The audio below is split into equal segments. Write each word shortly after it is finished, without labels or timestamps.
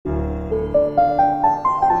Hey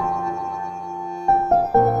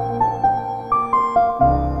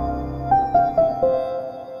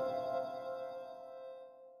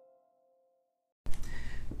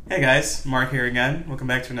guys, Mark here again. Welcome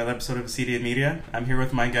back to another episode of CD and Media. I'm here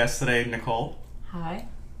with my guest today, Nicole. Hi.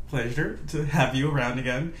 Pleasure to have you around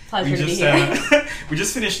again. Pleasure to be here. We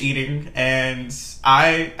just finished eating, and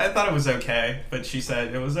I thought it was okay, but she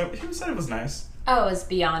said it was nice. Oh, it was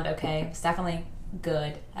beyond okay. It's definitely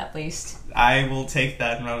good, at least. I will take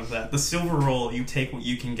that and run with that. The silver rule, you take what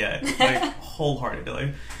you can get, like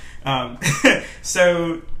wholeheartedly.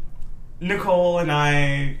 So Nicole and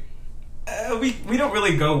I. We don't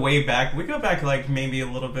really go way back. We go back like maybe a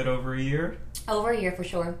little bit over a year. Over a year for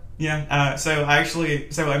sure. Yeah. So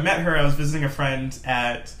I met her. I was visiting a friend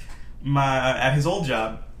at his old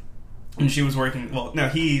job, and she was working. Well, no,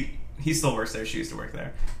 he still works there. She used to work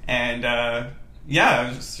there, and I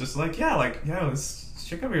was just like, this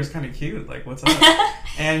chick over here is kind of cute. Like, what's up?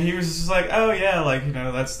 And he was just like, oh yeah, like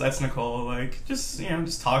that's Nicole. Like, just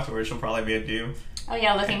talk to her. She'll probably be a do. Oh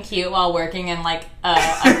yeah, looking cute while working in like a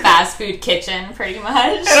fast food kitchen, pretty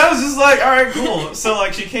much. And I was just like, all right, cool. So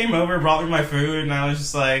like she came over, brought me my food, and I was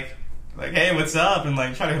just like, hey, what's up? And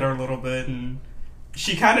like try to hit her a little bit, and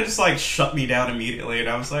she kind of just like shut me down immediately, and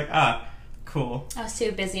I was like, cool. I was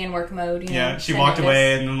too busy in work mode. Yeah, she walked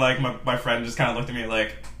away, and then like my friend just kind of looked at me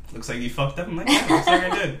like, looks like you fucked up. I'm like, yeah, looks like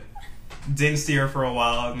I did. Didn't see her for a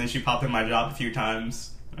while, and then she popped in my job a few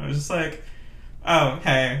times. I was just like, oh,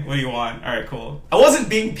 hey, what do you want? All right, cool. I wasn't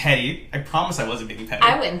being petty. I promise I wasn't being petty.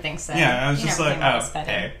 I wouldn't think so. Yeah, I was just like, oh,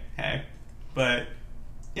 hey. But,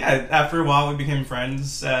 yeah, after a while we became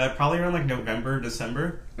friends, probably around like November,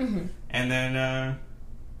 December. Mm-hmm. And then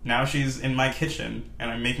now she's in my kitchen, and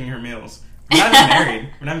I'm making her meals. We're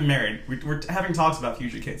not even married. We're having talks about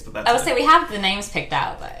future kids, but that's I would say we have the names picked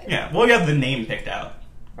out, but... Yeah, well, we have the name picked out.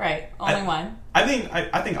 Right, only one. I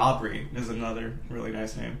think Aubrey is another really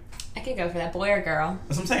nice name. I could go for that. Boy or girl?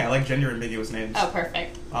 That's what I'm saying. I like gender ambiguous names. Oh,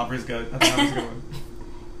 perfect. Aubrey's good. I think Aubrey's a good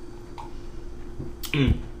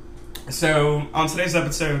one. So, on today's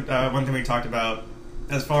episode, one thing we talked about,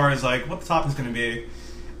 as far as like what the topic's going to be,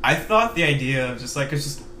 I thought the idea of just like, it's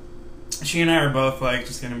just, she and I are both like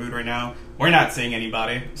just in a mood right now. We're not seeing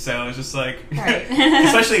anybody, so it's just like, right.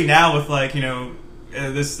 Especially now with like,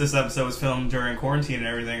 this episode was filmed during quarantine and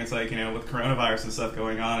everything. It's like, with coronavirus and stuff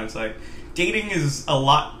going on, it's like, dating is a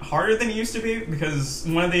lot harder than it used to be because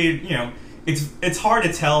one of the, it's hard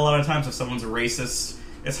to tell a lot of times if someone's a racist.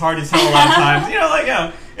 It's hard to tell a lot of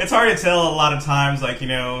times, it's hard to tell a lot of times, like,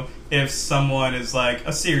 if someone is like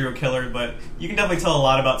a serial killer, but you can definitely tell a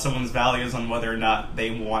lot about someone's values on whether or not they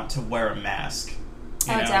want to wear a mask.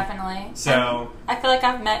 Oh, definitely. So I feel like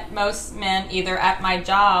I've met most men either at my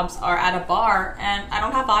jobs or at a bar, and I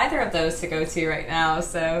don't have either of those to go to right now,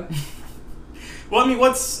 so... Well, I mean,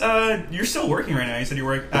 you're still working right now. You said you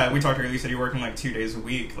work, we talked earlier, you said you're working like 2 days a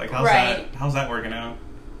week. Like, how's that working out?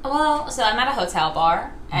 Well, so I'm at a hotel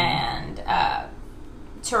bar, and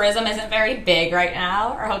tourism isn't very big right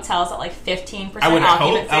now. Our hotel's at like 15%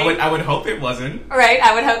 occupancy. I would hope it wasn't. Right,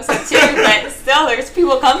 I would hope so too, but still, there's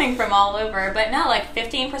people coming from all over. But no, like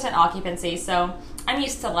 15% occupancy, so I'm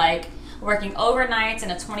used to like working overnights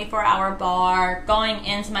in a 24-hour bar, going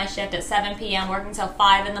into my shift at 7 p.m., working till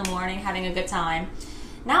 5 in the morning, having a good time.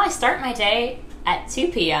 Now I start my day at 2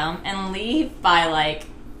 p.m. and leave by like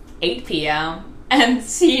 8 p.m. and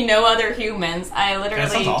see no other humans. I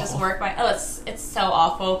literally just work my... Oh, it's so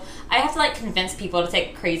awful. I have to like convince people to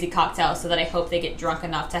take crazy cocktails so that I hope they get drunk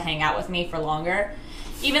enough to hang out with me for longer.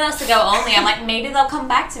 Even though it's to go only, I'm like, maybe they'll come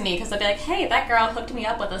back to me because they'll be like, hey, that girl hooked me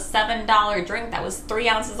up with a $7 drink that was 3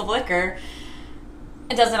 ounces of liquor.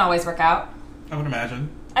 It doesn't always work out. I would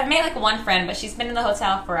imagine. I've made like one friend, but she's been in the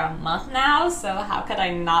hotel for a month now, so how could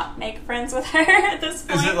I not make friends with her at this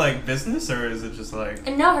point? Is it like business or is it just like...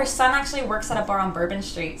 No, her son actually works at a bar on Bourbon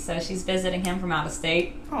Street, so she's visiting him from out of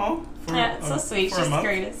state. Oh. Yeah, it's so sweet. She's the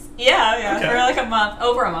greatest. Okay. For like a month.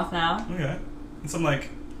 Over a month now. Okay. It's some like...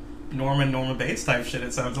 Norma Bates type shit,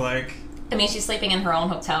 it sounds like. I mean, she's sleeping in her own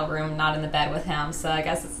hotel room, not in the bed with him, so I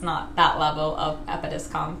guess it's not that level of Oedipus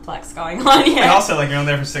complex going on here. And also, like, you're on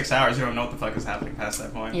there for 6 hours, you don't know what the fuck is happening past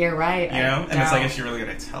that point. You're right. And it's like, is she really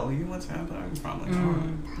gonna tell you what's happening? Probably not.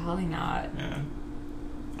 Probably not. Yeah.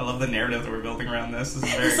 I love the narrative that we're building around this. This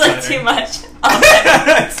is very it's exciting. Like too much.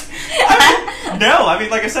 I mean,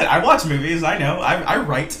 like I said, I watch movies, I know. I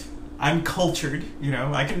write. I'm cultured,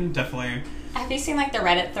 I can definitely... Have you seen, like, the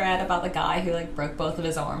Reddit thread about the guy who, like, broke both of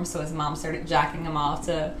his arms so his mom started jacking him off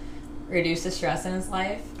to reduce the stress in his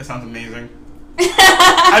life? That sounds amazing.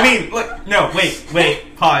 I mean, look, no,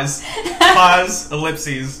 wait, pause,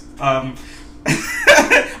 ellipses. Aubrey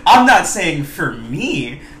I'm not saying for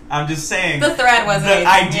me. I'm just saying The thread was the amazing,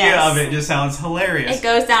 idea yes. of it just sounds hilarious. It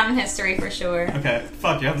goes down in history for sure. Okay,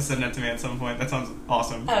 fuck, you have to send that to me at some point. That sounds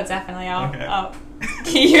awesome. Oh, definitely.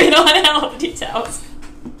 Okay. You're the one that all the details.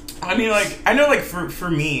 I mean, like, I know, like,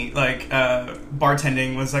 for me, like,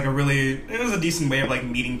 bartending was, like, it was a decent way of, like,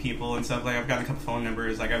 meeting people and stuff. Like, I've gotten a couple phone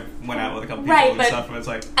numbers, like, I went out with a couple people Right, and but stuff, but it's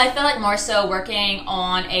like... I feel like more so working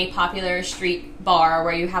on a popular street bar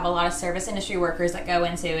where you have a lot of service industry workers that go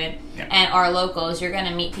into it Yeah. and are locals, you're going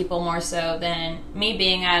to meet people more so than me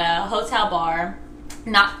being at a hotel bar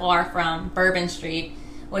not far from Bourbon Street,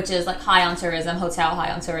 which is, like, high on tourism, hotel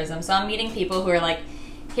high on tourism. So I'm meeting people who are, like,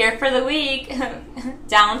 here for the week,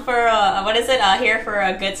 down for here for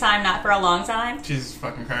a good time, not for a long time. Jesus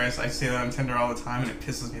fucking Christ, I see that on Tinder all the time and it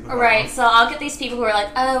pisses me the fuck Right, off. so I'll get these people who are like,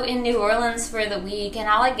 oh, in New Orleans for the week, and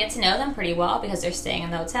I'll, like, get to know them pretty well because they're staying in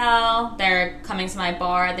the hotel, they're coming to my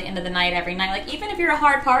bar at the end of the night every night. Like, even if you're a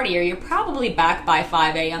hard partier, you're probably back by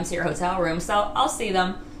 5 a.m. to your hotel room, so I'll see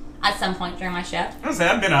them at some point during my shift. I was say,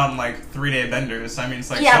 I've been out on, like, 3-day benders. I mean,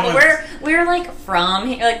 it's like... Yeah, but we're like from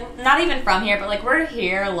here, like not even from here, but like we're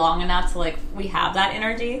here long enough to like we have that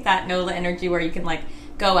energy, that NOLA energy where you can like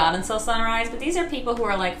go out until sunrise. But these are people who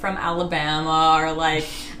are like from Alabama or like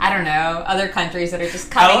I don't know other countries that are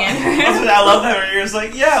just coming in. I love that where you're just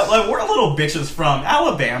like, yeah, like we're little bitches from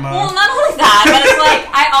Alabama. Well, not only that, but it's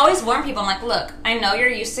like I always warn people. I'm like, look, I know you're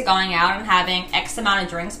used to going out and having X amount of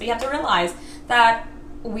drinks, but you have to realize that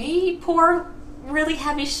we pour really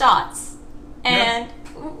heavy shots and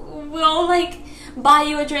we'll like buy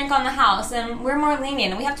you a drink on the house and we're more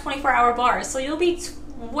lenient and we have 24-hour bars, so you'll be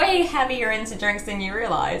way heavier into drinks than you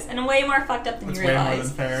realize and way more fucked up than That's you realize. way more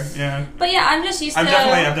than fair, yeah. But yeah, I'm just used to... I've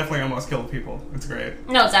definitely almost killed people. It's great.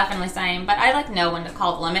 No, definitely same. But I like know when to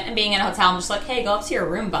call the limit, and being in a hotel, I'm just like, hey, go up to your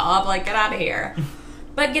room, Bob. Like, get out of here.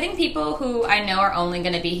 But getting people who I know are only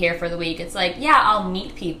going to be here for the week, it's like, yeah, I'll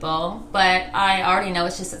meet people, but I already know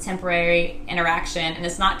it's just a temporary interaction, and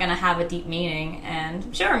it's not going to have a deep meaning.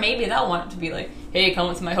 And sure, maybe they'll want it to be like, hey, come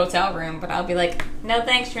into my hotel room, but I'll be like, no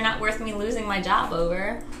thanks, you're not worth me losing my job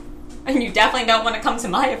over. And you definitely don't want to come to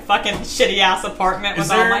my fucking shitty-ass apartment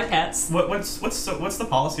with all my pets. What's the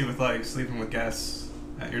policy with, like, sleeping with guests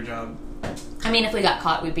at your job? I mean, if we got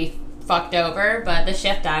caught, we'd be fucked over, but the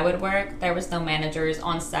shift I would work, there was no managers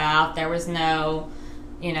on staff, there was no,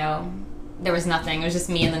 there was nothing. It was just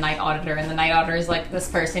me and the night auditor, and the night auditor is like this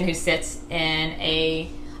person who sits in a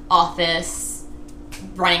office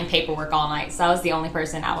running paperwork all night, so I was the only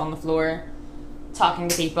person out on the floor talking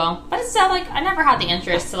to people. But it's still, like, I never had the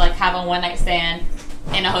interest to, like, have a one-night stand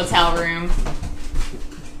in a hotel room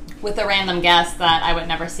with a random guest that I would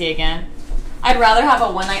never see again. I'd rather have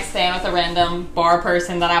a one-night stand with a random bar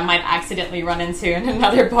person that I might accidentally run into in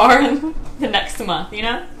another bar in the next month, you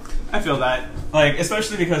know? I feel that. Like,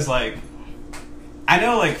 especially because, like, I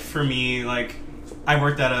know, like, for me, like, I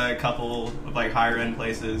worked at a couple of, like, higher-end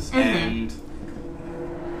places, and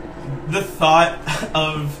the thought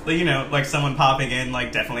of, like, someone popping in,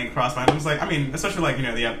 like, definitely crossed my mind. It was like, I mean, especially, like,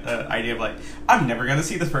 the idea of, like, I'm never gonna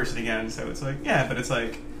see this person again, so it's like, yeah, but it's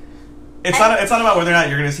like, it's not about whether or not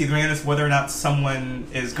you're going to see them again, it's whether or not someone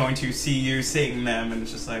is going to see you seeing them, and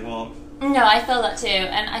it's just like, well... No, I feel that too,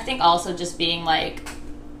 and I think also just being, like,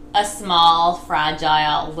 a small,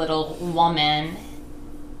 fragile little woman,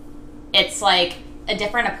 it's, like, a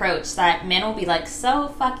different approach that men will be, like, so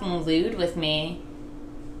fucking lewd with me,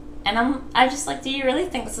 and I'm just like, do you really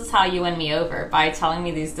think this is how you win me over, by telling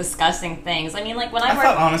me these disgusting things? I mean, like, when I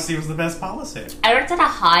thought honesty was the best policy. I worked at a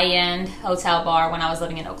high-end hotel bar when I was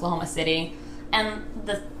living in Oklahoma City, and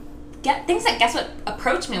the things that guests would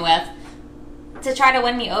approach me with to try to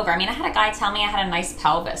win me over. I mean, I had a guy tell me I had a nice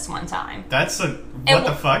pelvis one time. What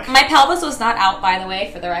the fuck? My pelvis was not out, by the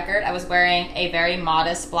way, for the record. I was wearing a very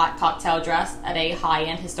modest black cocktail dress at a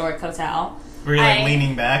high-end historic hotel. Were you, like,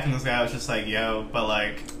 leaning back, and this guy was just like, yo, but,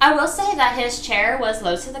 like... I will say that his chair was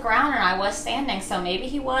low to the ground, and I was standing, so maybe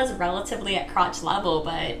he was relatively at crotch level,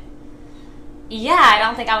 but... Yeah, I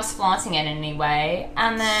don't think I was flaunting it in any way.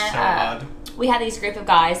 And then, so odd. We had these group of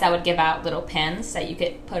guys that would give out little pins that you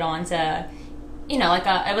could put onto... like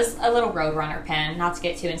it was a little Roadrunner pin, not to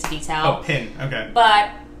get too into detail. Oh, pin, okay.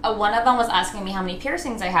 But... one of them was asking me how many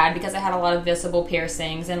piercings I had, because I had a lot of visible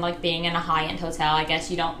piercings, and, like, being in a high-end hotel, I guess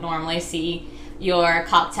you don't normally see your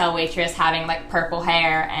cocktail waitress having, like, purple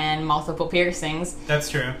hair and multiple piercings. That's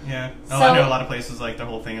true, yeah. I know a lot of places, like, the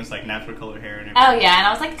whole thing is, like, natural colored hair and everything. Oh, yeah, and I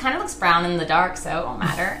was like, it kind of looks brown in the dark, so it won't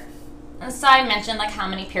matter. And so I mentioned, like, how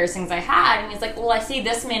many piercings I had, and he's like, well, I see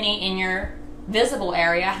this many in your visible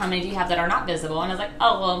area. How many do you have that are not visible? And I was like,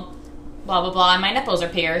 oh, well... blah, blah, blah, and my nipples are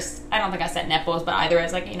pierced. I don't think I said nipples, but either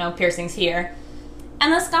it's like, piercings here.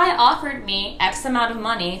 And this guy offered me X amount of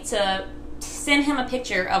money to send him a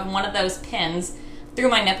picture of one of those pins through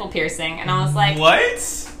my nipple piercing. And I was like, what?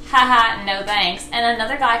 Haha, no thanks. And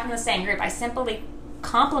another guy from the same group, I simply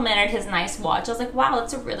complimented his nice watch. I was like, wow,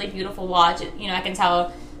 that's a really beautiful watch. You know, I can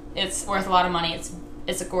tell it's worth a lot of money.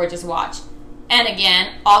 It's a gorgeous watch. And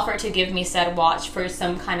again, offered to give me said watch for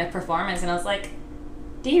some kind of performance. And I was like,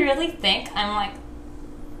 do you really think I'm like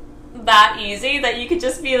that easy that you could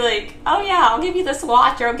just be like, oh yeah, I'll give you this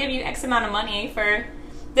watch, or I'll give you X amount of money for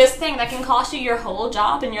this thing that can cost you your whole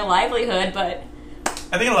job and your livelihood? But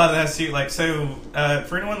I think a lot of that too, like, so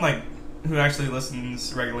for anyone like who actually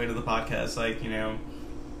listens regularly to the podcast, like, you know,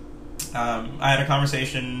 I had a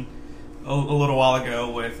conversation a little while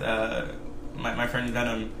ago with my friend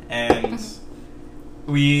Venom, and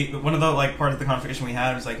one of the like part of the conversation we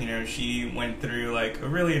had was like, you know, she went through like a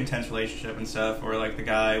really intense relationship and stuff where like the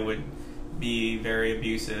guy would be very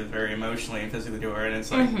abusive, very emotionally and physically to her, and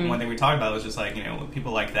it's like one thing we talked about was just like, you know, with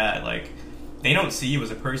people like that, like, they don't see you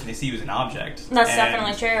as a person, they see you as an object. That's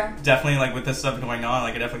definitely true. Definitely, like, with this stuff going on,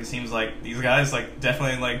 like, it definitely seems like these guys, like,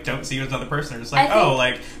 definitely, like, don't see you as another person. They're just like, oh,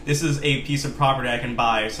 like, this is a piece of property I can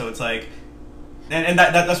buy, so it's like, and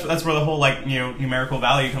that's where the whole, like, you know, numerical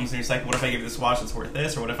value comes in. It's like, what if I give you this watch that's worth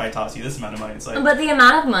this, or what if I toss you this amount of money? It's like, but the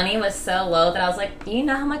amount of money was so low that I was like, do you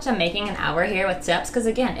know how much I'm making an hour here with tips? Because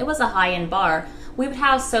again, it was a high-end bar. We would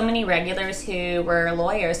have so many regulars who were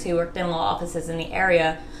lawyers who worked in law offices in the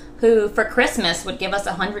area, who for Christmas would give us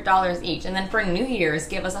 $100 each, and then for New Year's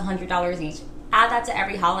give us $100 each. Add that to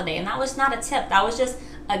every holiday, and that was not a tip. That was just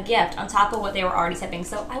a gift on top of what they were already tipping.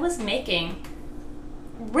 So I was making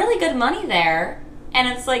really good money there, and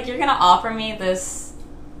it's like, you're gonna offer me this,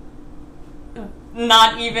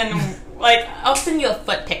 not even like, I'll send you a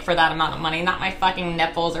foot pic for that amount of money, not my fucking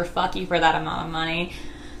nipples, or fuck you for that amount of money.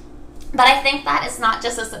 But I think that it's not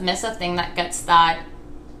just a submissive thing that gets that,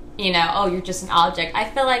 you know, oh, you're just an object. I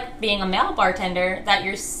feel like being a male bartender, that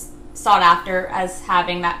you're sought after as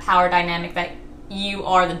having that power dynamic that you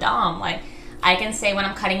are the dom. Like, I can say when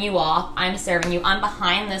I'm cutting you off, I'm serving you, I'm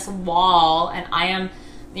behind this wall, and I am,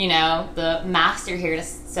 you know, the master here,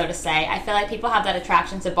 so to say. I feel like people have that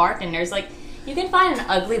attraction to bartenders. Like, you can find an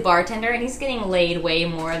ugly bartender and he's getting laid way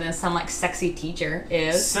more than some, like, sexy teacher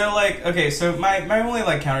is. So, like, okay, so my only,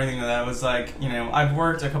 like, counter thing to that was, like, you know, I've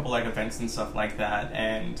worked a couple, like, events and stuff like that,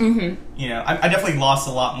 and, you know, I definitely lost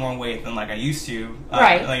a lot more weight than, like, I used to.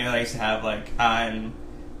 Right. Like, I used to have, like, I'm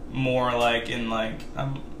more, like, in, like,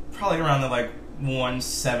 I'm probably around the, like,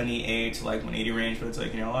 178 to, like, 180 range, but it's,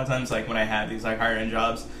 like, you know, a lot of times, like, when I had these, like, higher-end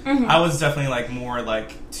jobs, I was definitely, like, more,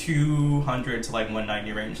 like, 200 to, like,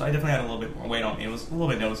 190 range, so I definitely had a little bit more weight on me. It was a little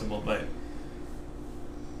bit noticeable, but,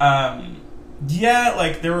 yeah,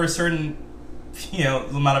 like, there were a certain, you know,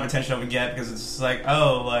 amount of attention I would get, because it's just like,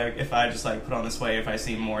 oh, like, if I just, like, put on this way, if I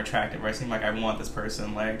seem more attractive, or I seem like I want this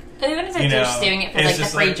person, like, even if you're just doing it for, like, the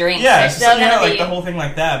free like, drinks, yeah, it's just, still like, the whole thing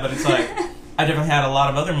like that, but it's like, I definitely had a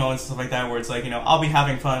lot of other moments and stuff like that where it's like, you know, I'll be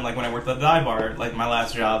having fun, like when I worked at the dive bar, like my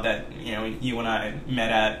last job that, you know, you and I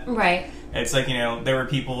met at. Right. It's like, you know, there were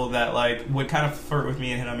people that, like, would kind of flirt with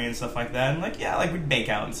me and hit on me and stuff like that, and, like, yeah, like, we'd make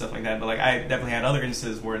out and stuff like that, but, like, I definitely had other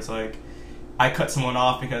instances where it's like, I cut someone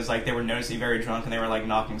off because, like, they were noticing very drunk and they were, like,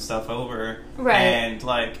 knocking stuff over. Right. And,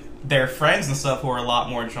 like, their friends and stuff who were a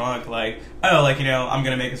lot more drunk, like, oh, like, you know, I'm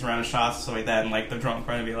gonna make this round of shots and stuff like that, and, like, the drunk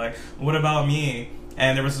friend would be like, what about me?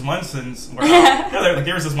 And there was this one instance where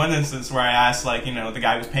there was this one instance where I asked, like, you know, the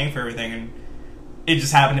guy was paying for everything, and it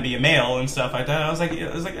just happened to be a male and stuff like that. I was like,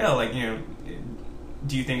 oh, like, you know,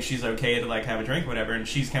 do you think she's okay to, like, have a drink or whatever? And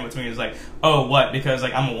she came up to me and was like, oh, what? Because,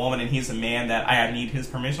 like, I'm a woman and he's a man that I need his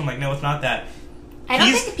permission. I'm like, no, it's not that. I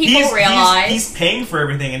don't think people realize he's paying for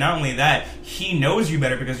everything, and not only that, he knows you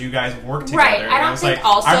better because you guys work together. Right. I don't think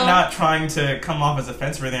also, I'm not trying to come off as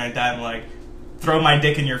offensive or anything like that and, like, throw my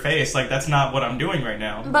dick in your face. Like, that's not what I'm doing right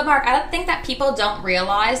now. But Mark, I don't think that people don't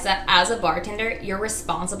realize that as a bartender, you're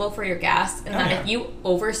responsible for your guests, and that if you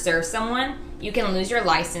overserve someone, you can lose your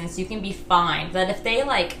license, you can be fined. That if they,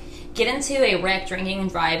 like, get into a wreck drinking and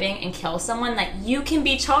driving and kill someone, that you can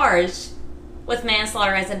be charged with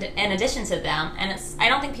manslaughter in addition to them. And I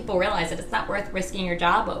don't think people realize it. It's not worth risking your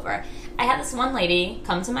job over. I had this one lady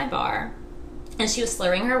come to my bar, and she was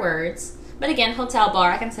slurring her words. But again, hotel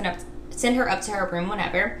bar, I can send her up to her room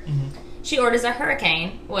whenever. She orders a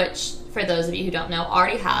Hurricane, which, for those of you who don't know,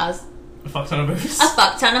 already has a fuck ton of booze. A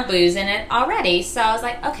fuck ton of booze in it already. So I was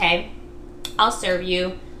like, okay, I'll serve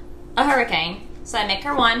you a Hurricane. So I make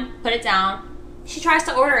her one, put it down. She tries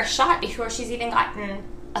to order a shot before she's even gotten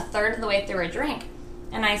a third of the way through her drink.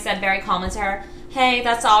 And I said very calmly to her, hey,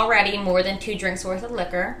 that's already more than 2 drinks worth of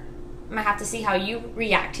liquor. I'm gonna have to see how you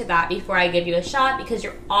react to that before I give you a shot because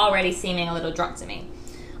you're already seeming a little drunk to me.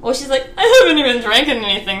 Well, she's like, I haven't even drinking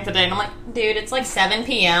anything today. And I'm like, dude, it's like 7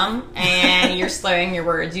 p.m. and you're slurring your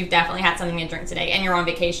words. You've definitely had something to drink today, and you're on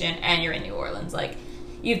vacation, and you're in New Orleans. Like,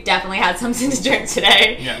 you've definitely had something to drink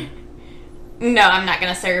today. Yeah. No, I'm not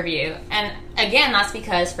going to serve you. And again, that's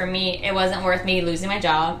because for me, it wasn't worth me losing my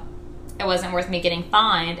job. It wasn't worth me getting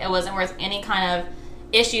fined. It wasn't worth any kind of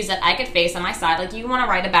issues that I could face on my side. Like, you want to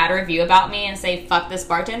write a bad review about me and say, fuck this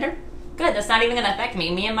bartender? Good, that's not even going to affect me.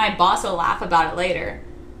 Me and my boss will laugh about it later.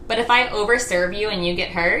 But if I overserve you and you get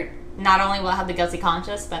hurt, not only will I have the guilty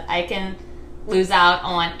conscience, but I can lose out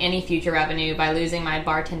on any future revenue by losing my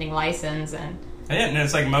bartending license. And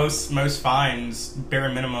it's like most fines, bare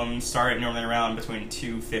minimum, start normally around between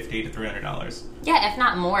 $250 to $300. Yeah, if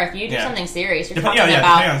not more. If you do something serious, you're talking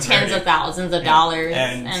about tens of thousands of dollars,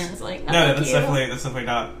 and it's like, no, that's definitely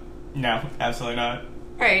not. No, absolutely not.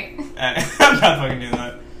 Right. I'm not fucking doing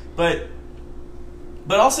that.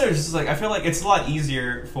 But also, it's just like, I feel like it's a lot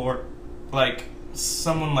easier for, like,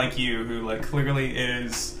 someone like you who, like, clearly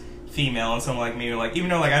is female, and someone like me who, like, even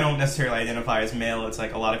though, like, I don't necessarily identify as male, it's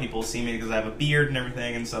like a lot of people see me because I have a beard and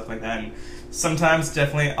everything and stuff like that, and sometimes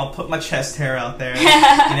definitely I'll put my chest hair out there.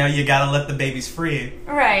 You know, you gotta let the babies free.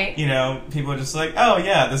 Right. You know, people are just like, oh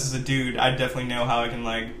yeah, this is a dude, I definitely know how I can,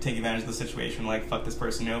 like, take advantage of the situation, like, fuck this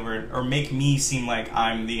person over, or make me seem like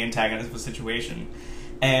I'm the antagonist of the situation.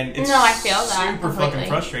 And it's I feel that super fucking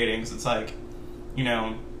frustrating, because it's like, you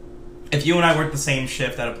know, if you and I worked the same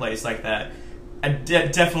shift at a place like that,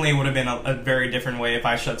 it definitely would have been a very different way if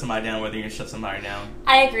I shut somebody down, whether you shut somebody down.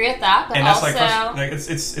 I agree with that, but and that's also... like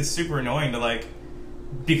it's super annoying to, like,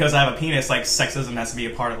 because I have a penis, like, sexism has to be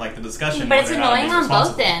a part of, like, the discussion. But it's annoying on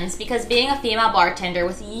both ends, because being a female bartender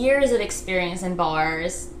with years of experience in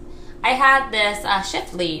bars... I had this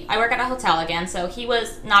shift lead. I work at a hotel again, so he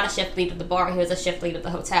was not a shift lead at the bar. He was a shift lead at the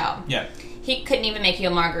hotel. Yeah. He couldn't even make you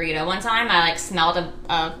a margarita. One time, I, like, smelled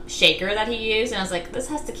a shaker that he used, and I was like, this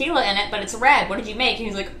has tequila in it, but it's red. What did you make? And he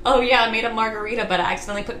was like, oh, yeah, I made a margarita, but I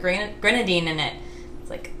accidentally put grenadine in it. It's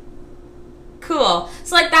like, cool.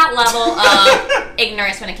 So, like, that level of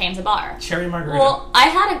ignorance when it came to bar. Cherry margarita. Well, I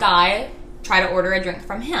had a guy try to order a drink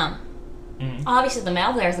from him. Mm-hmm. Obviously, the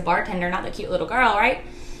male there is the bartender, not the cute little girl, right?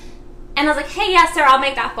 And I was like, hey, yes, sir, I'll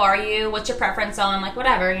make that for you. What's your preference on? Like,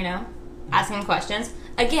 whatever, you know, asking questions.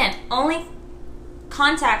 Again, only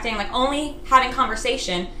having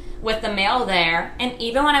conversation with the male there. And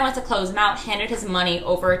even when I went to close him out, handed his money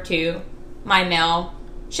over to my male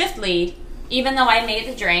shift lead, even though I made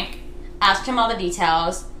the drink, asked him all the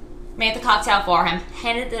details, made the cocktail for him,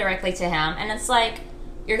 handed it directly to him. And it's like,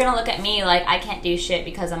 you're going to look at me like I can't do shit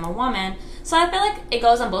because I'm a woman. So I feel like it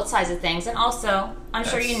goes on both sides of things. And also, I'm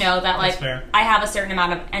sure you know that, like, I have a certain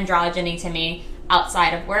amount of androgyny to me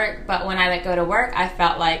outside of work. But when I, like, go to work, I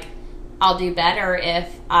felt like I'll do better if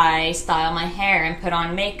I style my hair and put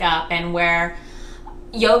on makeup and wear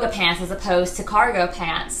yoga pants as opposed to cargo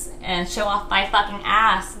pants and show off my fucking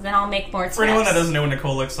ass. Then I'll make more tips. For anyone that doesn't know what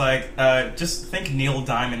Nicole looks like, just think Neil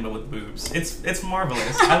Diamond but with boobs. It's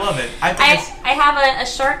marvelous. I love it. I have a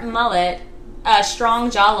short mullet, a strong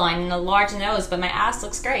jawline, and a large nose, but my ass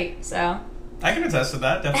looks great, so... I can attest to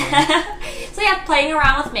that, definitely. So yeah, playing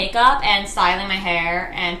around with makeup and styling my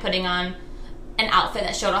hair and putting on an outfit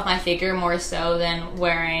that showed off my figure more so than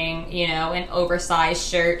wearing, you know, an oversized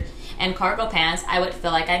shirt and cargo pants, I would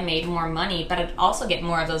feel like I made more money, but I'd also get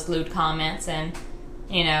more of those lewd comments and,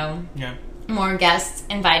 you know, more guests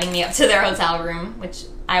inviting me up to their hotel room, which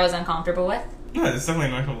I was uncomfortable with. No, it's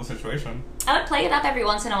definitely an uncomfortable situation. I would play it up every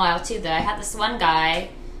once in a while, too, though. I had this one guy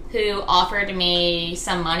who offered me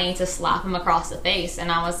some money to slap him across the face,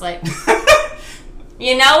 and I was like,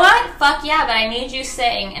 you know what? Fuck yeah, but I need you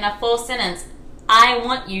saying in a full sentence, I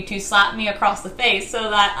want you to slap me across the face so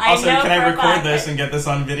that I also, know can I record fact this and get this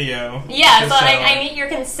on video? Yeah, so I need your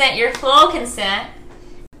consent, your full consent.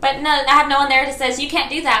 But no, I have no one there that says, you can't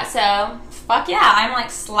do that, so fuck yeah. I'm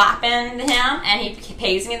like slapping him, and he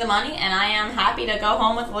pays me the money, and I am happy to go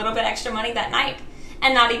home with a little bit extra money that night.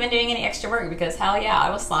 And not even doing any extra work, because hell yeah, I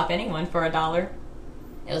will slap anyone for $1.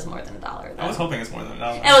 It was more than $1, though. I was hoping it's more than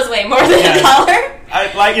 $1. It was way more than $1.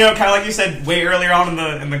 I like, you know, kind of like you said way earlier on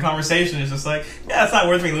in the conversation. It's just like, yeah, it's not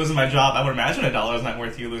worth me losing my job. I would imagine $1 is not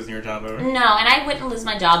worth you losing your job over. No, and I wouldn't lose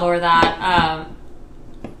my job over that.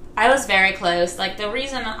 I was very close. Like, the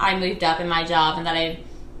reason I moved up in my job and that I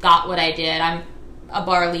got what I did, I'm a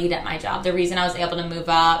bar lead at my job. The reason I was able to move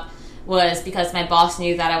up was because my boss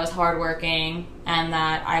knew that I was hardworking and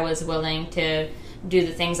that I was willing to do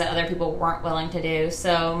the things that other people weren't willing to do.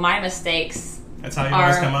 So my mistakes That's how you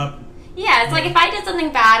always come up. Yeah, it's like if I did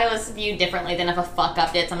something bad, it was viewed differently than if a fuck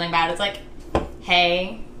up did something bad. It's like,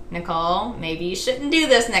 hey, Nicole, maybe you shouldn't do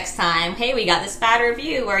this next time. Hey, we got this bad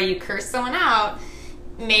review where you curse someone out.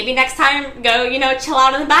 Maybe next time go, chill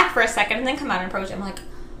out in the back for a second and then come out and approach it. I'm like,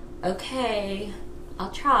 okay,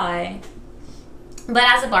 I'll try. But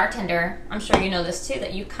as a bartender, I'm sure you know this too,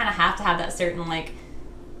 that you kind of have to have that certain, like,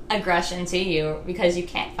 aggression to you because you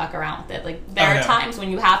can't fuck around with it. Like, there are times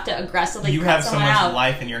when you have to aggressively cut someone out. You have so much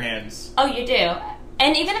life in your hands. Oh, you do.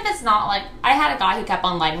 And even if it's not, like, I had a guy who kept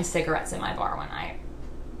on lighting cigarettes in my bar one night.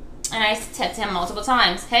 And I said to him multiple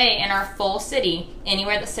times, hey, in our full city,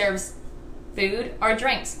 anywhere that serves food or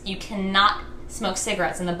drinks, you cannot smoke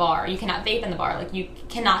cigarettes in the bar. You cannot vape in the bar. Like, you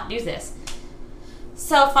cannot do this.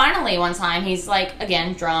 So finally, one time, he's like,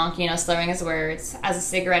 again, drunk, slurring his words, has a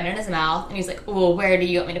cigarette in his mouth, and he's like, well, where do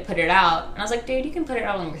you want me to put it out? And I was like, dude, you can put it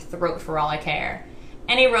out on your throat for all I care.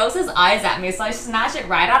 And he rolls his eyes at me, so I snatch it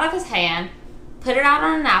right out of his hand, put it out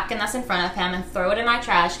on a napkin that's in front of him, and throw it in my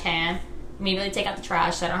trash can. Immediately take out the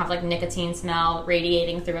trash so I don't have, like, nicotine smell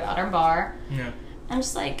radiating throughout our bar. Yeah. I'm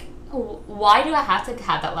just like, why do I have to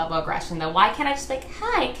have that level of aggression, though? Why can't I just be like,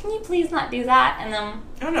 hi, can you please not do that? And then...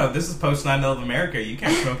 Oh, no, this is post 9/11 America. You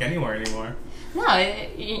can't smoke anywhere anymore. No,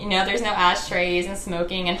 there's no ashtrays and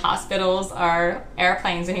smoking and hospitals or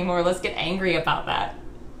airplanes anymore. Let's get angry about that.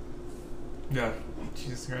 Yeah.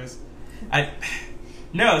 Jesus Christ.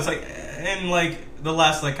 No, it's like, in, like, the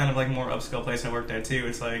last, like, kind of, like, more upscale place I worked at, too,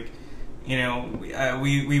 it's like,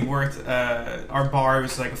 we worked, our bar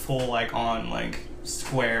was, like, a full, like, on, like,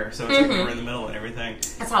 square, so it's like we were in the middle and everything.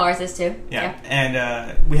 That's how ours is, too. Yeah.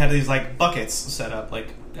 And we had these, like, buckets set up,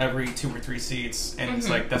 like, every 2 or 3 seats, and it's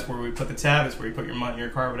like, that's where we put the tab, it's where you put your money in your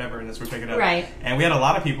car or whatever, and that's where we pick it up. Right. And we had a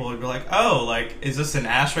lot of people who'd be like, oh, like, is this an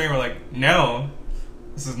ashtray? And we're like, no,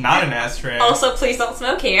 this is not an ashtray. Also, please don't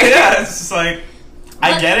smoke here. Yeah, it's just like...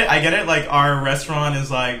 I get it, like, our restaurant is,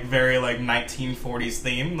 like, very, like, 1940s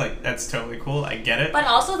themed, like, that's totally cool, I get it. But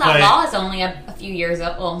also that law is only a few years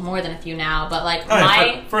old, well, more than a few now, but,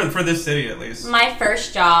 like, for this city, at least. My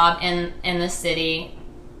first job in the city,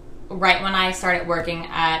 right when I started working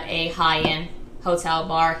at a high-end hotel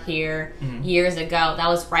bar here years ago, that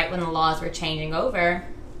was right when the laws were changing over,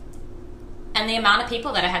 and the amount of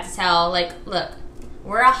people that I had to tell, like, look,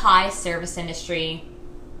 we're a high-service industry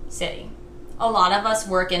city. A lot of us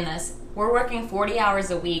work in this. We're working 40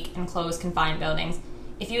 hours a week in closed, confined buildings.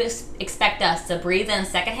 If you expect us to breathe in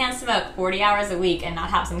secondhand smoke 40 hours a week and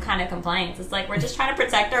not have some kind of complaints, it's like we're just trying to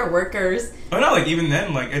protect our workers. Oh no, like even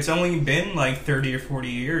then, like it's only been like 30 or 40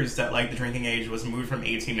 years that like the drinking age was moved from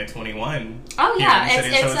 18 to 21. Oh yeah,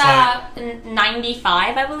 it's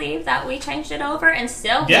 95, I believe, that we changed it over, and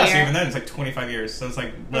still yeah, here. so even then it's like 25 years, so it's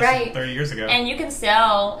like less than 30 years ago. And you can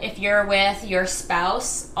still, if you're with your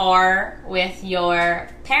spouse or with your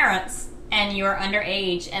parents, and you're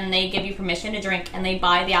underage, and they give you permission to drink, and they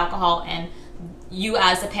buy the alcohol, and you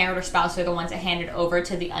as the parent or spouse are the ones that hand it over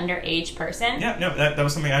to the underage person. Yeah, no, that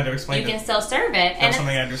was something I had to explain. You can still serve it. That was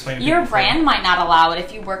something I had to explain to your brand might not allow it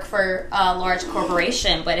if you work for a large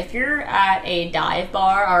corporation, but if you're at a dive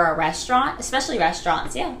bar or a restaurant, especially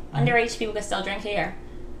restaurants, underage people can still drink here.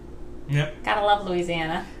 Yep. Gotta love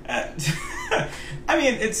Louisiana. I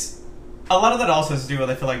mean, it's... A lot of that also has to do with,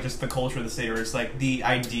 I feel like, just the culture of the city, or it's like the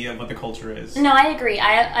idea of what the culture is. No, I agree.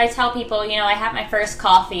 I tell people, I had my first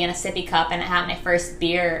coffee in a sippy cup, and I had my first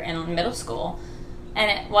beer in middle school. And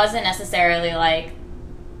it wasn't necessarily like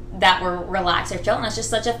that we're relaxed or chilling. It's just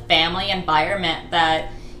such a family environment that,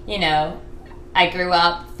 I grew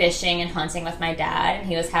up fishing and hunting with my dad, and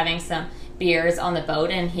he was having some beers on the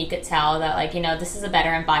boat, and he could tell that, like, this is a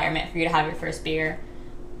better environment for you to have your first beer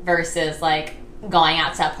versus, like, going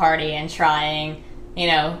out to a party and trying,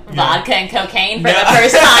 vodka and cocaine for the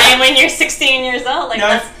first time when you're 16 years old. Like,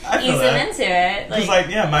 let's ease them into it. Because,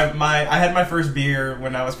 I had my first beer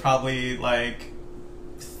when I was probably, like,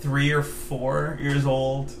 3 or 4 years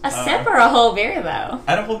old. A sip or a whole beer, though?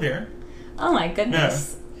 I had a whole beer. Oh, my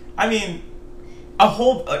goodness. Yeah. I mean... A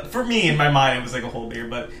whole, for me, in my mind, it was like a whole beer,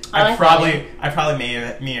 but I probably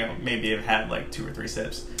maybe have had like 2 or 3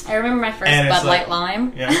 sips. I remember my first Bud Light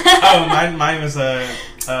Lime. Yeah. Oh, mine was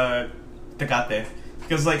Tecate,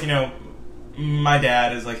 because my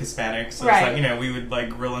dad is like Hispanic, so it's like we would like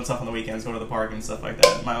grill and stuff on the weekends, go to the park and stuff like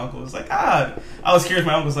that. And my uncle was like, I was curious.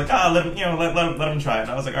 My uncle was like, let him try it.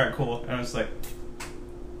 And I was like, all right, cool. And I was like.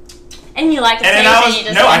 And you liked the taste, and you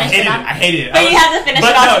just I hated it. But you had to finish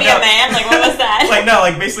it off to be a man? Like, what was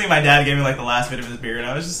that? Basically my dad gave me, like, the last bit of his beer, and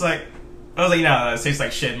I was just like, I was like, no, it tastes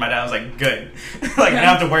like shit. And my dad was like, good. Like, I don't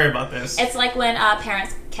have to worry about this. It's like when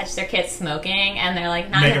parents catch their kids smoking and they're like,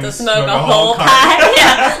 now Make you have them to smoke a whole whole pack.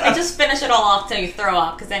 Yeah, like just finish it all off till you throw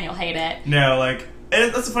up, because then you'll hate it. No, like,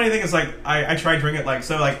 and that's the funny thing is, like, I tried drinking it, like,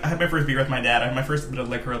 so, like, I had my first beer with my dad. I had my first bit of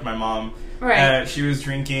liquor with my mom. Right. She was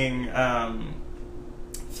drinking,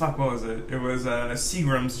 what was it? It was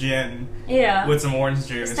Seagram's gin. Yeah. With some orange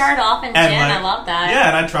juice. It started off in gin. And, I love that. Yeah,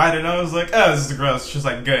 and I tried it, and I was like, oh, this is gross. It's just,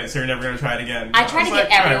 like, good, so you're never going to try it again. I try to was get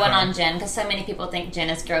like, everyone alright, on gin, because so many people think gin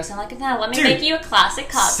is gross. I'm like, no, let me Dude, make you a classic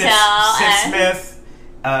cocktail. Smith,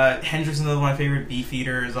 Hendrick's another one of my favorite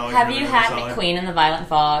Beefeater is always Have really, you really had solid. McQueen and the Violent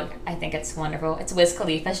Fog? I think it's wonderful. It's Wiz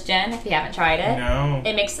Khalifa's gin, if you haven't tried it. No.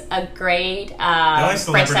 It makes a great only French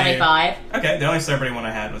celebrity- 75. Okay, the only celebrity one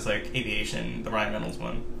I had was, like, Aviation, the Ryan Reynolds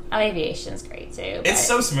one. Oh, Aviation's great, too. but- It's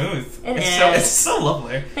so smooth. It It's so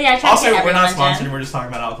lovely. But yeah, I try to Also, get we're everyone not on sponsored. gin. We're just talking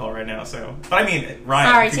about alcohol right now. So, but I mean,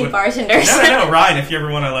 Ryan. Sorry, if you two would- bartenders. No, Ryan. If you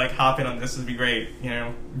ever want to like hop in on this, would be great. You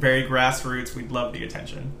know, very grassroots. We'd love the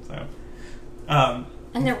attention. So,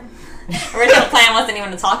 And the original plan wasn't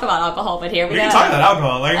even to talk about alcohol, but here we we go. can talk about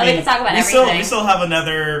alcohol. Like, I We mean, can talk about we everything. still have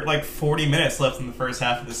another like 40 minutes left in the first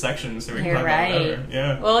half of the section, so we can You're talk right. about whatever.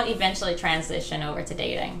 Yeah, We'll eventually transition over to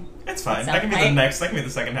dating. it's fine. At That some can be the point. next. That can be the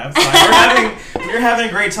second half. It's fine. We're having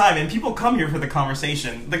a great time, and people come here for the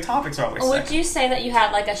conversation. The topics are always. Would sick. you say that you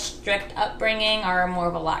had like a strict upbringing or a more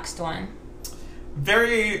relaxed one?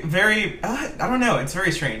 Very, very. I don't know. It's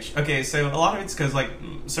very strange. Okay, so a lot of it's because, like,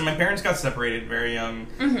 so my parents got separated very young.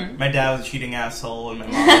 Mm-hmm. My dad was a cheating asshole, and my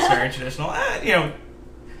mom was very traditional. You know,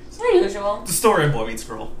 It's not usual. the story of Boy Meets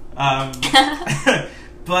Girl.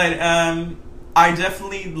 But I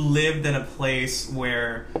definitely lived in a place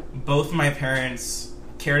where both my parents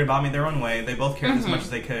cared about me their own way. They both cared as much as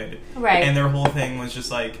they could. Right. And their whole thing was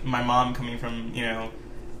just, like, my mom coming from, you know,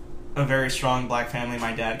 a very strong black family,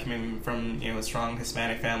 my dad coming from, you know, a strong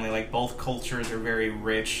Hispanic family. Like, both cultures are very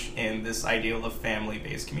rich in this ideal of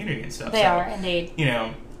family-based community and stuff. They So, are, indeed. you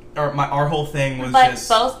know, our whole thing was But just...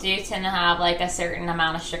 both do tend to have like a certain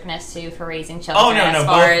amount of strictness too for raising children. Oh, no, as no,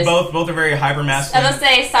 far as, both are very hyper-masculine. I was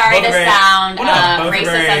gonna say, sorry Both to are very- sound well, no, both are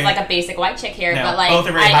racist very- as like a basic white chick here, No, but like both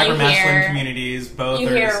are very you hyper-masculine hear communities. Both you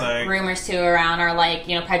are hear just like... rumors too around, or like,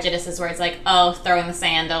 you know, prejudices where it's like, oh, throwing the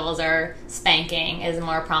sandals or spanking is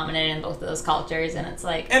more prominent in both of those cultures, and it's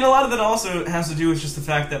like, And a lot of it also has to do with just the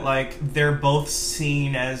fact that, like, they're both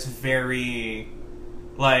seen as very,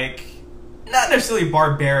 like, not necessarily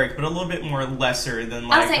barbaric, but a little bit more lesser than,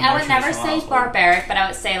 like, I was saying, a more I would never traditional say household. barbaric, but I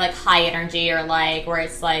would say like high energy, or like where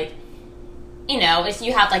it's like, you know, if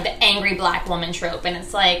you have like the angry black woman trope, and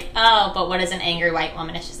it's like, oh, but what is an angry white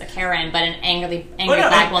woman? It's just a Karen, but an angry Well, no,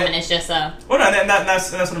 black and- woman is just a... Well, no, and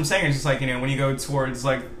that's what I'm saying. It's just like, you know, when you go towards,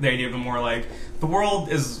 like, the idea of a more, like, the world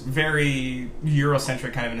is very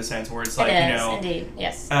Eurocentric kind of in a sense, where it's like, it is, you know... indeed,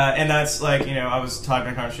 yes. And that's like, you know, I was talking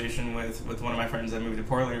in a conversation with one of my friends that moved to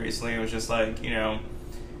Portland recently. It was just like, you know,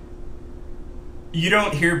 you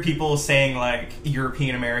don't hear people saying like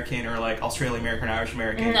European American or like Australian American or Irish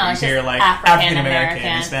American. No, You it's hear just like African American,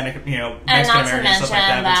 American. Hispanic, you know, And Mexican not to American, mention stuff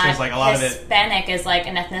like that. Which is like a lot of it. Hispanic is like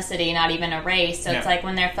an ethnicity, not even a race. So it's Yeah. like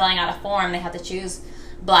when they're filling out a form, they have to choose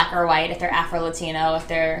black or white if they're Afro-Latino, if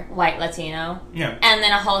they're white Latino. Yeah. And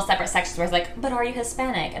then a whole separate section where it's like, but are you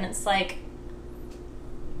Hispanic? And it's like,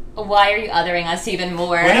 why are you othering us even more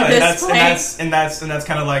Well, no, at this point? and that's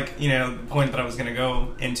kind of like, you know, the point that I was going to go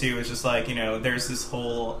into is just like, you know, there's this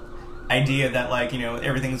whole idea that like, you know,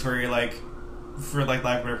 everything's very like, for like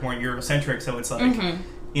lack of a better point, Eurocentric. So it's like, Mm-hmm.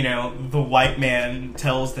 you know, the white man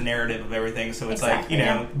tells the narrative of everything. So it's Exactly, like, you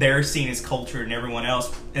know, yeah. they're seen as cultured, and everyone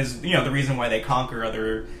else is, you know, the reason why they conquer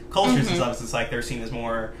other cultures Mm-hmm. and stuff is it's like they're seen as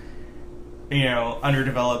more, you know,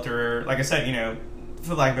 underdeveloped, or like I said, you know,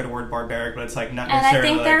 for lack of a better word, barbaric, but it's like not And I necessarily.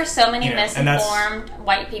 think there are so many you know, and that's- misinformed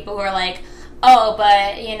white people who are like, oh,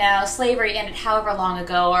 but, you know, slavery ended however long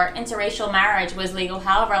ago, or interracial marriage was legal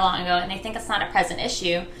however long ago, and they think it's not a present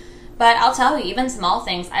issue. But I'll tell you, even small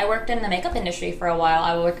things. I worked in the makeup industry for a while.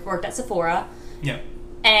 I worked at Sephora. Yeah.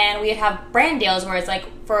 And we'd have brand deals where it's like,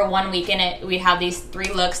 for 1 week in it, we'd have these 3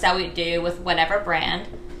 looks that we'd do with whatever brand.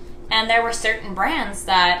 And there were certain brands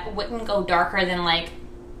that wouldn't go darker than, like,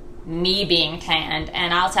 me being tanned.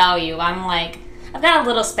 And I'll tell you, I'm like, I've got a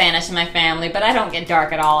little Spanish in my family, but I don't get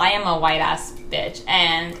dark at all. I am a white-ass bitch.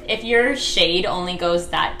 And if your shade only goes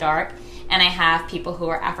that dark, and I have people who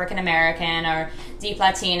are African-American or deep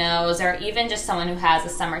Latinos, or even just someone who has a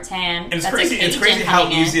summer tan. And it's that's crazy. a It's Cajun crazy how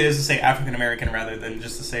coming in. easy it is to say African American rather than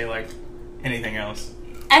just to say like anything else.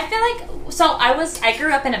 I feel like, so I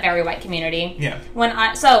grew up in a very white community. Yeah. When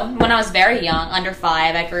I was very young, under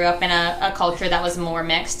 5, I grew up in a culture that was more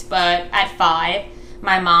mixed, but at 5,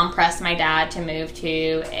 my mom pressed my dad to move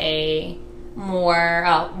to a more,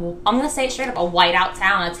 I'm going to say it straight up, a whiteout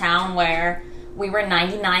town, a town where we were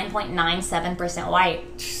 99.97% white.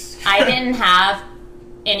 I didn't have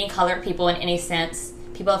any colored people in any sense,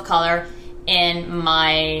 people of color, in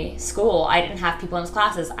my school. I didn't have people in those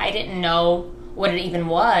classes. I didn't know what it even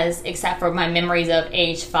was, except for my memories of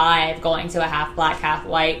age 5 going to a half black, half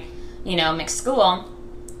white, mixed school.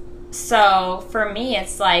 So for me,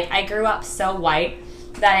 it's like I grew up so white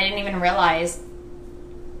that I didn't even realize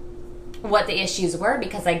what the issues were,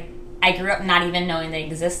 because I grew up not even knowing they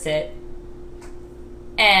existed.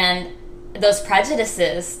 And those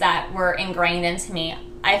prejudices that were ingrained into me,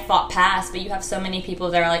 I fought past, but you have so many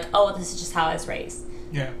people that are like, oh, this is just how I was raised.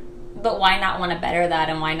 Yeah. But why not want to better that,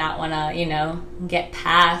 and why not want to, get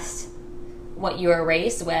past what you were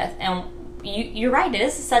raised with? And you're right, it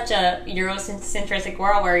is such a Eurocentric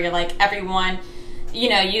world where you're like, everyone,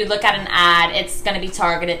 you look at an ad, it's going to be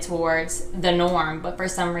targeted towards the norm, but for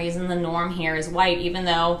some reason the norm here is white, even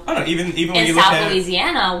though even when in you South look at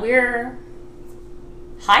Louisiana, we're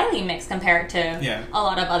highly mixed compared to Yeah. a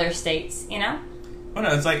lot of other states, Oh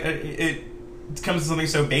no, it's like it comes to something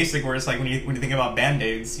so basic where it's like when you think about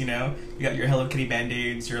Band-Aids, you got your Hello Kitty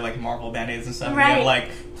Band-Aids, your like Marvel Band-Aids and stuff. Right. You have like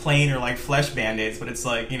plain or like flesh Band-Aids, but it's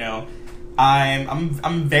like,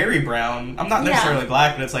 I'm very brown. I'm not necessarily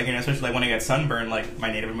black, but it's like, especially like when I get sunburned, like my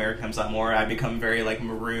Native American comes out more. I become very like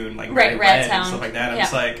maroon, like very red and stuff like that. And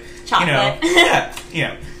it's like, chocolate.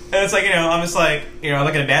 And it's like, I'm just like, I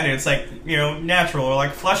look at a Band-Aid, it's like, natural or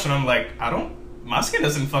like flesh, and I'm like, my skin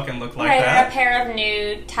doesn't fucking look like that. Or a pair of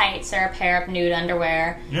nude tights or a pair of nude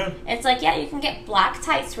underwear. Yeah. It's like, you can get black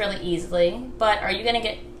tights really easily, but are you going to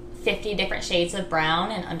get 50 different shades of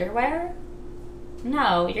brown in underwear?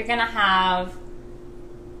 No, you're going to have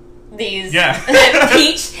these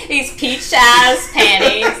peach ass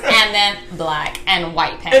panties, and then black and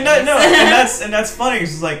white panties. And that's funny.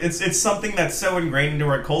 It's like it's something that's so ingrained into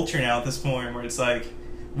our culture now at this point, where it's like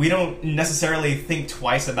we don't necessarily think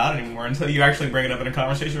twice about it anymore until you actually bring it up in a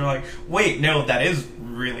conversation. We're like, wait, no, that is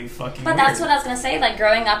really fucking But weird. that's what I was going to say. Like,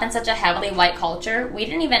 growing up in such a heavily white culture, we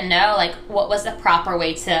didn't even know, like, what was the proper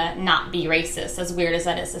way to not be racist, as weird as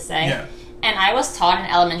that is to say. Yeah. And I was taught in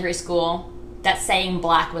elementary school that saying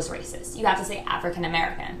black was racist. You have to say African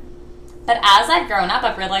American. But as I've grown up,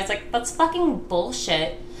 I've realized, like, that's fucking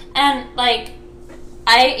bullshit. And, like,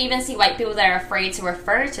 I even see white people that are afraid to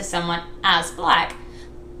refer to someone as black.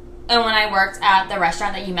 And when I worked at the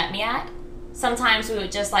restaurant that you met me at, sometimes we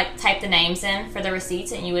would just, like, type the names in for the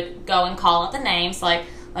receipts, and you would go and call out the names. Like,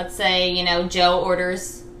 let's say, Joe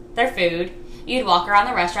orders their food. You'd walk around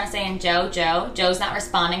the restaurant saying, Joe. Joe's not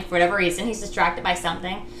responding for whatever reason. He's distracted by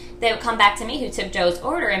something. They would come back to me, who took Joe's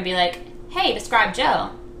order, and be like, hey, describe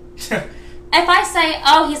Joe. If I say,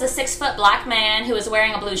 oh, he's a 6-foot black man who is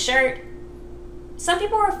wearing a blue shirt, some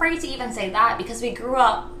people are afraid to even say that, because we grew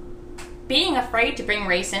up being afraid to bring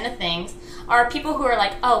race into things. Are people who are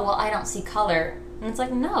like, oh, well, I don't see color. And it's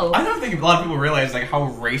like, no. I don't think a lot of people realize like how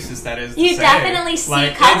racist that is to You say. definitely see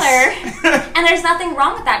like, color. And there's nothing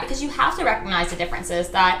wrong with that, because you have to recognize the differences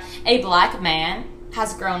that a black man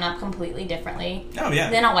has grown up completely differently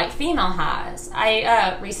than a white female has.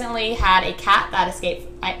 I recently had a cat that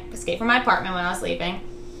escaped from my apartment when I was leaving.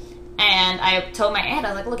 And I told my aunt, I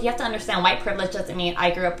was like, look, you have to understand, white privilege doesn't mean I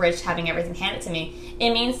grew up rich having everything handed to me.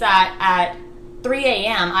 It means that at 3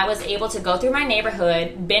 a.m., I was able to go through my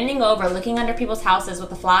neighborhood, bending over, looking under people's houses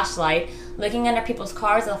with a flashlight, looking under people's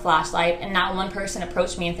cars with a flashlight, and not one person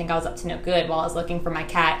approached me and think I was up to no good while I was looking for my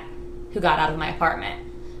cat who got out of my apartment.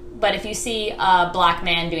 But if you see a black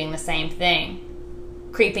man doing the same thing,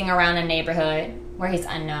 creeping around a neighborhood where he's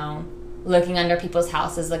unknown, looking under people's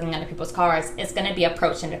houses, looking under people's cars, it's going to be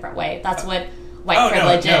approached in a different way. That's what white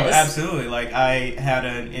privilege is. No, absolutely. Like, I had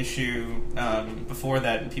an issue before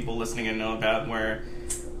that people listening to know about, where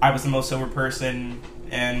I was the most sober person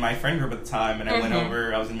in my friend group at the time, and I went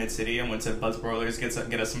over, I was in Mid-City, I went to Buzz Broilers get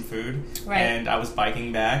us some food, and I was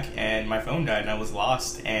biking back, and my phone died, and I was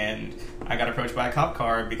lost, and I got approached by a cop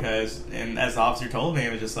car because, and as the officer told me,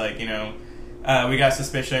 it was just like, we got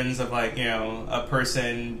suspicions of, like, a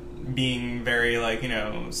person being very, like,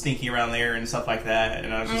 sneaky around there and stuff like that,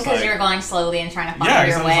 and I was just like... Because you were going slowly and trying to find your way.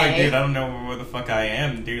 Yeah, I was like, dude, I don't know where the fuck I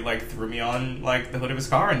am. Dude, like, threw me on, like, the hood of his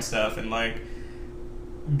car and stuff, and, like,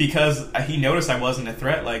 because he noticed I wasn't a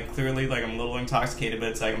threat, like, clearly, like, I'm a little intoxicated, but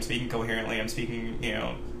it's like, I'm speaking coherently, I'm speaking,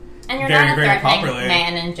 and you're very, not a very threatening properly.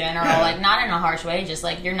 man in general, like, not in a harsh way, just,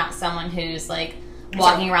 like, you're not someone who's, like,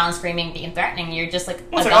 walking around screaming, being threatening, you're just, like,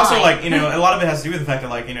 well, a it's guy. like, also, like, a lot of it has to do with the fact that,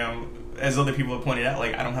 like, as other people have pointed out,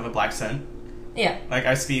 like, I don't have a black scent. Yeah. Like,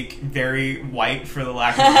 I speak very white, for the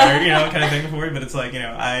lack of a better, kind of thing for it, but it's like,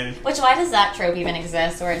 Which, why does that trope even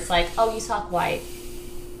exist, where it's like, oh, you talk white?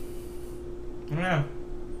 I don't know.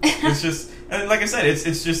 It's just, like I said,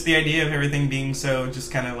 it's just the idea of everything being so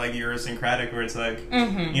just kind of like Eurosyncratic, where it's like,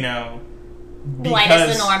 because... White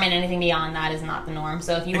is the norm, and anything beyond that is not the norm.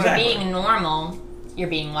 So if you Exactly. were being normal, you're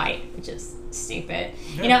being white, which is stupid.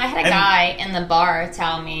 Yeah. I had a guy in the bar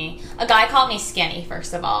tell me, a guy called me skinny,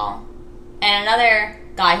 first of all, and another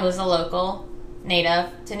guy who was a local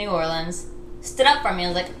native to New Orleans stood up for me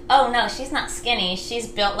and was like, oh no, she's not skinny, she's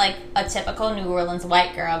built like a typical New Orleans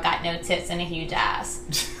white girl, got no tits and a huge ass.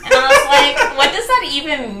 And I was like, what does that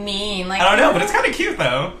even mean? Like, I don't know, but it's kind of cute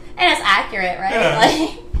though. And it's accurate, right?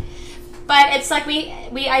 Yeah. But it's like we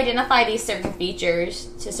identify these certain features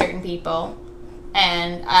to certain people,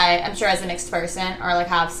 and I'm sure as a mixed person, or like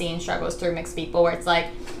have seen struggles through mixed people, where it's like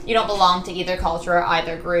you don't belong to either culture or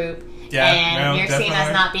either group, and you're seen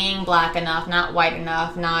as not being black enough, not white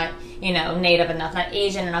enough, not native enough, not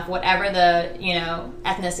Asian enough, whatever the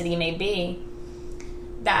ethnicity may be.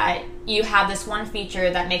 That you have this one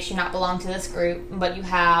feature that makes you not belong to this group, but you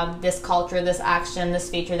have this culture, this action,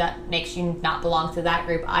 this feature that makes you not belong to that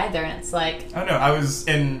group either. And it's like, I don't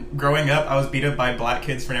know. Growing up, I was beat up by black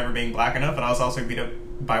kids for never being black enough, and I was also beat up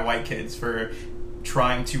by white kids for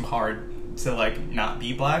trying too hard to like not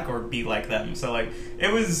be black or be like them. So like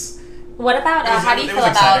it was. What about how do you feel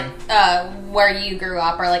exciting. about where you grew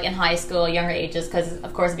up, or like in high school, younger ages? Because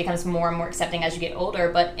of course it becomes more and more accepting as you get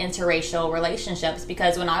older. But interracial relationships,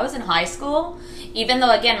 because when I was in high school, even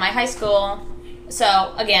though again my high school,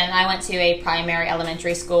 so again I went to a primary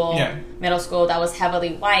elementary school, middle school that was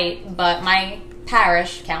heavily white, but my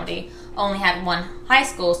parish county only had one high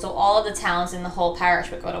school, so all of the towns in the whole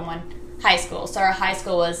parish would go to one high school. So our high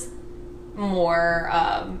school was more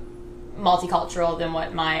multicultural than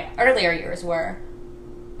what my earlier years were.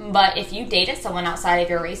 But if you dated someone outside of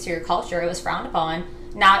your race or your culture, it was frowned upon,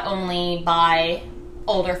 not only by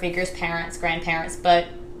older figures, parents, grandparents, but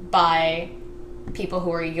by people who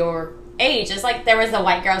were your age. It's like there was the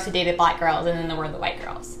white girls who dated black girls, and then there were the white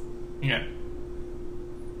girls. Yeah.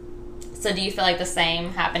 So do you feel like the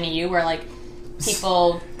same happened to you, where like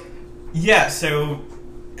people... Yeah, so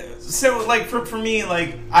like for me,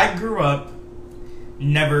 like I grew up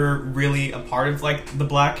never really a part of like the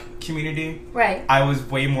black community. Right. I was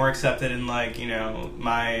way more accepted in like,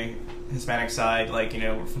 my Hispanic side, like,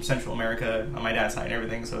 we're from Central America on my dad's side and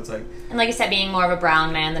everything, so it's like... And like you said, being more of a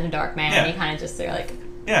brown man than a dark man, you kind of just are like...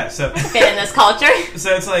 Yeah, so... fit in this culture.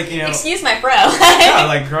 So it's like, Excuse my bro. yeah,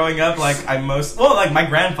 like growing up, like like my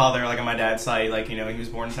grandfather, like on my dad's side, like, he was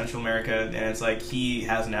born in Central America, and it's like he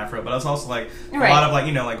has an afro, but it's also like a lot of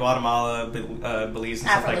like, like Guatemala, Belize and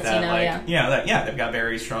stuff like that. Like, they've got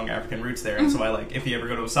very strong African roots there, and so if you ever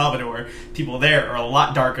go to El Salvador, people there are a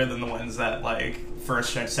lot darker than the ones that like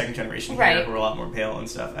first, second generation here, who are a lot more pale and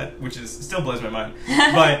stuff, which is still blows my mind.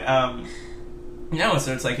 But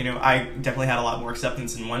so it's like, I definitely had a lot more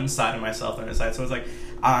acceptance in one side of myself than the other side. So it's like,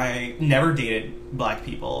 I never dated black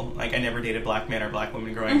people. Like, I never dated black men or black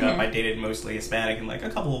women growing up. I dated mostly Hispanic and, like, a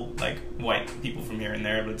couple, like, white people from here and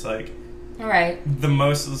there. But it's like... Right. The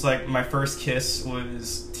most was, like, my first kiss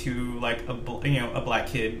was to, like, a black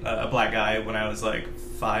kid, a black guy when I was, like,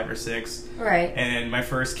 5 or 6. Right. And my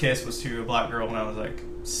first kiss was to a black girl when I was, like,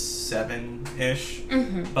 7-ish.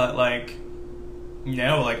 But, like...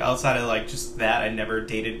 like outside of like just that, I never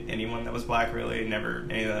dated anyone that was black, really. Never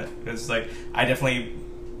any of that. It's like I definitely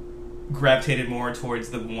gravitated more towards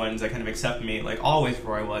the ones that kind of accept me, like always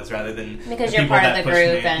where I was, rather than because the you're people part that of the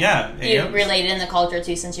pushed group, me. and you related in the culture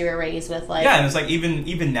too, since you were raised with like and it's like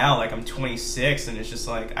even now, like I'm 26, and it's just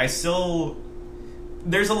like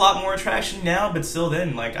there's a lot more attraction now, but still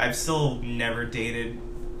then, like I've still never dated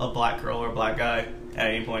a black girl or a black guy at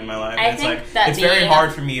any point in my life. I think like it's very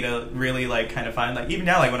hard for me to really like kind of find, like, even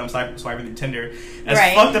now, like when I'm swiping through Tinder,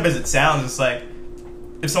 as fucked up as it sounds, it's like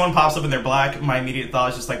if someone pops up and they're black, my immediate thought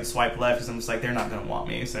is just like to swipe left, because I'm just like, they're not gonna want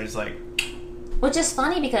me. So it's like, which is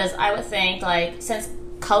funny, because I would think, like, since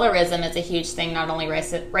colorism is a huge thing, not only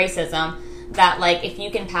racism, that like if you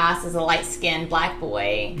can pass as a light-skinned black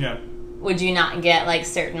boy, would you not get like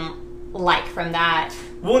certain like from that?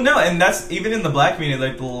 Well, no, and that's even in the black community.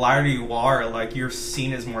 Like the lighter you are, like you're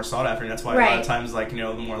seen as more sought after, and that's why a lot of times, like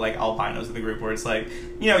the more like albinos of the group, where it's like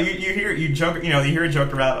you hear a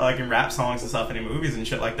joke about like in rap songs and stuff and in movies and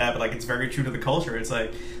shit like that, but like it's very true to the culture. It's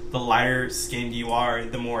like the lighter skinned you are,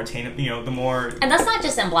 the more attainable, the more. And that's not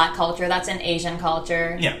just in black culture. That's in Asian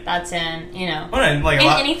culture. Yeah, that's in like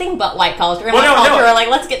anything but white culture. In white culture, we're like,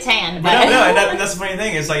 let's get tanned. But and that's the funny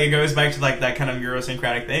thing. It's like it goes back to like that kind of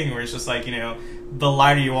Eurosyncratic thing where it's just just like, you know, the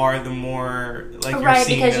lighter you are, the more like you're Right,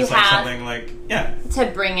 seen because as you like have- something like, yeah. To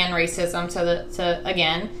bring in racism to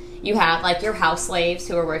again, you had like your house slaves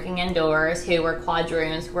who were working indoors, who were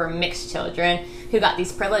quadroons, who were mixed children, who got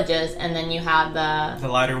these privileges, and then you had The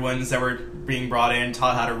lighter ones that were being brought in,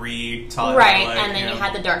 taught how to read, taught right, how to, like, and then you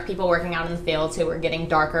had the dark people working out in the fields who were getting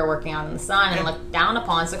darker, working out in the sun, and looked down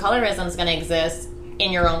upon. So colorism is going to exist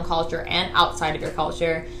in your own culture and outside of your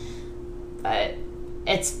culture, but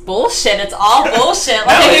it's bullshit. It's all bullshit. No,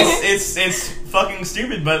 Like, it's fucking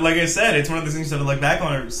stupid, but like I said, it's one of those things that I look back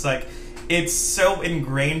on, it's like, it's so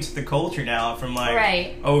ingrained to the culture now from like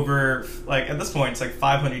Right. over, like at this point, it's like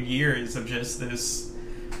 500 years of just this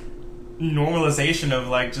normalization of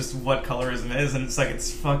like just what colorism is, and it's like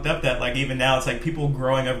it's fucked up that like even now it's like people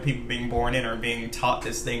growing up, people being born in are being taught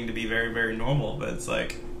this thing to be very, very normal, but it's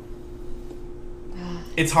like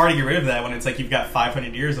it's hard to get rid of that when it's like you've got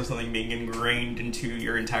 500 years of something being ingrained into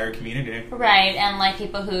your entire community. right, and like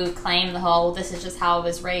people who claim the whole, this is just how I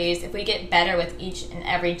was raised. If we get better with each and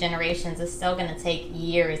every generation, it's still going to take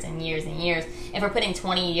years and years and years. If we're putting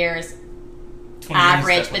 20 years 20 years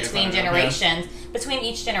average definitely between is not enough, generations, between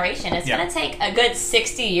each generation, it's Yeah. going to take a good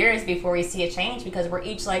 60 years before we see a change, because we're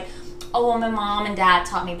each like, oh, well, my mom and dad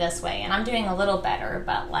taught me this way, and I'm doing a little better,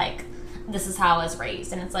 but like, this is how I was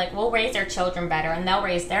raised. And it's like, we'll raise our children better, and they'll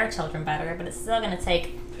raise their children better, but it's still going to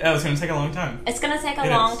take, Yeah, it's going to take a long time. it's going to take a It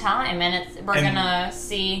long is. time, and we're And- going to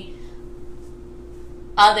see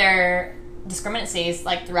other discriminacies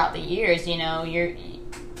like throughout the years. You know,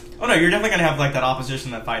 Oh no, you're definitely gonna have like that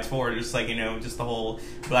opposition that fights for it. Just like, you know, just the whole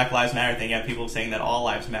Black Lives Matter thing. You have people saying that all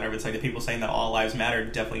lives matter, but it's like the people saying that all lives matter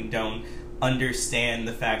definitely don't understand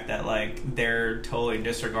the fact that like they're totally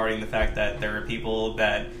disregarding the fact that there are people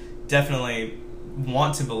that definitely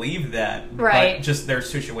want to believe that, Right. but just their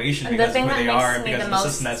situation The because of thing who that they makes are and me because the of the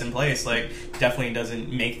system most- that's in place, like definitely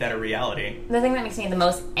doesn't make that a reality. the thing that makes me the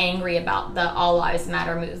most angry about the All Lives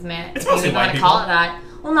Matter movement, It's if you mostly even want white to call people. it that.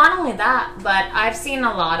 Well, not only that, but I've seen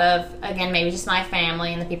a lot of, again, maybe just my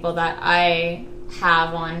family and the people that I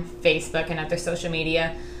have on Facebook and other social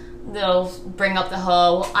media, they'll bring up the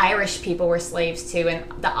whole Irish people were slaves too, and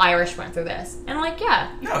the Irish went through this. And I'm like,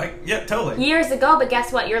 yeah, No, like, yeah, totally. years ago, but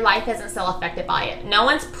guess what? Your life isn't still affected by it. No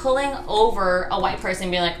one's pulling over a white person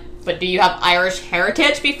and being like, but do you have Irish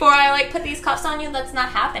heritage before I like put these cuffs on you? That's not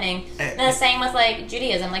happening. And the same with like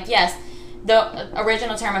Judaism. Like, yes, the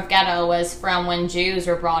original term of ghetto was from when Jews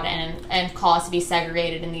were brought in and caused to be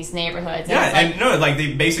segregated in these neighborhoods. Yeah, it's like, and no, like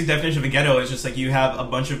the basic definition of a ghetto is just like you have a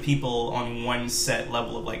bunch of people on one set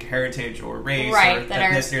level of like heritage or race or right, that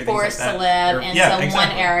are ethnicity or things forced like to that. live Or- into yeah, one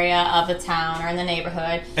exactly. area of the town or in the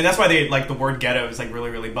neighborhood. And that's why they like the word ghetto is like really,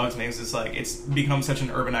 really bugs me. It's just like it's become such an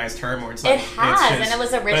urbanized term where it's like It has, it's just, and it was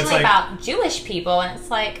but it's originally like- about Jewish people, and it's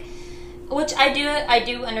like, which I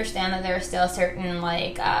do understand that there are still certain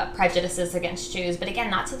like prejudices against Jews, but again,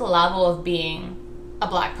 not to the level of being a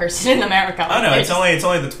black person in America. Oh no, it's only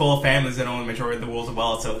the 12 families that own the majority of the world's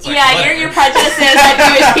wealth. So it's like yeah, whatever. your prejudice is that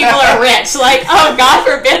Jewish people are rich. Like, oh, God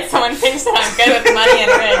forbid someone thinks that I'm good with money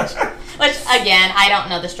and rich. Which again, I don't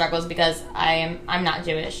know the struggles because I'm not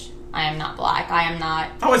Jewish. I am not black. I am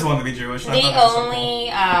not. I always wanted to be Jewish. and I The thought that was so cool. only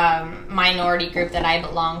minority group that I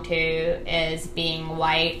belong to is being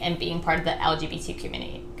white and being part of the LGBT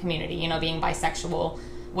community. You know, being bisexual,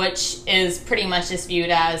 which is pretty much just viewed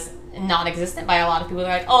as non-existent by a lot of people.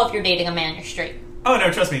 They're like, oh, if you're dating a man, you're straight. Oh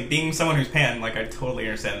no, trust me, being someone who's pan, like I totally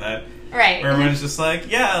understand that. Right. Where everyone's just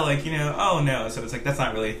like, yeah, like, you know, oh no. So it's like, that's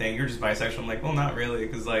not really a thing. You're just bisexual. I'm like, well, not really.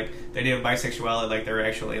 Because, like, the idea of bisexuality, like, there are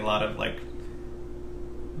actually a lot of, like,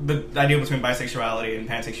 the idea between bisexuality and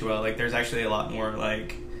pansexuality, like, there's actually a lot more,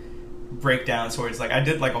 like, breakdowns towards, like, I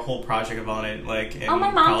did, like, a whole project on it, like, in Oh, my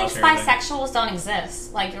mom college thinks and everything. bisexuals don't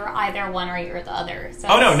exist. Like, you're either one or you're the other. So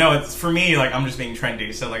Oh, no, it's, for me, like, I'm just being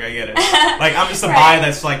trendy, so, like, I get it. Like, I'm just a bi Right.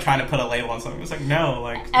 that's, like, trying to put a label on something. It's like, no,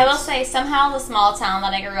 like... I will it's- say, somehow the small town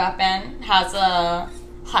that I grew up in has a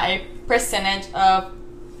high percentage of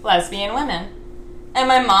lesbian women. And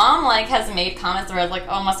my mom, like, has made comments where it's like,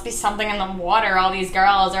 oh, must be something in the water. All these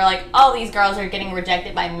girls are like, oh, these girls are getting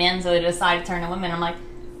rejected by men, so they decide to turn to women. I'm like,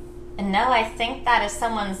 no, I think that if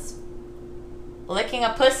someone's licking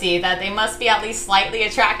a pussy, that they must be at least slightly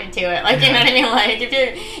attracted to it. Like, you know what I mean? Like,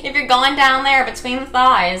 if you're going down there between the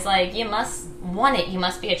thighs, like, you must want it. You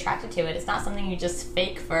must be attracted to it. It's not something you just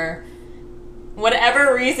fake for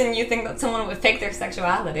whatever reason you think that someone would fake their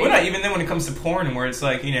sexuality. Well, not even then when it comes to porn, where it's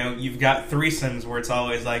like, you know, you've got threesomes where it's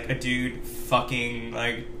always like a dude fucking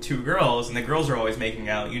like two girls, and the girls are always making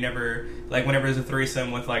out. You never, like, whenever there's a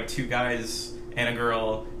threesome with like two guys and a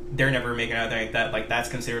girl, they're never making out like that. Like, that's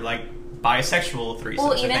considered like bisexual threesomes.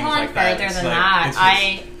 Well, or even things going like that. further It's than like, that, it's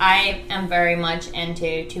just- I am very much into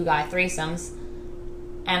 2-guy threesomes,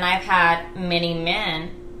 and I've had many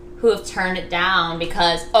men who have turned it down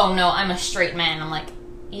because, oh no, I'm a straight man. I'm like,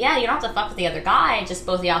 yeah, you don't have to fuck with the other guy, just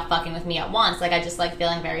both of y'all fucking with me at once. Like, I just like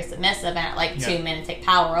feeling very submissive, and like two men to take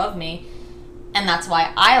power of me, and that's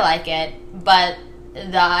why I like it. But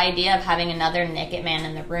the idea of having another naked man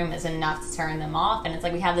in the room is enough to turn them off, and it's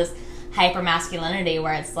like we have this hyper masculinity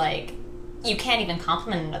where it's like you can't even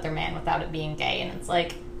compliment another man without it being gay, and it's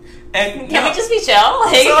like, and can we just be chill?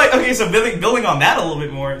 Like, so like, okay, so building on that a little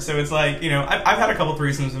bit more. So it's like, you know, I've had a couple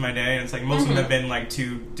threesomes in my day, and it's like most of them have been like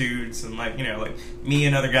two dudes and like, you know, like me,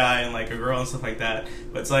 another guy, and like a girl and stuff like that.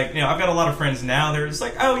 But it's like, you know, I've got a lot of friends now. They're just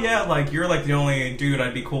like, oh yeah, like you're like the only dude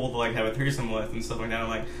I'd be cool to like have a threesome with and stuff like that. I'm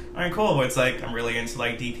like, all right, cool. But it's like I'm really into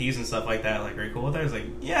like DPs and stuff like that. Like, are you cool with that? It's like,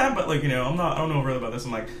 yeah, but like, you know, I don't know really about this.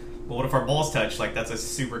 I'm like, well, what if our balls touch? Like, that's a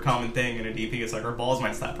super common thing in a DP. It's like our balls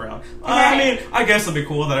might slap around. I mean, I guess it'll be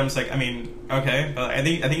cool that I'm just like, I mean, okay, but I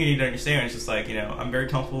think you need to understand. It's just like, you know, I'm very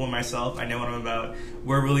comfortable with myself. I know what I'm about.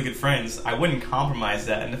 We're really good friends. I wouldn't compromise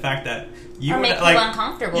that, and the fact that you or make like, you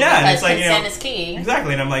uncomfortable. Yeah, because it's like, consent you know, is key.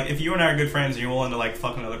 Exactly, and I'm like, if you and I are good friends, and you're willing to like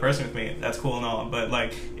fuck another person with me, that's cool and all. But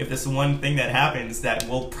like, if this one thing that happens that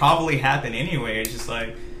will probably happen anyway, it's just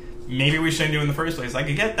like, maybe we shouldn't do it in the first place. Like,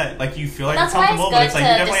 I get that. Like, you feel like you're comfortable, but it's like you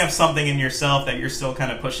definitely have something in yourself that you're still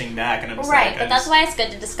kind of pushing back. And I'm just right, like, but that's why it's good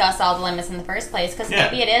to discuss all the limits in the first place. Because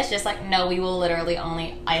maybe it is just like, no, we will literally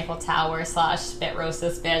only Eiffel Tower / spit roast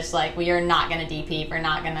this bitch. Like, we are not going to DP. We're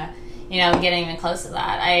not going to, you know, get even close to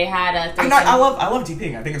that. I had a threesome. I love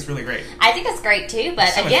DPing. I think it's really great. I think it's great too, but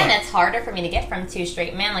so again, it's harder for me to get from two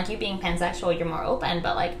straight men. Like, you being pansexual, you're more open,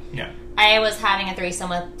 but like, yeah. I was having a threesome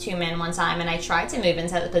with two men one time, and I tried to move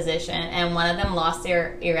into the position, and one of them lost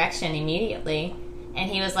their erection immediately,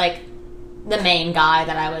 and he was like the main guy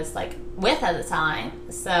that I was like with at the time.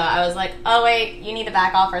 So I was like, oh wait, you need to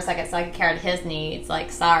back off for a second so I could care of his needs.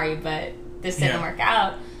 Like, sorry, but this didn't work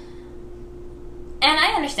out. And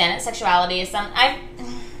I understand it. Sexuality is I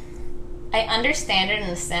understand it in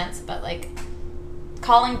a sense, but like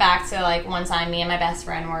calling back to like one time, me and my best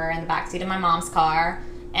friend were in the backseat of my mom's car.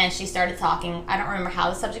 And she started talking, I don't remember how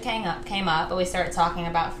the subject came up, but we started talking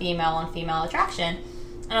about female on female attraction.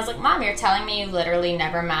 And I was like, Mom, you're telling me you've literally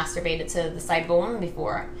never masturbated to the side of a woman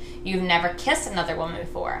before. You've never kissed another woman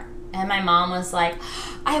before. And my mom was like,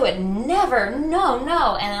 I would never,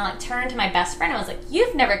 no. And then like turned to my best friend and was like,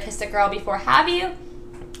 you've never kissed a girl before, have you?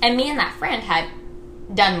 And me and that friend had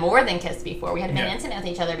done more than kiss before. We had been intimate with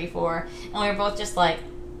each other before. And we were both just like,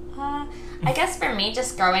 I guess for me,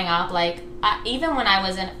 just growing up, like, even when I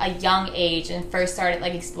was in a young age and first started,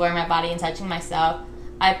 like, exploring my body and touching myself,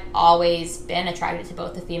 I've always been attracted to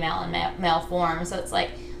both the female and male form. So it's like,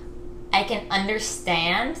 I can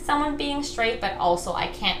understand someone being straight, but also I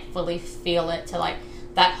can't fully feel it to, like,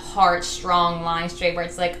 that hard, strong line straight where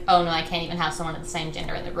it's like, oh, no, I can't even have someone of the same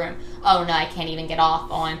gender in the room. Oh, no, I can't even get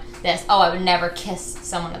off on this. Oh, I would never kiss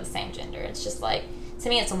someone of the same gender. It's just, like, to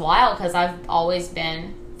me, it's wild because I've always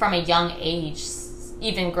been, from a young age,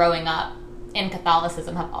 even growing up in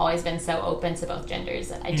Catholicism, have always been so open to both genders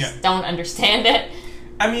that I just don't understand it.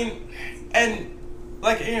 I mean, and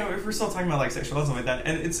like, you know, if we're still talking about like sexuality and like that,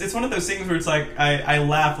 and it's one of those things where it's like I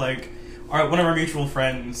laugh like, one of our mutual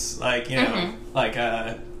friends, like, you know, like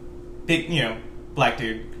a big, you know, black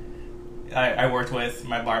dude I worked with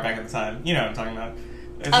my bar back at the time. You know what I'm talking about.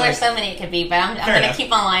 It's there's so many it could be, but I'm going to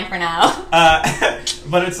keep on line for now.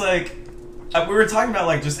 But it's like, we were talking about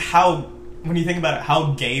like just how, when you think about it,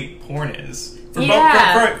 how gay porn is for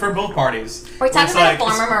both parties. We're talking about a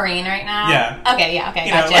former Marine right now. Yeah. Okay.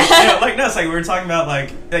 Gotcha. No, it's like we were talking about like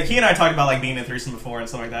he and I talked about like being in a threesome before and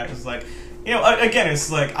stuff like that. It's like, you know, again,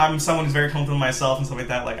 it's like I'm someone who's very comfortable with myself and stuff like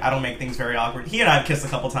that. Like, I don't make things very awkward. He and I have kissed a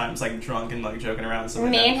couple times, like drunk and like joking around and stuff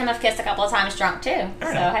like that. Me and him have kissed a couple of times drunk too. So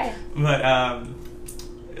hey. But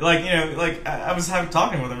like, you know, like I was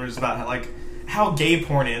talking with him just about how gay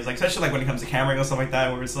porn is, like, especially like when it comes to camera and stuff like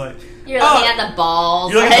that, where it's like you're looking at the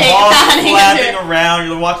balls, you're looking at the balls flapping around,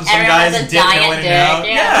 you're watching some guy's dick going in and out,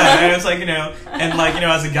 and it's like, you know, and like, you know,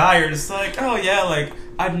 as a guy, you're just like, oh yeah, like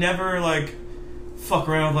I'd never like fuck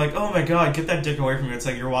around with like, oh my god, get that dick away from me. It's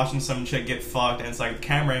like you're watching some chick get fucked, and it's like the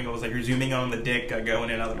camera angle is like you're zooming on the dick going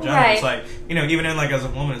in and out of the vagina. Right. It's like, you know, even in like as a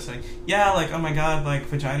woman, it's like, yeah, like, oh my god, like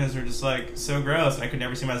vaginas are just like so gross. I could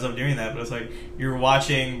never see myself doing that, but it's like you're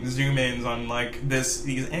watching zoom ins on like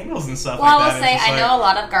these angles and stuff. Well, like that. I will say I know a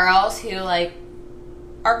lot of girls who like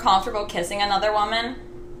are comfortable kissing another woman,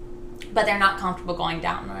 but they're not comfortable going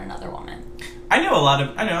down on another woman. I know a lot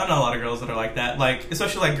of girls that are like that, like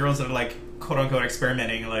especially like girls that are like quote unquote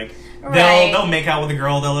experimenting. Like Right. they'll make out with a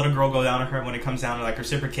girl, they'll let a girl go down to her. When it comes down to like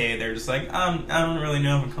reciprocate, they're just like, I don't really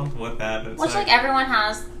know if I'm comfortable with that. But it's Which, like, everyone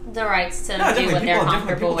has the rights to do what they're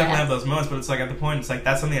comfortable people with. definitely have those moments, but it's like at the point, it's like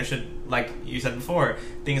that's something that should, like you said before,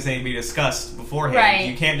 things that need to be discussed beforehand. Right.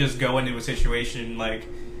 You can't just go into a situation like,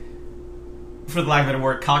 for the lack of a better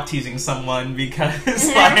word, cock teasing someone because,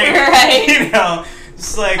 like, Right. you know,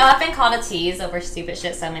 it's like. I've been called a tease over stupid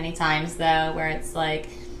shit so many times, though, where it's like,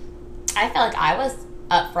 I feel like I was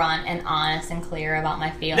upfront and honest and clear about my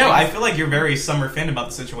feelings. No, I feel like you're very Summer Finn about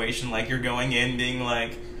the situation. Like, you're going in being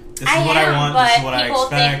like, this is I what am, I want, this is but what I people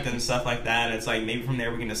expect, think- and stuff like that. And it's like, maybe from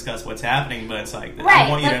there we can discuss what's happening, but it's like, Right, I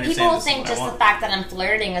want you to but understand people this is think what I just the want. fact that I'm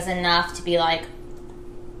flirting is enough to be like,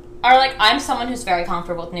 or like, I'm someone who's very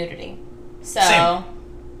comfortable with nudity. So, Same.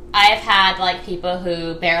 I've had, like, people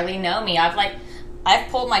who barely know me. I've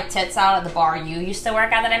pulled my tits out at the bar you used to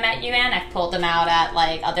work at that I met you in. I've pulled them out at,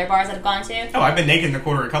 like, other bars that I've gone to. Oh, I've been naked in the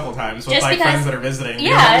quarter a couple times with, Just like, because- friends that are visiting.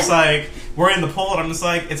 Yeah. I'm just like, we're in the pool, and I'm just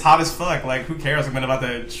like, it's hot as fuck. Like, who cares? I'm about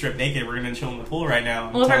to strip naked. We're gonna chill in the pool right now.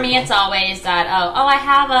 Well, for me, it's always that, I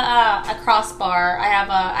have a crossbar. I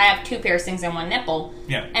have 2 piercings and 1 nipple.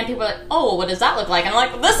 Yeah. And people are like, oh, what does that look like? And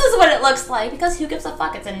I'm like, this is what it looks like, because who gives a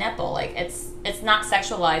fuck? It's a nipple. Like, it's not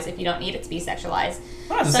sexualized if you don't need it to be sexualized.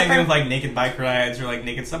 Well, it's the So same for- thing with, like, naked bike rides or, like,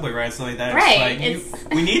 naked subway rides, stuff like that. Right, It's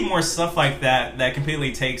like, we need more stuff like that that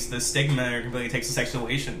completely takes the stigma or completely takes the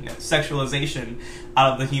sexualization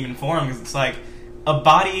out of the human form, because it's like, a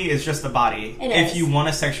body is just a body. It If is. you want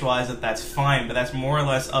to sexualize it, that's fine, but that's more or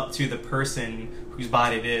less up to the person whose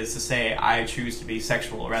body it is to say, I choose to be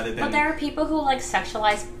sexual, rather than... But there are people who, like,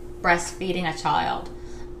 sexualize breastfeeding a child.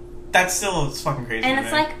 That's still it's fucking crazy. And to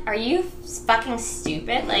it's me. like, are you fucking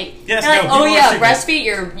stupid? Like, Yes, they're like, no, oh people are yeah, stupid. breastfeed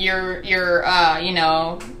your you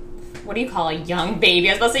know, what do you call a young baby?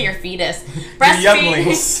 I was supposed to say your fetus.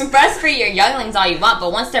 younglings. Breastfeed your younglings all you want,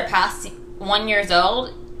 but once they're past 1 year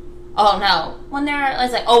old, oh no. When they're,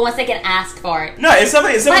 it's like, oh, once they can ask for it. No, it's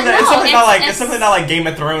something. It's something. But It's no, something not like. it's- It's something not like Game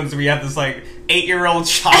of Thrones, where you have this like 8-year-old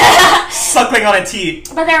child suckling on a teat.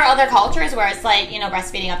 But there are other cultures where it's like, you know,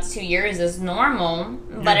 breastfeeding up to 2 years is normal.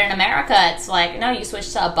 But Yeah. in America, it's like, no, you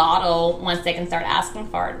switch to a bottle once they can start asking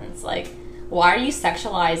for it. And it's like, why are you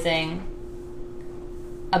sexualizing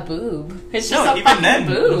a boob? It's just No, a even fucking then,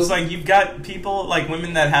 boob. it's like you've got people like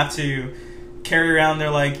women that have to carry around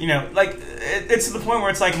their like it's to the point where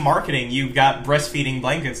it's like marketing. You've got breastfeeding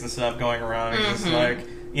blankets and stuff going around. It's just like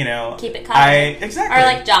Keep it covered. exactly. Or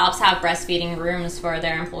like jobs have breastfeeding rooms for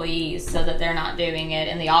their employees so that they're not doing it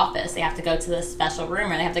in the office. They have to go to this special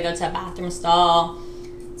room or they have to go to a bathroom stall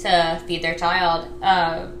to feed their child.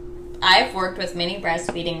 I've worked with many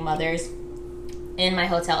breastfeeding mothers in my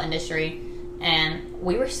hotel industry, and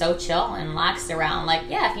we were so chill and laxed around. Like,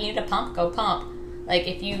 yeah, if you need a pump, go pump. Like,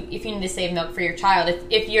 if you need to save milk for your child,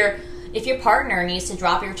 if your partner needs to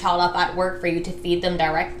drop your child up at work for you to feed them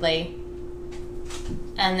directly,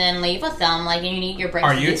 and then leave with them, like, you need your break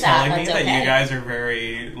Are to you do telling that. me That's that okay. you guys are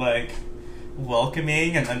very like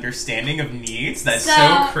welcoming and understanding of needs? That's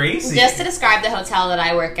so crazy. Just to describe the hotel that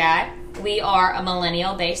I work at, we are a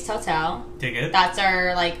millennial-based hotel. Dig it. That's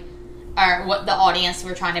our what the audience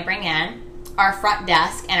we're trying to bring in. Our front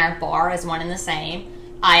desk and our bar is one and the same.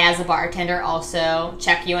 I, as a bartender, also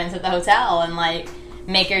check you into the hotel and like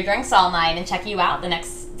make your drinks all night and check you out the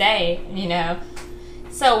next day. You know,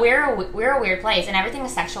 so we're a weird place, and everything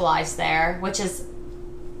is sexualized there, which is,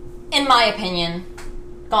 in my opinion,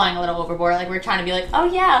 going a little overboard. Like, we're trying to be like, oh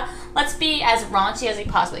yeah, let's be as raunchy as we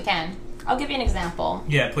possibly can. I'll give you an example.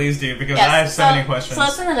 Yeah, please do, because Yes, I have so many questions. so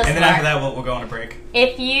listen to this, and then Mark. after that, we'll go on a break.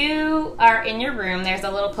 If you are in your room, there's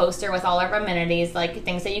a little poster with all of our amenities, like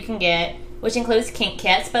things that you can get, which includes kink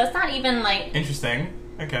kits, but it's not even like, Interesting.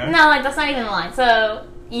 Okay. no, like that's not even the line. So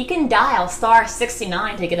you can dial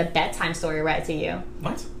 *69 to get a bedtime story read to you.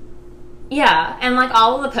 What? Yeah, and like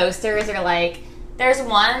all of the posters are like, there's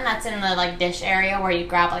one that's in the like dish area where you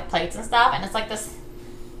grab like plates and stuff, and it's like this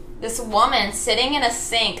woman sitting in a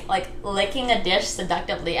sink, like licking a dish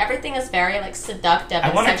seductively. Everything is very like seductive I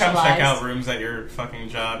and want to come check sexualized. out rooms at your fucking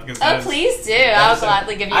job because. Oh, please do. I'll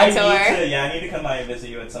gladly give you a tour. I need to come by and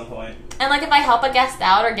visit you at some point. And like if I help a guest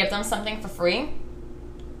out or give them something for free,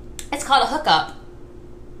 it's called a hookup.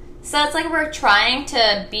 So it's like we're trying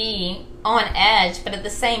to be on edge, but at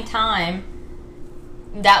the same time,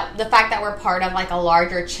 that the fact that we're part of like a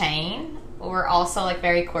larger chain, we're also like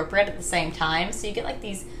very corporate at the same time. So you get like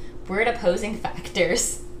these weird opposing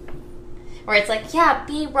factors. Where it's like, yeah,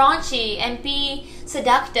 be raunchy and be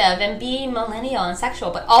seductive and be millennial and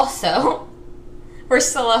sexual, but also we're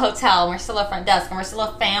still a hotel, and we're still a front desk, and we're still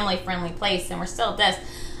a family-friendly place, and we're still this.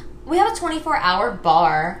 We have a 24-hour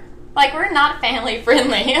bar Like, we're not family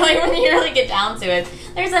friendly. Like, when you really get down to it.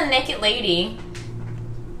 There's a naked lady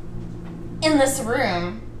in this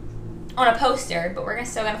room on a poster, but we're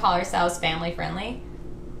still gonna call ourselves family friendly.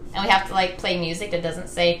 And we have to, like, play music that doesn't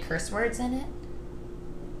say curse words in it.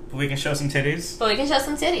 But we can show some titties. But we can show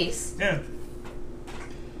some titties. Yeah.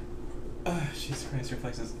 Jesus Christ,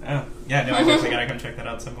 reflexes. Oh, yeah, no, I definitely gotta come check that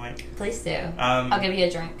out at some point. Please do. I'll give you a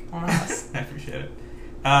drink on the house. I appreciate it.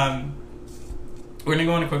 We're gonna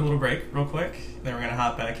go on a quick little break, real quick. Then we're gonna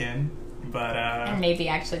hop back in. But and maybe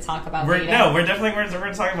actually talk about we're dating. No, we're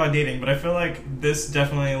talking about dating. But I feel like this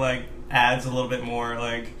definitely like adds a little bit more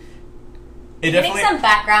like. It definitely some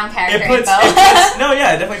background character info. It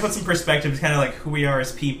definitely puts some perspective, kind of like who we are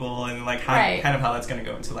as people, and like how kind of how that's gonna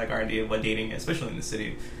go into like our idea of what dating is, especially in the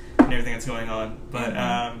city and everything that's going on. But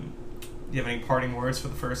do you have any parting words for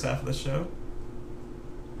the first half of the show?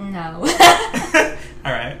 No.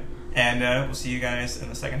 All right. And we'll see you guys in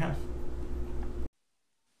the second half.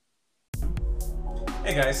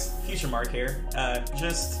 Hey guys, Future Mark here.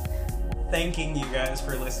 Just thanking you guys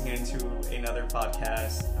for listening to another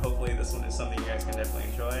podcast. Hopefully this one is something you guys can definitely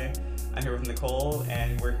enjoy. I'm here with Nicole,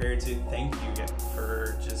 and we're here to thank you again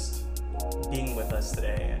for just being with us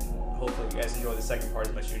today. And hopefully you guys enjoy the second part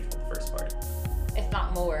as much as you enjoyed the first part. If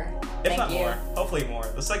not more. If not more. Hopefully more.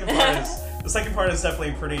 The second part is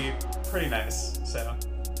definitely pretty nice. So.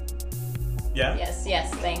 Yeah?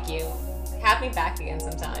 Yes, thank you. Have me back again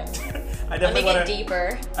sometime. Let me get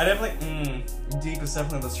deeper. Deep is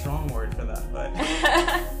definitely the strong word for that, but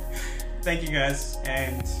thank you guys,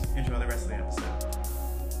 and enjoy the rest of the episode.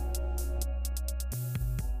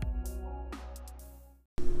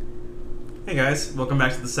 Hey guys, welcome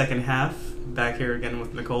back to the second half. Back here again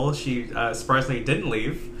with Nicole. She surprisingly didn't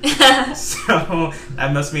leave, so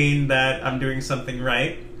that must mean that I'm doing something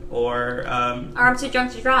right. Or I'm too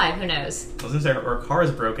drunk to drive, who knows? I was gonna say, or car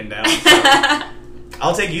is broken down. So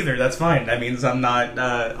I'll take either, that's fine. That means I'm not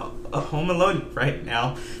home alone right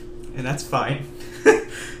now, and that's fine.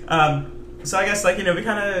 So I guess, like, you know, we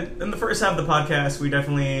kind of, in the first half of the podcast, we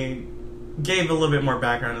definitely gave a little bit more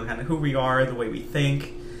background on kind of who we are, the way we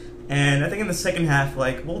think. And I think in the second half,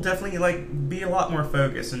 like, we'll definitely, like, be a lot more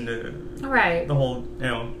focused into the whole, you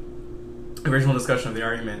know, original discussion of the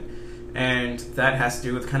argument. And that has to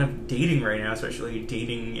do with kind of dating right now, especially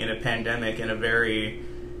dating in a pandemic in a very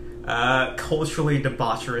culturally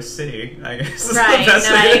debaucherous city, I guess is the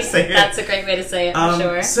best way to say it. That's a great way to say it, for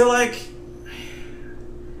sure. So, like,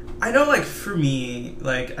 I know, like, for me,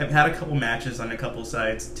 like, I've had a couple matches on a couple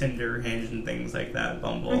sites, Tinder, Hinge, and things like that,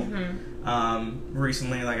 Bumble.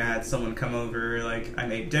 Recently, like, I had someone come over, like, I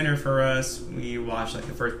made dinner for us, we watched, like,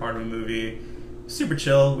 the first part of a movie, super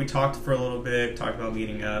chill, we talked for a little bit, talked about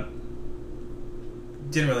meeting up.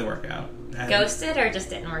 Didn't really work out. And ghosted or just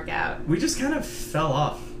didn't work out? We just kind of fell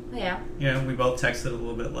off. Yeah. You know, we both texted a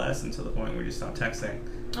little bit less until the point where we just stopped texting.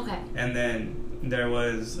 Okay. And then there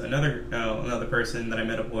was another person that I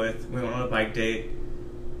met up with. We went on a bike date.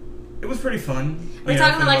 It was pretty fun. We're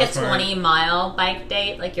talking like a 20-mile bike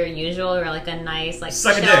date, like your usual, or like a nice, like,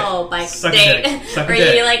 chill bike date? Or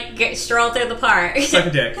you, like, stroll through the park? Suck a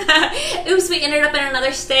dick. Oops, we ended up in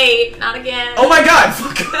another state. Not again. Oh my god,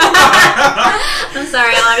 fuck. I'm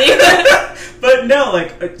sorry, I love you. But no,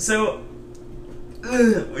 like, so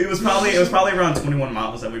it was probably around 21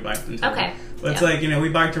 miles that we biked into. Okay. But it's like, you know, we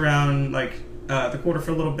biked around, like, the quarter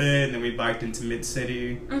for a little bit, and then we biked into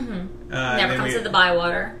Mid-City. Never comes to the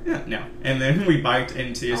Bywater. Yeah, no. And then we biked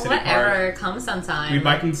into City Park. Whatever, comes sometime. We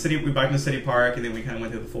biked in the City Park, and then we kind of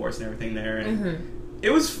went through the forest and everything there. And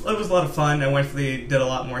it was a lot of fun. I did a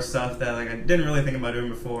lot more stuff that, like, I didn't really think about doing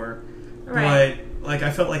before. Right. But, like,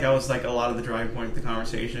 I felt like I was, like, a lot of the driving point of the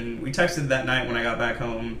conversation. We texted that night when I got back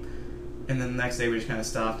home. And then the next day we just kind of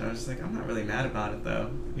stopped, and I was just like, I'm not really mad about it,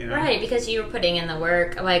 though. You know? Right, because you were putting in the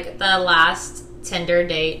work. Like, the last Tinder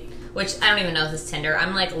date, which I don't even know if it's Tinder.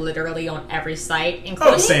 I'm, like, literally on every site,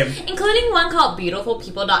 including one called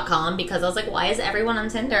BeautifulPeople.com, because I was like, why is everyone on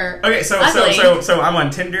Tinder? Okay, so I'm on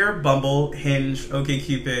Tinder, Bumble, Hinge,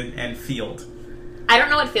 OkCupid, and Field. I don't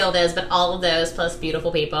know what Field is, but all of those plus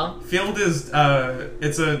Beautiful People. Field is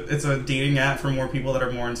it's a dating app for more people that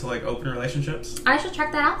are more into, like, open relationships. I should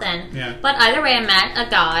check that out then. Yeah. But either way, I met a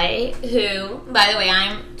guy who, by the way,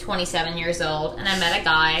 I'm 27 years old, and I met a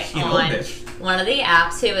guy on one of the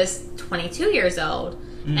apps who is 22 years old,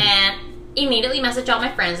 and immediately messaged all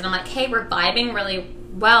my friends, and I'm like, hey, we're vibing really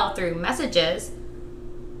well through messages,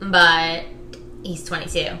 but he's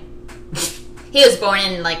 22. He was born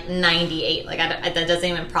in, like, 98. Like, that doesn't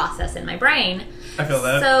even process in my brain. I feel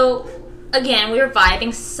that. So, again, we were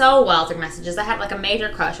vibing so well through messages. I had, like, a major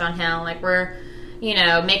crush on him. Like, we're, you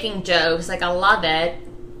know, making jokes. Like, I love it.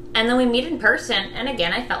 And then we meet in person, and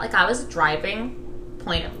again, I felt like I was a driving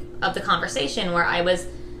point of the conversation where I was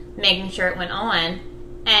making sure it went on.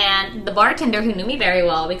 And the bartender, who knew me very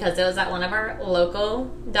well because it was at one of our local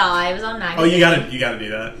dives on Magazine. Oh, you gotta do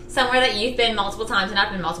that. Somewhere that you've been multiple times and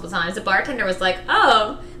I've been multiple times. The bartender was like,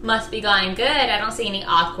 "Oh, must be going good. I don't see any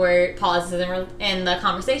awkward pauses in the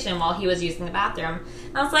conversation while he was using the bathroom."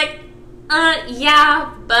 And I was like,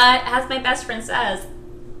 yeah, but as my best friend says,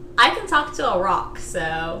 I can talk to a rock,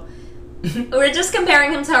 so we're just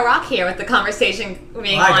comparing him to a rock here with the conversation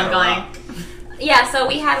being ongoing. Yeah, so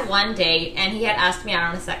we had one date, and he had asked me out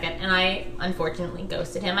on a second, and I unfortunately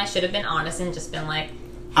ghosted him. I should have been honest and just been like, hey.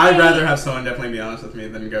 I'd rather have someone definitely be honest with me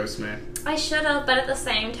than ghost me. I should have, but at the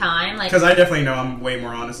same time, like... Because I definitely know I'm way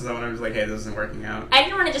more honest than when I'm just like, hey, this isn't working out. I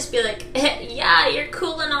didn't want to just be like, yeah, you're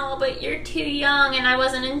cool and all, but you're too young, and I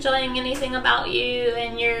wasn't enjoying anything about you,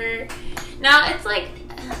 and you're... Now, it's like...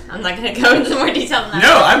 I'm not going to go into more detail than that.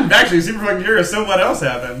 No, I'm actually super fucking curious. So what else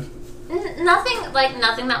happened? Nothing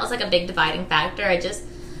that was like a big dividing factor.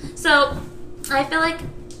 So I feel like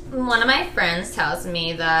one of my friends tells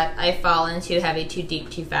me that I fall in too heavy, too deep,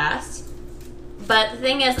 too fast. But the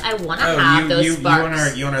thing is, I want to have those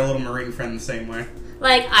sparks. You and our little Marine friend the same way.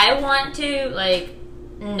 Like, I want to, like,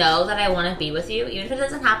 know that I want to be with you, even if it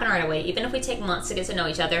doesn't happen right away, even if we take months to get to know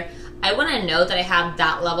each other. I want to know that I have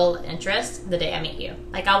that level of interest the day I meet you.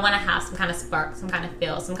 Like, I want to have some kind of spark, some kind of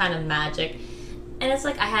feel, some kind of magic. And it's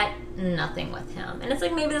like I had nothing with him. And it's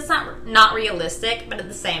like maybe that's not realistic, but at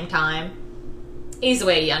the same time, he's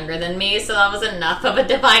way younger than me, so that was enough of a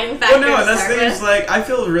dividing factor. Well, no, that's the thing is, like, I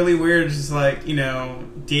feel really weird just, like, you know,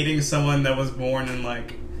 dating someone that was born in,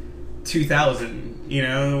 like, 2000, you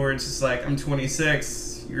know, where it's just like, I'm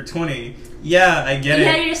 26, you're 20. Yeah, I get it.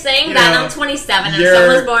 Yeah, you're saying that, I'm 27, and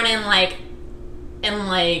someone's born in, like,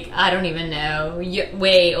 I don't even know,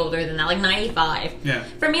 way older than that, like 95. Yeah.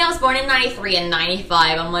 For me, I was born in 93 and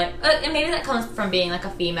 95. I'm like, and maybe that comes from being like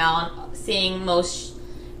a female and seeing most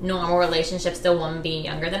normal relationships to a woman being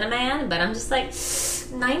younger than a man, but I'm just like,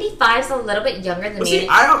 95 is a little bit younger than me. See,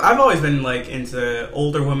 I've always been like into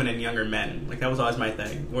older women and younger men. Like that was always my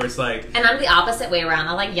thing, where it's like. And I'm the opposite way around.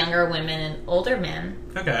 I like younger women and older men.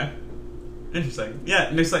 Okay. Interesting. Yeah,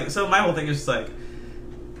 and it's like, so my whole thing is just like,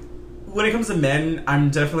 when it comes to men, I'm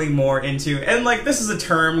definitely more into, and like this is a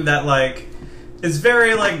term that like is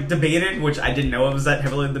very like debated, which I didn't know it was that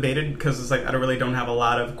heavily debated because it's like I don't have a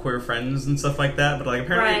lot of queer friends and stuff like that. But like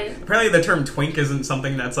apparently the term twink isn't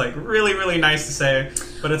something that's like really really nice to say.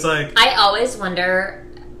 But it's like I always wonder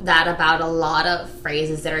that about a lot of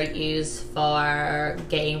phrases that are used for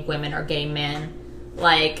gay women or gay men,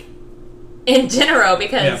 like in general,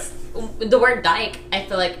 because the word dyke, I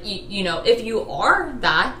feel like you know, if you are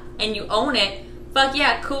that and you own it, fuck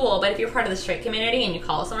yeah, cool. But if you're part of the straight community and you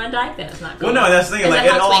call someone a dyke, then it's not cool. Well, no, that's the thing. Like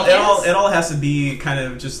it all has to be kind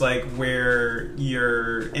of just like where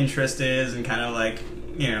your interest is and kind of like,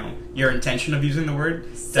 you know, your intention of using the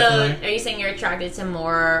word. So, definitely. Are you saying you're attracted to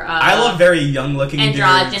more? I love very young-looking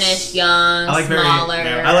androgynous, dudes. young, smaller.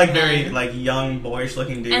 I like very like young,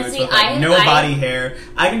 boyish-looking dudes see, with like no body hair.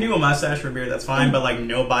 I can do a mustache or beard, that's fine, but like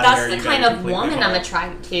no body hair. That's the kind of woman I'm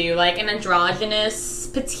attracted to, like an androgynous,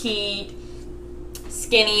 petite,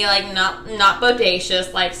 skinny, like not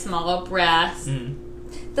bodacious, like small breasts. Mm.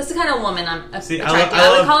 That's the kind of woman I'm attracted to.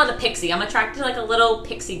 I would call it a pixie. I'm attracted to like a little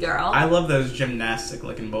pixie girl. I love those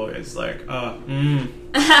gymnastic-looking boys. Like, oh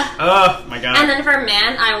my god. And then for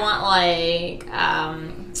men, I want like,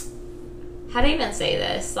 how do you even say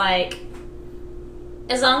this? Like,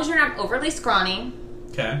 as long as you're not overly scrawny,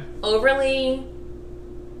 overly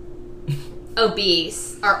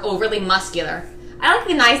obese, or overly muscular. I like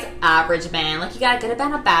the nice average man. Like, you got a good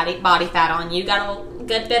amount of body fat on you. You got a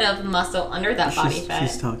good bit of muscle under that body fat.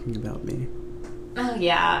 She's talking about me. Oh,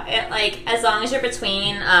 yeah. Like, as long as you're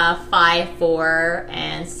between 5'4"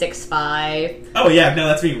 and 6'5". Oh, yeah. No,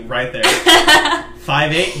 that's me right there.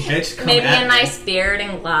 5'8", bitch, come maybe at a nice beard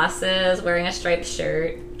and glasses, wearing a striped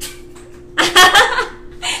shirt.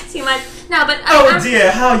 Too much. No, but...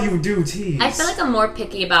 dear, how you do tease. I feel like I'm more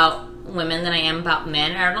picky about women than I am about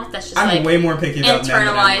men. I don't know if that's just I'm way more picky about men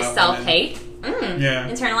than I am about self-hate. Yeah.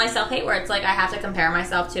 Internalized self-hate, where it's like I have to compare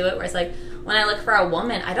myself to it, where it's like when I look for a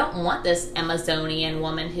woman, I don't want this Amazonian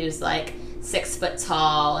woman who's like 6 foot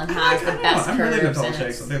tall and has the best curves. I'm really into tall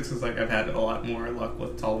chicks. I think it's because like I've had a lot more luck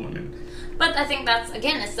with tall women. But I think that's,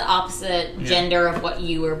 again, it's the opposite gender of what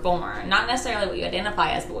you were born. Not necessarily what you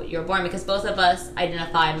identify as, but what you were born, because both of us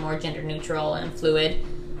identify more gender neutral and fluid.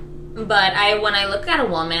 But when I look at a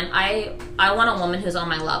woman, I want a woman who's on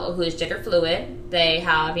my level, who is gender fluid. They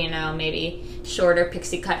have, you know, maybe shorter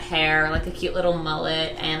pixie cut hair, like a cute little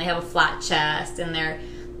mullet, and they have a flat chest, and they're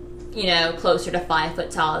you know, closer to 5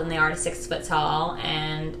 foot tall than they are to 6 foot tall,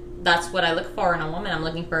 and that's what I look for in a woman. I'm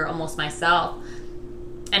looking for almost myself.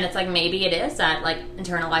 And it's like, maybe it is that, like,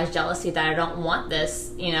 internalized jealousy that I don't want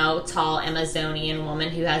this, you know, tall Amazonian woman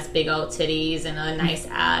who has big old titties and a nice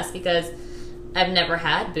ass, because I've never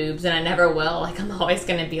had boobs and I never will. Like, I'm always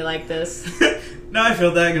going to be like this. No, I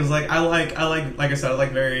feel that because, like I said, I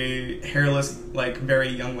like very hairless, like, very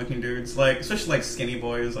young-looking dudes, like, especially, like, skinny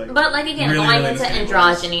boys, like. But, like, again, really, going really into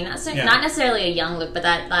androgyny, not necessarily a young look, but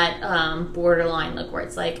that borderline look where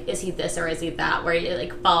it's like, is he this or is he that? Where it,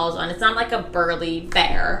 like, falls on. It's not like a burly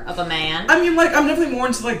bear of a man. I mean, like, I'm definitely more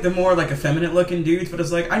into, like, the more, like, effeminate-looking dudes, but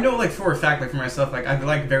it's like, I know, like, for a fact, like, for myself, like, I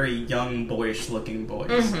like very young, boyish-looking boys.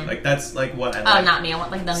 Mm-hmm. Like, that's, like, what I like. Oh, not me. I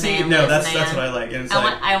want, like, the See, man. no, that's what I like. And it's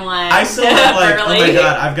I still have, like, burly. oh my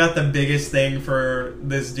god, I've got the biggest thing for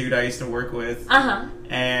this dude I used to work with. Uh-huh.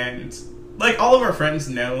 And, like, all of our friends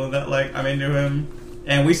know that, like, I'm into him,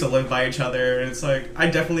 and we still live by each other, and it's like, I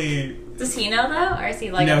definitely... Does he know, though? Or is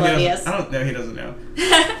he, like, no, oblivious? I don't know, he doesn't know.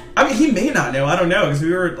 I mean, he may not know, I don't know, because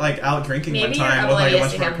we were, like, out drinking one time with, like, a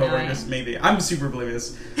bunch of our coworkers, maybe. I'm super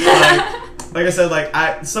oblivious. Like I said,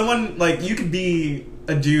 like, someone, like, you could be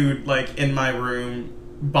a dude, like, in my room,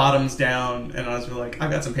 bottoms down, and I was like,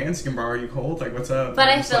 I've got some pants you can borrow, you cold? Like, what's up? But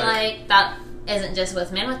I feel like that isn't just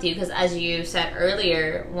with men with you, because as you said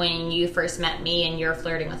earlier, when you first met me and you're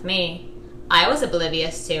flirting with me, I was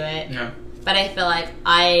oblivious to it. Yeah. But I feel like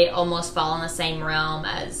I almost fall in the same realm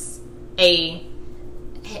as a,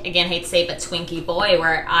 again, hate to say, but twinkie boy,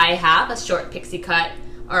 where I have a short pixie cut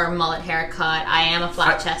or mullet haircut. I am a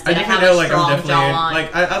flat chested. I have a strong jawline.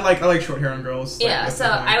 Like, I like short hair on girls. Yeah, like, so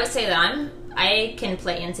I would say that I can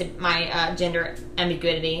play into my gender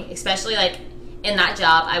ambiguity, especially, like, in that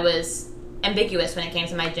job, I was ambiguous when it came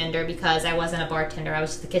to my gender because I wasn't a bartender. I was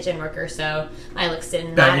just a kitchen worker, so my looks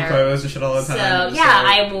didn't matter. Baggy clothes and shit all the time. So, yeah,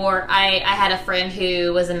 I had a friend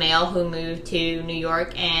who was a male who moved to New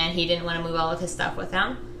York, and he didn't want to move all of his stuff with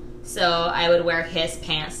him. So I would wear his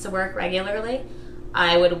pants to work regularly.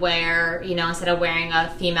 I would wear, you know, instead of wearing a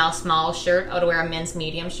female small shirt, I would wear a men's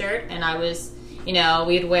medium shirt, and I was... You know,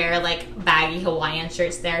 we'd wear, like, baggy Hawaiian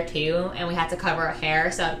shirts there, too, and we had to cover our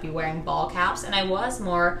hair, so I'd be wearing ball caps, and I was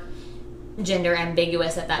more gender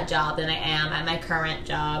ambiguous at that job than I am at my current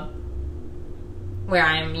job, where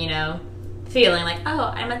I'm, you know, feeling like, oh,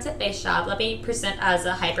 I'm a tip-based job, let me present as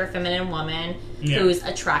a hyper-feminine woman who's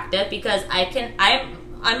attractive, because I'm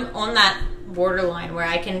on that borderline where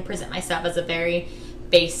I can present myself as a very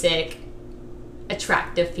basic,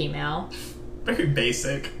 attractive female. Very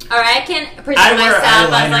basic. Or I can present myself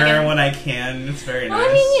as like eyeliner when I can. It's very nice. Well,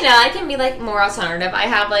 I mean, you know, I can be like more alternative. I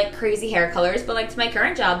have like crazy hair colors, but like to my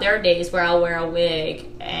current job, there are days where I'll wear a wig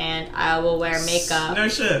and I will wear makeup. No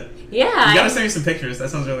shit. Yeah. You gotta send me some pictures.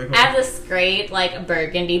 That sounds really cool. I have this great like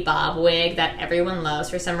burgundy bob wig that everyone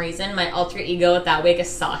loves for some reason. My alter ego with that wig is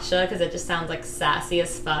Sasha because it just sounds like sassy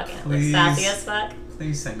as fuck. And it looks sassy as fuck.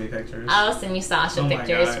 Please send me pictures. I'll send you Sasha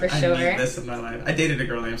pictures for sure. I need this in my life. I dated a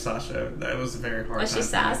girl named Sasha. That was a very hard. Was she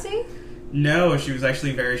sassy? No, she was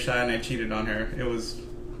actually very shy, and I cheated on her. It was,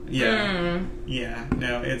 yeah,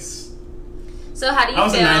 no, it's. So how do you feel? I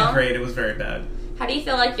was in 9th grade. It was very bad. How do you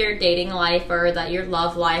feel like your dating life, or that your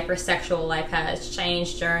love life, or sexual life has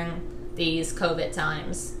changed during these COVID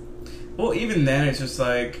times? Well, even then, it's just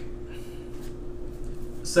like.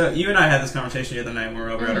 So you and I had this conversation the other night when we were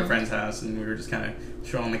over at our friend's house, and we were just kind of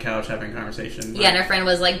chilling on the couch having a conversation. Yeah, and her friend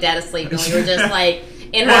was like dead asleep, and we were just like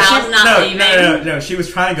in her house not leaving. No. She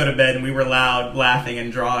was trying to go to bed, and we were loud, laughing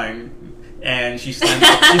and drawing, and she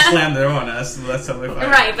slammed the door on us. So that's totally fine.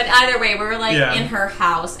 Right, but either way, we were like in her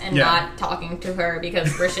house and not talking to her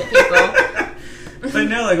because we're shit people. But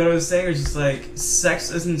no, like what I was saying was just like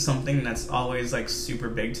sex isn't something that's always like super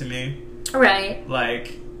big to me. Right.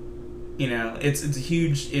 Like. You know, it's a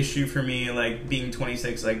huge issue for me, like, being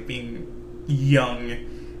 26, like, being young,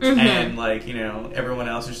 and, like, you know, everyone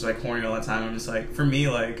else is just, like, horny all the time. I'm just, like, for me,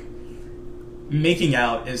 like, making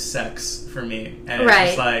out is sex for me. And it's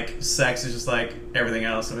just, like, sex is just, like, everything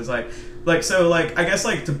else. So it's, like, so, like, I guess,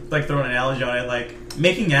 like, to, like, throw an analogy on it, like,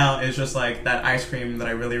 making out is just, like, that ice cream that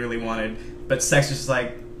I really, really wanted. But sex is just,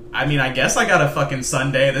 like, I mean, I guess I got a fucking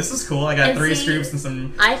sundae. This is cool. I got 3 scoops and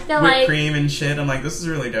some whipped cream and shit. I'm like, this is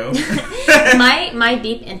really dope. my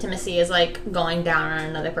deep intimacy is like going down on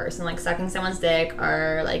another person, like sucking someone's dick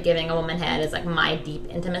or like giving a woman head is like my deep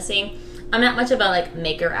intimacy. I'm not much of a like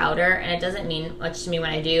maker outer, and it doesn't mean much to me when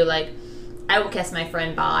I do. Like, I will kiss my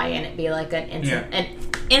friend bye, and it'd be like an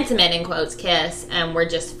intimate in quotes kiss, and we're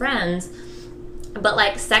just friends. But,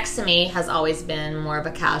 like, sex to me has always been more of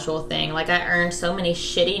a casual thing. Like, I earned so many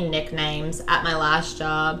shitty nicknames at my last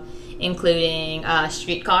job. including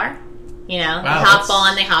Streetcar. You know, Wow, they hop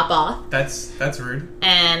on, they hop off. That's rude.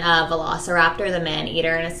 And Velociraptor, the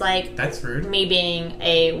man-eater. And it's like... That's rude. Me being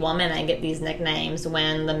a woman, I get these nicknames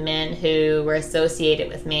when the men who were associated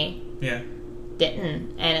with me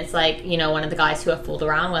didn't. And it's like, you know, one of the guys who I fooled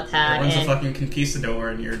around with had... One's a fucking conquistador,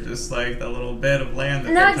 and you're just like the little bit of land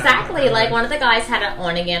that... No, exactly. Like, one of the guys had an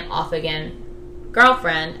on-again, off-again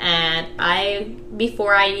girlfriend. And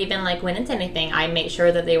before I even, like, went into anything, I made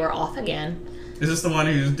sure that they were off again. Is this the one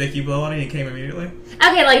who's dicky blow on and he came immediately?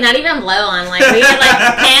 Okay, like, not even blow on. Like, we had,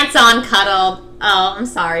 like, pants on, cuddled. Oh, I'm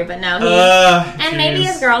sorry, but no. And maybe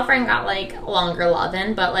his girlfriend got, like, longer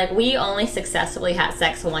loving, but, like, we only successfully had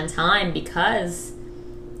sex one time because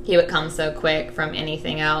he would come so quick from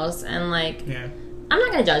anything else. And, like, I'm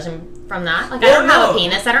not going to judge him from that. Like, I don't have a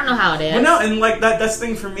penis. I don't know how it is. Well, no, and, like, that's the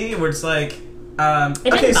thing for me where it's, like... it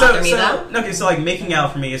didn't bother me, though. Okay, so, like, making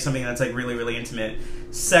out for me is something that's, like, really, really intimate.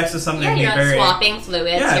 Sex is something you're very... swapping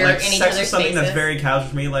fluids, you're like, in each sex other's is something faces. that's very casual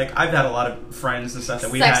for me. Like, I've had a lot of friends and stuff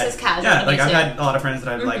that we've Sex had... is casual Yeah, to like, me, I've too. had a lot of friends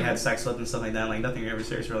that I've, like, had sex with and stuff like that. Like, nothing ever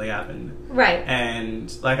serious really happened. Right.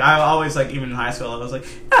 And, like, I always, like, even in high school, I was like,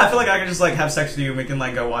 yeah, I feel like I could just, like, have sex with you and we can,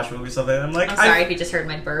 like, go watch movies or something. I'm like... I'm sorry if you just heard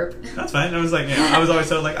my burp. That's fine. I was like, you know, I was always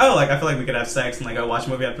so like, oh, like, I feel like we could have sex and, like, go watch a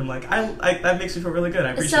movie after. I'm like, that makes me feel really good. I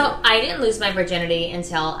appreciate it. So, I didn't lose my virginity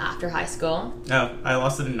until after high school. Oh, I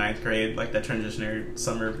lost it in 9th grade, like, that transitionary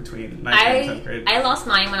summer between 9th and 10th grade. I lost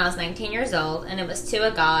mine when I was 19 years old, and it was to a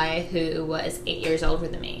guy who was 8 years older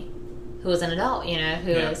than me, who was an adult, you know,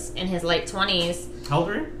 who was in his late 20s. How old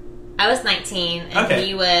were you? I was 19, and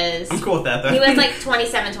he was... I'm cool with that, though. He was like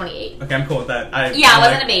 27, 28. Okay, I'm cool with that. I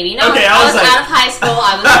wasn't a baby. No, okay, I was like, out of high school,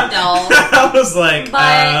 I was an adult. I was like...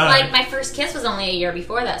 But, like, my first kiss was only a year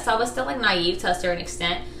before that, so I was still, like, naive to a certain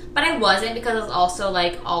extent. But I wasn't, because I was also,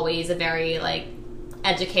 like, always a very, like,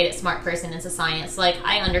 educated, smart person into science. Like,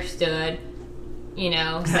 I understood... You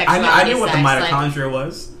know, sexuality. I knew what the mitochondria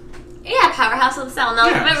was. Yeah, powerhouse of the cell. No,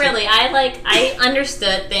 Yeah, but really, I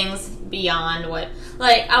understood things beyond what...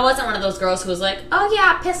 Like, I wasn't one of those girls who was like, oh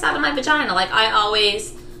yeah, I pissed out of my vagina. Like, I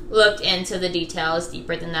always looked into the details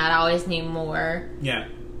deeper than that. I always knew more. Yeah.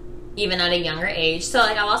 Even at a younger age. So,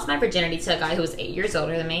 like, I lost my virginity to a guy who was 8 years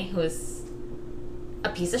older than me, who was a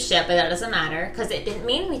piece of shit, but that doesn't matter, because it didn't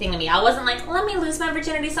mean anything to me. I wasn't like, let me lose my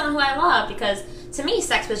virginity to someone who I love, because... To me,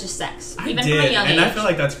 sex was just sex. Even from a young age. And I feel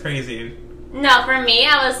like that's crazy. No, for me,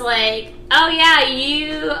 I was like, oh yeah,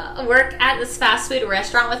 you work at this fast food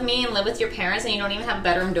restaurant with me and live with your parents and you don't even have a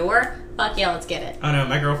bedroom door? Fuck yeah, let's get it. Oh no,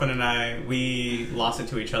 my girlfriend and I, we lost it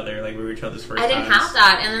to each other. Like, we were each other's first I didn't have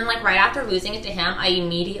that. And then, like, right after losing it to him, I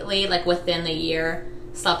immediately, like, within the year,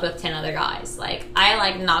 slept with 10 other guys. Like, I,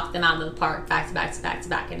 like, knocked them out of the park back to back to back to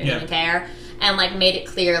back and didn't even care. And, like, made it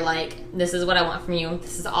clear, like, this is what I want from you.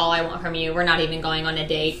 This is all I want from you. We're not even going on a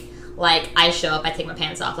date. Like, I show up, I take my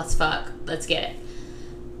pants off. Let's fuck. Let's get it.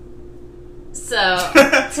 So,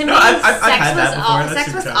 to me,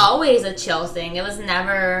 sex was always a chill thing. It was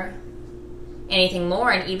never anything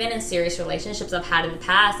more. And even in serious relationships I've had in the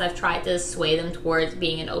past, I've tried to sway them towards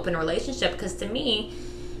being an open relationship. Because to me,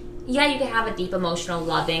 yeah, you can have a deep, emotional,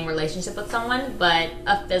 loving relationship with someone, but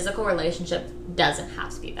a physical relationship doesn't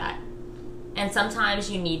have to be that. And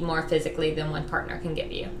sometimes you need more physically than one partner can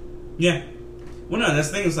give you. Yeah. Well, no,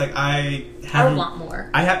 this thing is like I want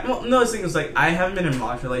more. This thing is like I haven't been in a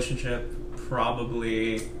monogamous relationship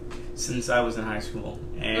probably since I was in high school,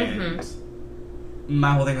 and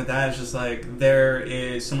my whole thing with that is just like there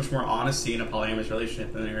is so much more honesty in a polyamorous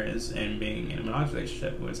relationship than there is in being in a monogamous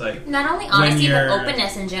relationship. It's like not only honesty but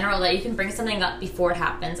openness in general, that you can bring something up before it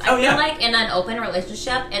happens. I feel like in an open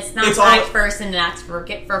relationship, it's not act first and then ask for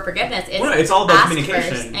forgiveness. It's all about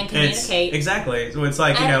communication first and communicate. Exactly. So it's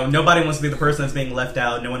like, you know, nobody wants to be the person that's being left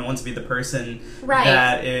out. No one wants to be the person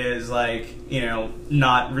that is like, you know,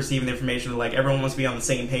 not receiving the information. Like everyone wants to be on the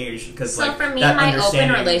same page because so like for me, that my open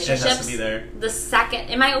relationships relationships,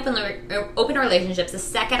 in my open relationships, the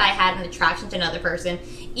second I had an attraction to another person,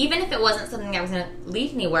 even if it wasn't something that was going to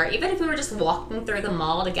lead anywhere, even if we were just walking through the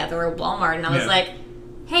mall together or Walmart, and I was like,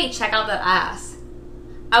 hey, check out that ass.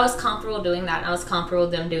 I was comfortable doing that. And I was comfortable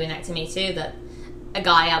with them doing that to me too. That a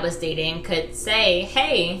guy I was dating could say,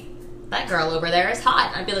 hey, that girl over there is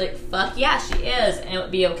hot. And I'd be like, fuck yeah, she is. And it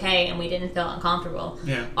would be okay, and we didn't feel uncomfortable.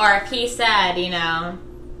 Yeah. Or if he said, you know,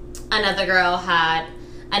 another girl had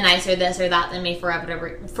a nicer this or that than me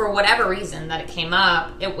for whatever reason that it came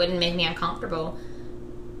up, it wouldn't make me uncomfortable.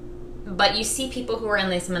 But you see people who are in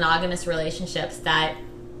these monogamous relationships that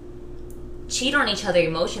cheat on each other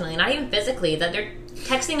emotionally, not even physically, that they're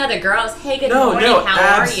texting other girls, hey, good morning,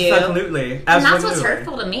 how are you? Absolutely. And that's what's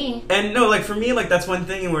hurtful to me. And no, like for me, like that's one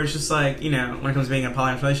thing where it's just like, you know, when it comes to being in a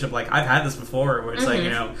polyamorous relationship, like I've had this before where it's like, you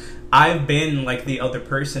know, I've been like the other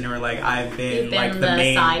person, or like I've been like the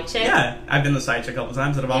main side chick. Yeah, I've been the side chick a couple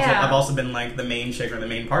times, and I've also been like the main chick or the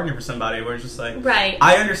main partner for somebody. Where it's just like,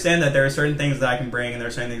 I understand that there are certain things that I can bring, and there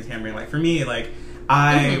are certain things I can't bring. Like for me, like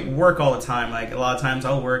I work all the time. Like a lot of times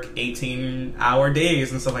I'll work 18-hour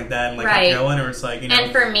days and stuff like that, and like I go in, or it's like, you know.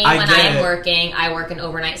 And for me, when I'm working, I work an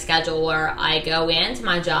overnight schedule where I go into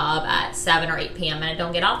my job at 7 or 8 p.m. and I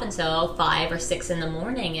don't get off until 5 or 6 in the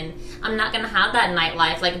morning, and I'm not gonna have that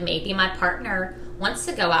nightlife. Like maybe my partner wants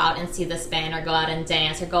to go out and see this band, or go out and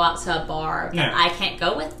dance, or go out to a bar, but I can't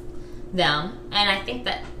go with them, and I think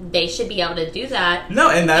that they should be able to do that. No,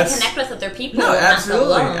 and that's connect with other people. No,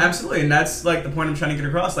 absolutely, and that's like the point I'm trying to get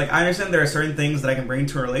across. Like I understand there are certain things that I can bring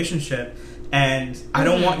to a relationship, and I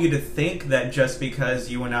don't want you to think that just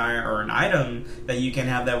because you and I are an item that you can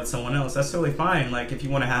have that with someone else. That's totally fine. Like if you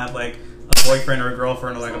want to have like a boyfriend or a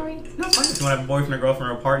girlfriend, or like no, it's fine. If you want to have a boyfriend or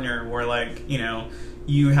girlfriend or a partner, where like, you know,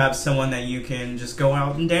 you have someone that you can just go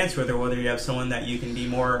out and dance with, or whether you have someone that you can be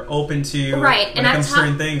more open to when it comes to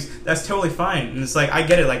certain things, that's totally fine. And it's like, I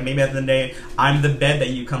get it, like maybe at the end of the day I'm the bed that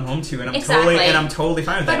you come home to, and I'm totally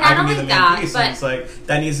fine with that. I can be the main piece, and it's like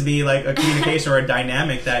that needs to be like a communication or a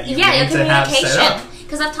dynamic that you need to have set up.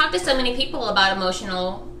 Because I've talked to so many people about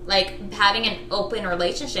emotional, like having an open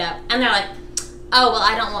relationship, and they're like, oh well,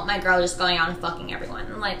 I don't want my girl just going out and fucking everyone.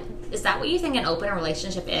 I'm like, is that what you think an open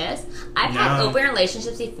relationship is? I've had open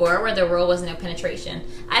relationships before where the rule was no penetration.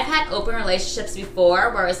 I've had open relationships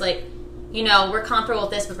before where it's like, you know, we're comfortable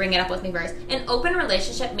with this, but bring it up with me first. An open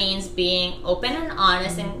relationship means being open and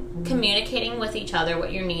honest and communicating with each other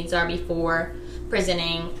what your needs are before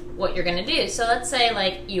presenting what you're going to do. So let's say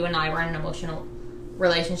like you and I were in an emotional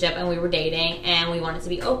relationship and we were dating and we wanted to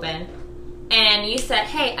be open. And you said,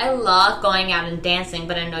 hey, I love going out and dancing,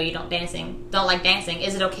 but I know you don't like dancing.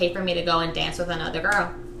 Is it okay for me to go and dance with another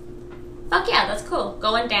girl? Fuck yeah, that's cool.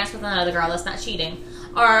 Go and dance with another girl. That's not cheating.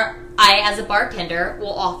 Or I, as a bartender,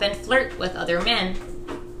 will often flirt with other men,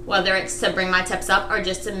 whether it's to bring my tips up or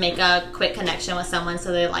just to make a quick connection with someone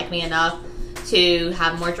so they like me enough to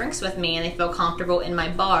have more drinks with me and they feel comfortable in my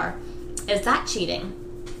bar. Is that cheating?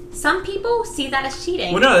 Some people see that as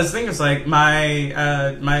cheating. Well, no, the thing is, like, my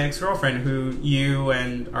ex-girlfriend, who you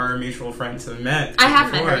and our mutual friends have met. I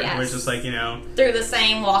have met her, yes. Which is like, you know, through the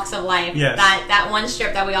same walks of life. Yes. That one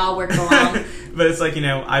strip that we all work along. But it's like, you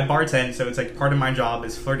know, I bartend, so it's like part of my job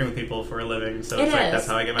is flirting with people for a living. So it's like, that's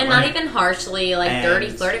how I get my money. And not even harshly, like, dirty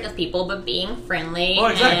flirting with people, but being friendly.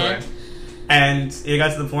 Well, exactly. And it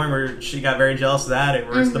got to the point where she got very jealous of that. It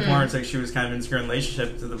was the point where it's like she was kind of insecure in a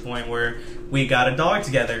relationship, to the point where we got a dog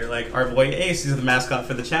together. Like our boy Ace, he's the mascot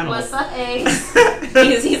for the channel. What's up, Ace?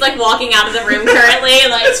 he's like walking out of the room currently.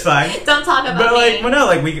 Like, it's fine. Don't talk about but like, me. well, no,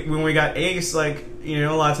 like when we got Ace, like, you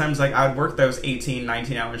know, a lot of times like I'd work those 18,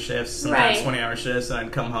 19-hour shifts, sometimes 20-hour shifts, and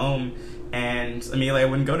I'd come home. And immediately I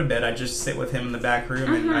wouldn't go to bed. I'd just sit with him in the back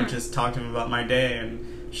room and I'd just talk to him about my day. And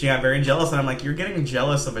she got very jealous, and I'm like, you're getting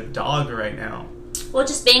jealous of a dog right now. Well,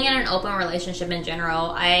 just being in an open relationship in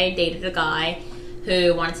general, I dated a guy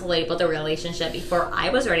who wanted to label the relationship before I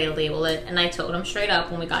was ready to label it, and I told him straight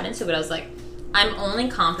up when we got into it, I was like, I'm only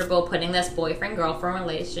comfortable putting this boyfriend-girlfriend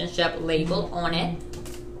relationship label on it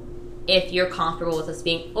if you're comfortable with us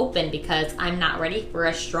being open, because I'm not ready for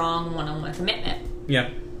a strong one-on-one commitment. Yeah.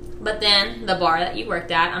 But then, the bar that you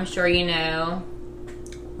worked at, I'm sure you know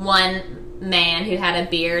one man who had a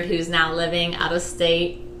beard who's now living out of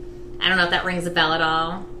state. I don't know if that rings a bell at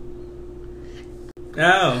all.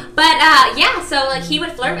 Oh. But, yeah, so, like, he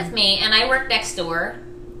would flirt with me, and I worked next door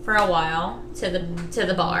for a while to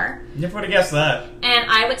the bar. Never would have guessed that. And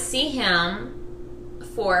I would see him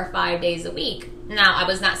 4 or 5 days a week. Now, I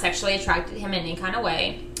was not sexually attracted to him in any kind of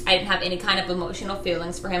way. I didn't have any kind of emotional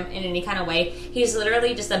feelings for him in any kind of way. He's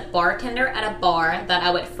literally just a bartender at a bar that I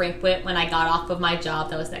would frequent when I got off of my job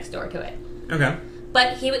that was next door to it. Okay.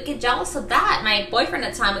 But he would get jealous of that. My boyfriend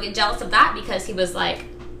at the time would get jealous of that because he was like,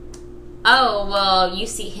 oh, well, you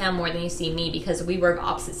see him more than you see me because we work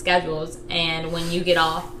opposite schedules, and when you get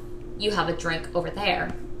off, you have a drink over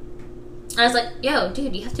there. And I was like, yo,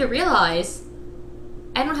 dude, you have to realize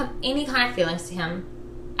I don't have any kind of feelings to him.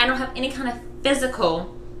 I don't have any kind of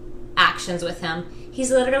physical actions with him.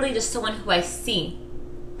 He's literally just someone who I see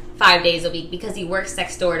 5 days a week because he works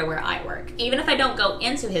next door to where I work. Even if I don't go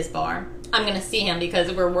into his bar, I'm going to see him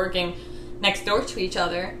because we're working next door to each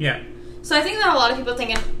other. Yeah. So I think that a lot of people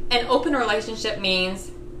think an open relationship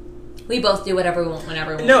means we both do whatever we want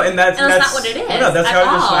whenever we want. No, and that's not what it is. No, that's at how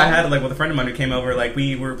all. I had like with a friend of mine who came over. Like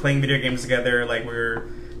we were playing video games together. Like we were,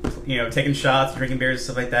 taking shots, drinking beers, and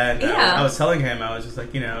stuff like that. And I was telling him, I was just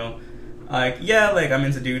like, like I'm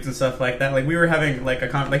into dudes and stuff like that. Like we were having like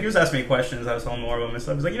he was asking me questions. I was telling more of them and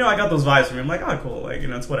stuff. He's like, I got those vibes from him. I'm like, oh, cool. Like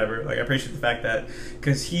it's whatever. Like I appreciate the fact that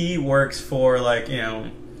because he works for like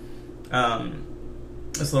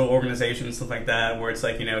this little organization and stuff like that, where it's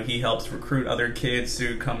like he helps recruit other kids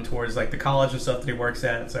to come towards like the college and stuff that he works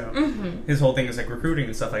at. So his whole thing is like recruiting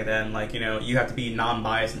and stuff like that, and like you have to be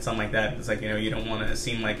non-biased and something like that. It's like you don't want to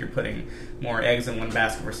seem like you're putting more eggs in one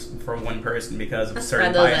basket for one person because of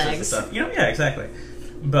certain biases and stuff. Yeah, exactly.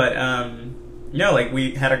 But like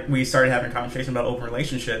we started having a conversation about open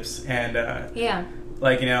relationships, and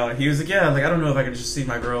like he was like, I don't know if I could just see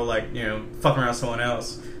my girl like fucking around with someone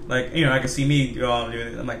else. Like, I could see me go out and do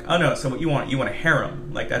it. I'm like, oh no, so what you want a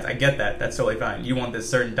harem. Like, I get that. That's totally fine. You want this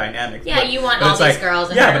certain dynamic. Yeah, you want all these girls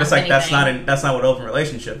and yeah, but it's like, that's not what open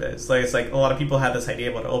relationship is. Like, it's like, a lot of people have this idea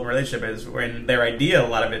of what an open relationship is, when their idea, a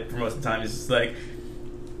lot of it, for most of the time, is just like,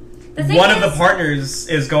 one of the partners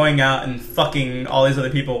is going out and fucking all these other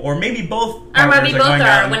people, or maybe both partners or maybe both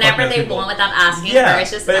are whenever they want without asking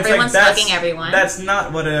first. Just everyone's fucking everyone. That's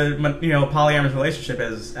not what a polyamorous relationship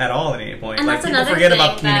is at all at any point. And like people forget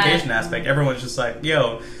about the communication aspect. Everyone's just like, we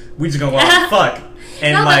just gonna go out and fuck.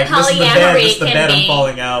 And no, like this is the bed I'm be...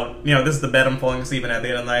 falling out. This is the bed I'm falling asleep in at the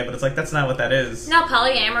end of the night. But it's like that's not what that is. No,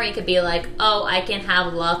 polyamory could be like, I can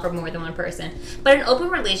have love for more than one person. But an open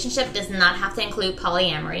relationship does not have to include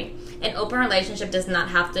polyamory. An open relationship does not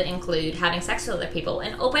have to include having sex with other people.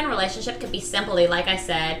 An open relationship could be simply, like I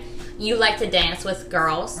said, you like to dance with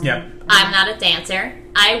girls. Yeah. I'm not a dancer.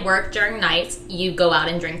 I work during nights. You go out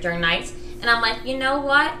and drink during nights. And I'm like, you know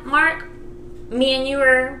what, Mark? Me and you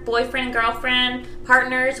are boyfriend, girlfriend,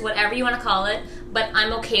 partners, whatever you want to call it. But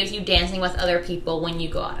I'm okay with you dancing with other people when you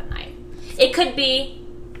go out at night. It could be,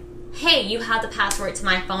 hey, you have the password to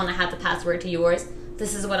my phone. I have the password to yours.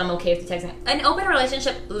 This is what I'm okay with you texting. An open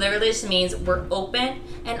relationship literally just means we're open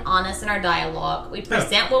and honest in our dialogue. We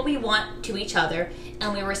present what we want to each other,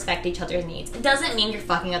 and we respect each other's needs. It doesn't mean you're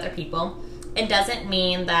fucking other people. It doesn't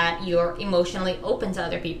mean that you're emotionally open to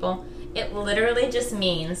other people. It literally just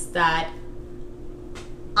means that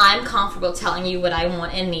I'm comfortable telling you what I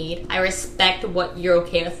want and need. I respect what you're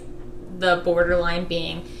okay with the borderline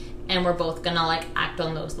being, and we're both gonna like act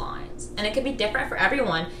on those lines. And it could be different for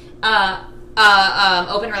everyone.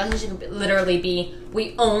 Open relationship could literally be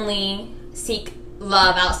we only seek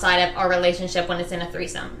love outside of our relationship when it's in a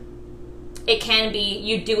threesome. It can be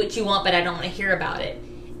you do what you want, but I don't want to hear about it.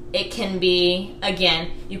 It can be,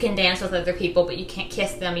 again, you can dance with other people, but you can't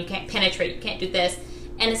kiss them, you can't penetrate, you can't do this.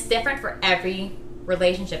 And it's different for every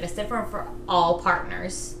relationship. It's different for all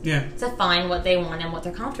partners. Yeah. To find what they want and what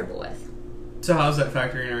they're comfortable with. So how's that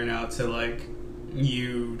factoring in right now to like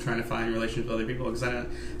you trying to find relationships with other people? Because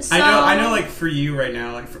I know like for you right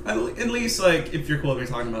now, like at least like if you're cool with me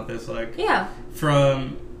talking about this, like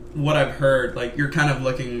from what I've heard, like you're kind of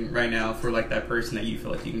looking right now for like that person that you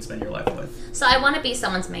feel like you can spend your life with. So I want to be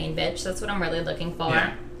someone's main bitch. That's what I'm really looking for.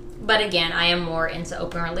 Yeah. But again, I am more into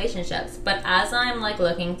open relationships. But as I'm like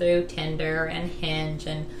looking through Tinder and Hinge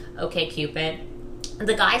and OkCupid,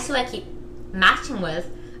 the guys who I keep matching with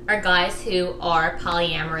are guys who are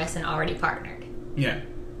polyamorous and already partnered. Yeah.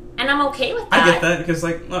 And I'm okay with that. I get that because,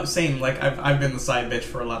 like, same. Like, I've been the side bitch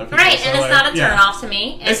for a lot of people. Right, so and it's like, not a turn off to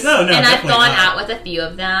me. It's no, and I've gone not. out with a few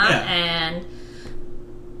of them, and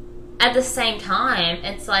at the same time,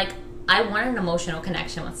 it's like I want an emotional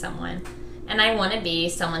connection with someone, and I want to be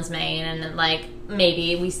someone's main, and like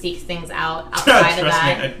maybe we seek things out outside of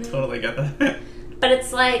that. Trust me, I totally get that. But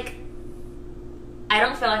it's like I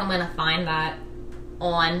don't feel like I'm gonna find that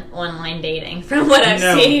on online dating from what I've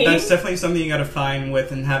seen. That's definitely something you gotta find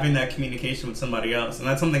with and having that communication with somebody else. And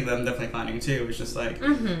that's something that I'm definitely finding too. It's just like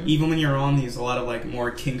even when you're on these a lot of like more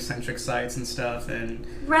kink-centric sites and stuff, and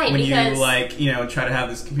when you like, you know, try to have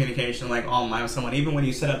this communication like online with someone, even when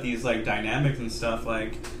you set up these like dynamics and stuff,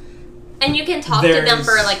 like and you can talk to them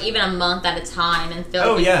for like even a month at a time and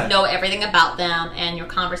feel like you know everything about them, and your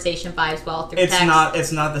conversation vibes well through text.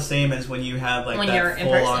 It's not the same as when you have like when that you're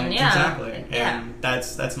full in person, on exactly. And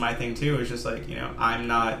that's my thing too. It's just like, you know, I'm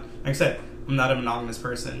not, like I said, I'm not a monogamous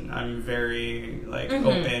person. I'm very like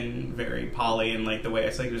open, very poly in like the way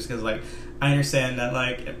I say it, just because like I understand that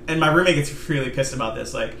like, and my roommate gets really pissed about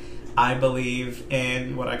this. Like I believe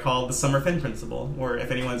in what I call the summer fin principle, where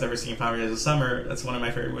if anyone's ever seen 5 Days of Summer, that's one of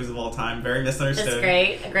my favorite movies of all time. Very misunderstood. It's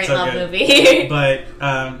great. A great so love good. movie. but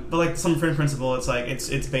like the summer fin principle, it's like it's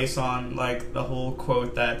based on like the whole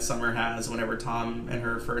quote that Summer has whenever Tom and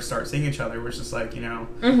her first start seeing each other, which is like, you know,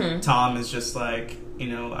 Tom is just like, you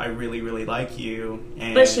know, I really, really like you.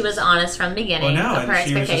 And but she was honest from the beginning of her and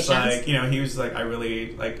she was expectations. just like, you know, he was like, I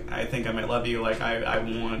really, like, I think I might love you, like, I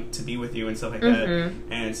want to be with you and stuff like that.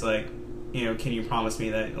 And it's like, you know, can you promise me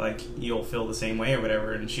that, like, you'll feel the same way or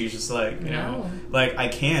whatever? And she's just like, you know, like, I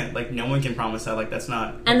can't, like, no one can promise that, like, that's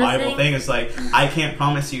not a Bible thing. It's like, I can't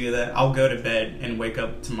promise you that I'll go to bed and wake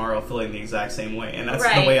up tomorrow feeling the exact same way. And that's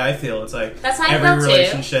the way I feel. It's like, that's how every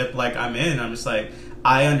relationship, like, I'm in, I'm just like,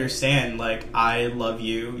 I understand, like, I love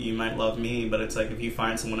you, you might love me, but it's like, if you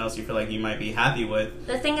find someone else you feel like you might be happy with.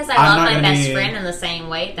 The thing is, I love my best friend in the same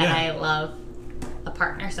way that I love a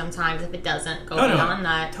partner sometimes, if it doesn't go beyond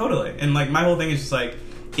that. Totally. And, like, my whole thing is just, like,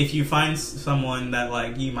 if you find someone that,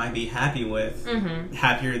 like, you might be happy with,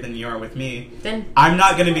 happier than you are with me, then I'm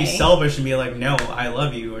not going to be selfish and be like, no, I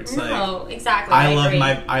love you. It's exactly.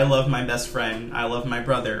 I love my best friend. I love my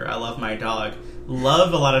brother. I love my dog.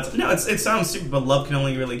 Love a lot of no, it sounds stupid, but love can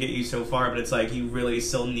only really get you so far. But it's like you really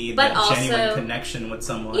still need that genuine connection with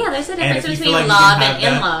someone. Yeah, there's a difference between love and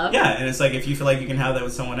in love. Yeah, and it's like if you feel like you can have that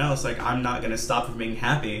with someone else, like I'm not going to stop from being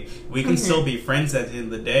happy. We can still be friends at the end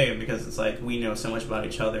of the day because it's like we know so much about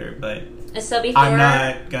each other. But so before, I'm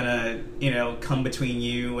not gonna, you know, come between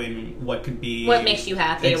you and what could be what makes you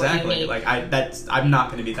happy. Exactly. What you need. Like I'm not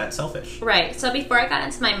going to be that selfish. Right. So before I got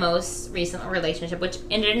into my most recent relationship, which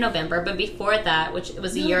ended in November, but before that, which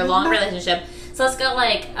was a year-long relationship. So let's go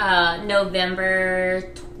like November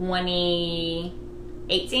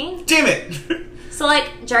 2018. Damn it! So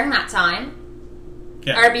like during that time,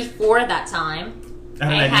 or before that time, I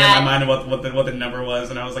had an idea in my mind of what the number was,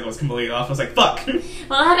 and I was like, I was completely off. I was like, fuck.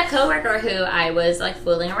 Well, I had a coworker who I was like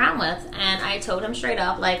fooling around with, and I told him straight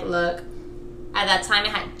up, like, look, at that time I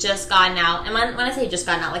had just gotten out, and when I say just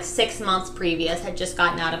gotten out, like 6 months previous, had just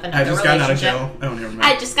gotten out of another relationship. I just gotten out of jail. I don't even remember. I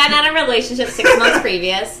had just gotten out of a relationship 6 months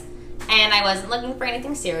previous, and I wasn't looking for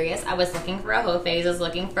anything serious. I was looking for a hoe phase. I was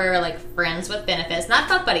looking for like friends with benefits, not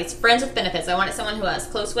fuck buddies, friends with benefits. I wanted someone who I was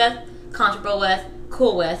close with, comfortable with,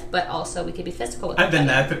 cool with, but also we could be physical with. I've been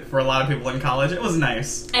that for a lot of people in college. It was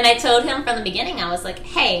nice. And I told him from the beginning, I was like,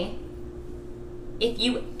 hey, if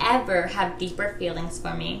you ever have deeper feelings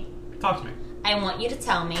for me, talk to me. I want you to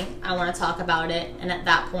tell me. I want to talk about it. And at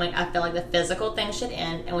that point, I feel like the physical thing should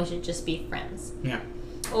end and we should just be friends. Yeah.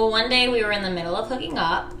 Well, one day we were in the middle of hooking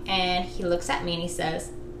up and he looks at me and he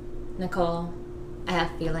says, Nicole, I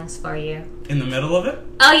have feelings for you. In the middle of it?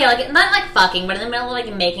 Oh, yeah, like not like fucking, but in the middle of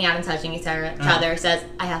like making out and touching each other, says,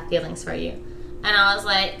 I have feelings for you. And I was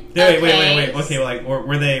like, wait. Okay, like,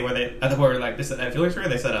 were they, at the point, like, they said I have feelings for you, or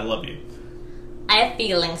they said I love you? I have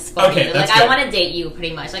feelings for you. Like, I want to date you,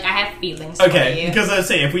 pretty much. Like, I have feelings for you. Okay, because I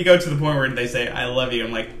say, if we go to the point where they say, I love you,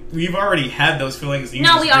 I'm like, we've already had those feelings.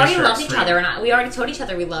 No, we already loved each other. We already told each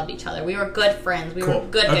other we loved each other. We were good friends. We were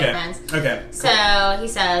good friends. Okay. So, he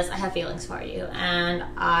says, I have feelings for you. And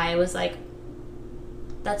I was like,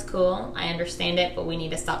 that's cool. I understand it, but we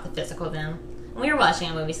need to stop the physical then. And we were watching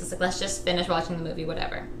a movie, so it's like, let's just finish watching the movie,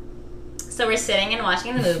 whatever. So we're sitting and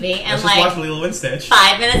watching the movie, and let's like just watch Lilo and Stitch.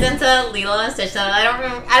 5 minutes into Lilo and Stitch, so I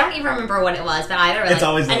don't even remember what it was, but either way, it's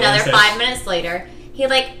always another 5 minutes later, he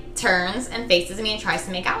like turns and faces me and tries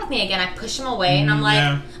to make out with me again. I push him away, and I'm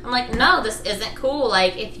like, no, this isn't cool.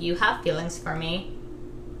 Like, if you have feelings for me,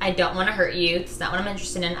 I don't want to hurt you. It's not what I'm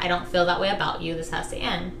interested in. I don't feel that way about you. This has to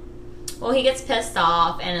end. Well, he gets pissed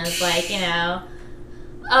off and is like, you know,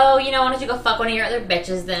 oh, you know, why don't you go fuck one of your other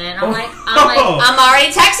bitches then? I'm like, I'm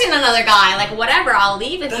already texting another guy. Like, whatever, I'll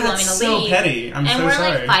leave if you want me to leave. That's so petty. I'm so sorry. And we're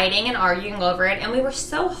like fighting and arguing over it, and we were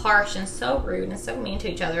so harsh and so rude and so mean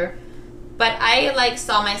to each other. But I like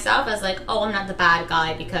saw myself as like, oh, I'm not the bad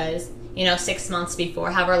guy because, you know, 6 months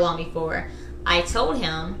before, however long before, I told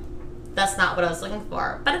him that's not what I was looking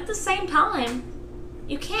for. But at the same time,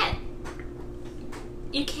 you can't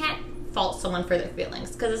fault someone for their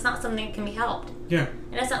feelings because it's not something that can be helped. Yeah.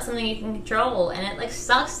 And it's not something you can control. And it like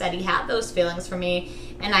sucks that he had those feelings for me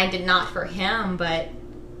and I did not for him, but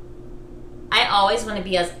I always want to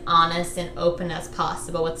be as honest and open as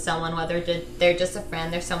possible with someone, whether they're just a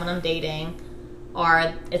friend, they're someone I'm dating,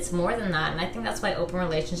 or it's more than that. And I think that's why open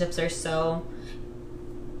relationships are so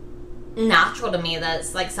natural to me.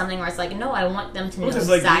 That's like something where it's like, no, I want them to know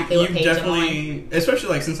exactly what page I'm on. Especially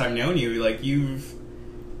like since I've known you, like you've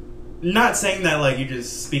not saying that like you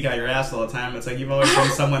just speak out your ass all the time. It's like you've always been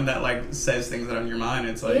someone that like says things that are on your mind.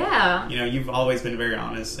 It's like, you know, you've always been very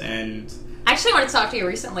honest, and I actually wanted to talk to you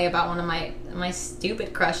recently about one of my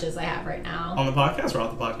stupid crushes I have right now. On the podcast or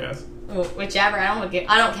off the podcast? Whichever.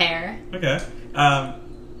 I don't care. Okay. Well,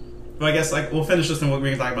 I guess like we'll finish this and we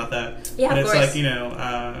can talk about that. Yeah, but of it's course. like, you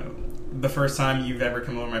know, the first time you've ever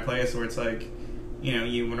come over to my place where it's like, you know,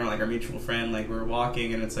 you and our mutual friend, like we were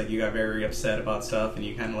walking and it's like you got very upset about stuff and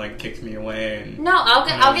you kind of like kicked me away. And No, I'll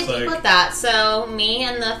get like, deep with that. So me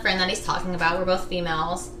and the friend that he's talking about, we're both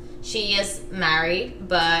females. She is married,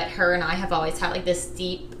 but her and I have always had like this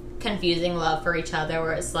deep, confusing love for each other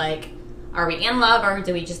where it's like, are we in love or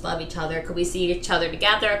do we just love each other? Could we see each other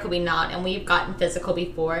together? Could we not? And we've gotten physical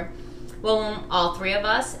before. Well, when all three of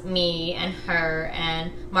us, me and her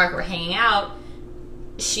and Mark, were hanging out,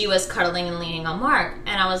 she was cuddling and leaning on Mark.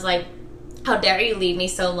 And I was like, how dare you leave me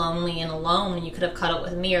so lonely and alone when you could have cuddled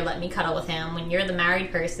with me or let me cuddle with him when you're the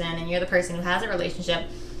married person and you're the person who has a relationship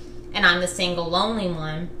and I'm the single, lonely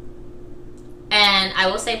one. And I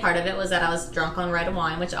will say part of it was that I was drunk on red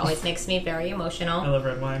wine, which always makes me very emotional. I love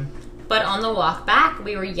red wine. But on the walk back,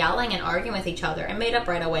 we were yelling and arguing with each other and made up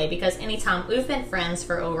right away because anytime we've been friends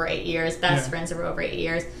for over 8 years, best friends for over 8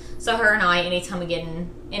 years. So her and I, anytime we get in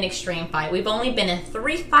an extreme fight, we've only been in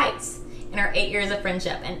 3 fights in our 8 years of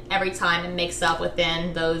friendship, and every time it makes up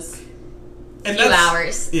within those few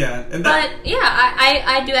hours. Yeah. But yeah,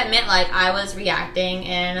 I do admit, like, I was reacting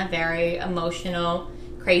in a very emotional,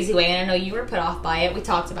 crazy way, and I know you were put off by it. We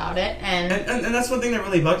talked about it, and that's one thing that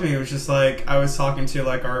really bugged me. It was just like I was talking to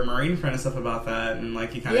like our Marine friend and stuff about that, and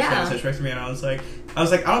like he kind of tried to touch to me, and I was like, I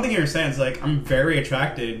don't think you understand. It's like I'm very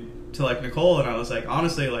attracted to like Nicole, and I was like,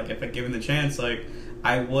 honestly, like if I given the chance, like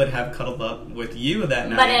I would have cuddled up with you that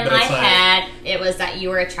night. But in my head, it was that you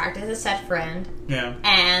were attracted to said friend,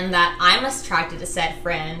 and that I was attracted to said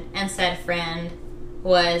friend, and said friend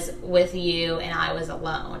was with you, and I was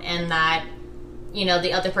alone, and that, you know,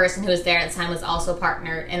 the other person who was there at the time was also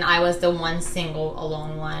partnered, and I was the one single,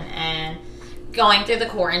 alone one. And going through the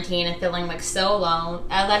quarantine and feeling like so alone,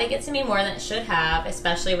 I let it get to me more than it should have,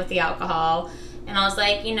 especially with the alcohol. And I was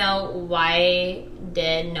like, you know, why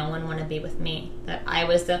did no one want to be with me? That I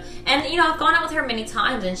was the... And, you know, I've gone out with her many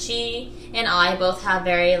times, and she and I both have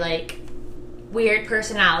very, like, weird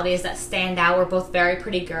personalities that stand out. We're both very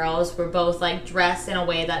pretty girls. We're both like dressed in a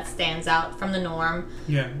way that stands out from the norm.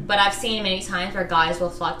 Yeah. But I've seen many times where guys will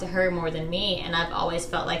flock to her more than me, and I've always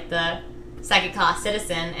felt like the second class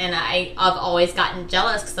citizen, and I've always gotten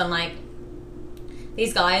jealous because I'm like,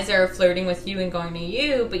 these guys are flirting with you and going to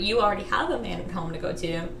you, but you already have a man at home to go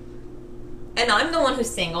to. And I'm the one who's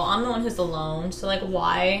single. I'm the one who's alone. So like,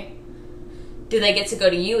 why do they get to go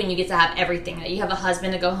to you and you get to have everything? You have a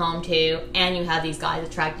husband to go home to, and you have these guys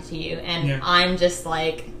attracted to you, and I'm just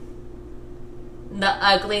like the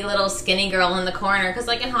ugly little skinny girl in the corner. Because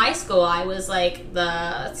like in high school, I was like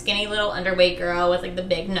the skinny little underweight girl with like the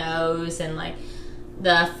big nose and like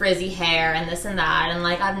the frizzy hair and this and that, and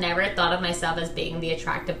like I've never thought of myself as being the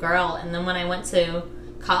attractive girl. And then when I went to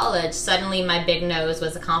college, suddenly my big nose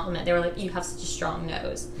was a compliment. They were like, you have such a strong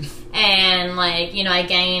nose. And like, you know, I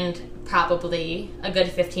gained probably a good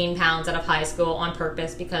 15 pounds out of high school on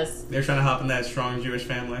purpose because they're trying to hop in that strong Jewish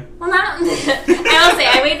family. Well, not I will say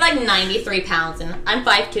I weighed like 93 pounds, and I'm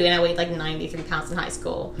 5'2", and I weighed like 93 pounds in high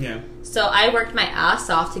school. Yeah. So I worked my ass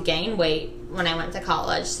off to gain weight when I went to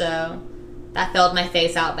college, so that filled my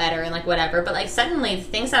face out better and like whatever. But like suddenly the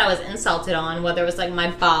things that I was insulted on, whether it was like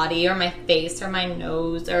my body or my face or my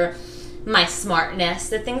nose or my smartness,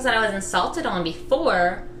 the things that I was insulted on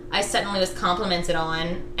before, I suddenly was complimented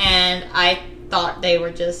on, and I thought they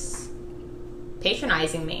were just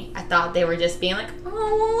patronizing me. I thought they were just being like,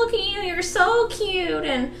 oh, look at you, you're so cute.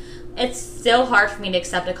 And it's still hard for me to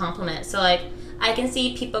accept a compliment. So like, I can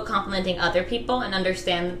see people complimenting other people and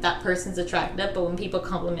understand that that person's attractive, but when people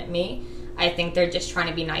compliment me, I think they're just trying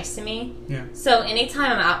to be nice to me. Yeah. So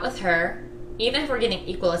anytime I'm out with her, even if we're getting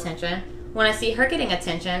equal attention, when I see her getting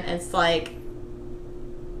attention, it's like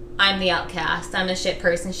I'm the outcast. I'm a shit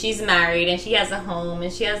person. She's married and she has a home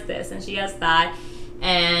and she has this and she has that.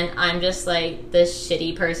 And I'm just like this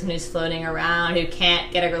shitty person who's floating around who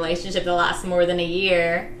can't get a relationship that lasts more than a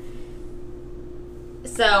year.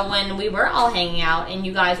 So when we were all hanging out and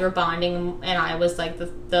you guys were bonding and I was like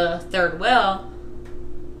the third wheel,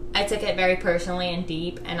 I took it very personally and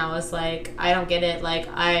deep, and I was like, I don't get it. Like,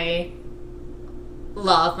 I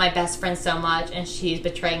love my best friend so much and she's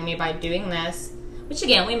betraying me by doing this. Which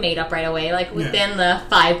again, we made up right away. Like within the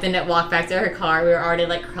 5-minute walk back to her car, we were already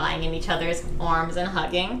like crying in each other's arms and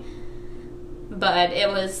hugging. But it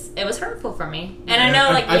was hurtful for me. And I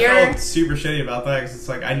know, like, I felt super shitty about that because it's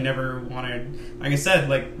like I never wanted. Like I said,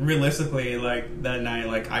 like realistically, like that night,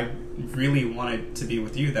 like I really wanted to be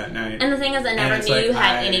with you that night. And the thing is, I never knew you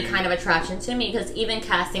had any kind of attraction to me, because even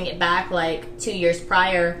casting it back like 2 years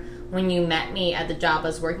prior, when you met me at the job I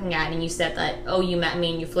was working at, and you said that, oh, you met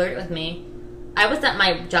me and you flirted with me, I was at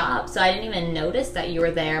my job, so I didn't even notice that you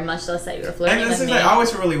were there, much less that you were flirting with me. I always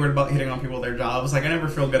feel really weird about hitting on people at their jobs. Like, I never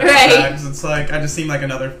feel good about that, because it's like, I just seem like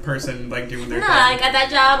another person, like, doing their thing. Like, at that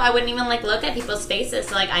job, I wouldn't even, like, look at people's faces,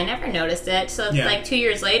 so, like, I never noticed it. So, it's like, 2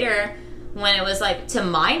 years later, when it was, like, to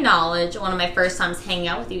my knowledge, one of my first times hanging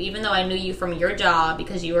out with you, even though I knew you from your job,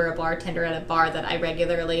 because you were a bartender at a bar that I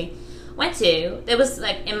regularly went to, it was,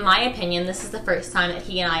 like, in my opinion, this is the first time that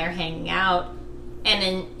he and I are hanging out. And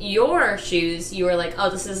in your shoes, you were like,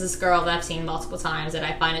 oh, this is this girl that I've seen multiple times that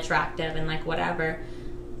I find attractive and, like, whatever.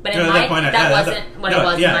 But in that wasn't what it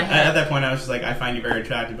was in my head. At that point, I was just like, I find you very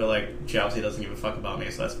attractive, but, like, she obviously doesn't give a fuck about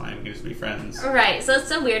me, so that's fine. We can just be friends. Right. So it's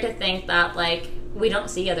so weird to think that, like, we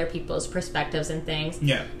don't see other people's perspectives and things.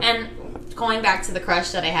 Yeah. And going back to the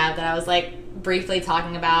crush that I had that I was, like, briefly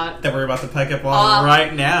talking about. That we're about to pick up on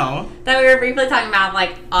right now. That we were briefly talking about,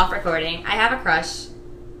 like, off recording. I have a crush.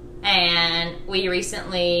 And we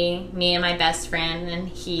recently, me and my best friend and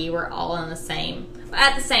he were all at the same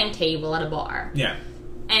table at a bar. Yeah.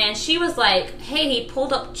 And she was like, hey, he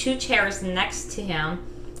pulled up 2 chairs next to him.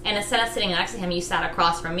 And instead of sitting next to him, you sat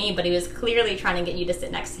across from me. But he was clearly trying to get you to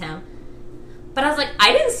sit next to him. But I was like,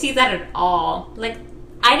 I didn't see that at all. Like,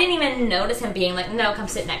 I didn't even notice him being like, no, come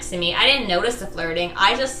sit next to me. I didn't notice the flirting.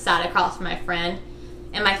 I just sat across from my friend.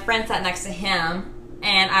 And my friend sat next to him.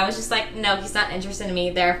 And I was just like, no, he's not interested in me,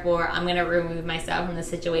 therefore I'm going to remove myself from the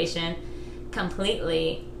situation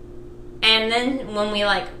completely. And then when we,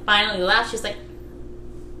 like, finally left, she's like,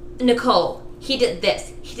 Nicole, he did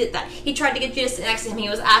this, he did that. He tried to get you to sit next to him. He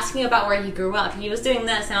was asking you about where he grew up. He was doing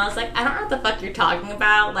this. And I was like, I don't know what the fuck you're talking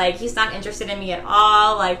about. Like, he's not interested in me at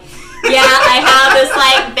all. Like, yeah, I have this,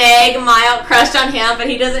 like, big, mild crush on him, but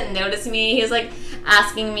he doesn't notice me. He was, like,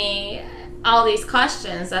 asking me all these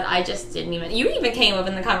questions that I just didn't even... You even came up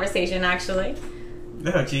in the conversation, actually.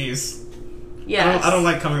 Oh, jeez. Yes. I don't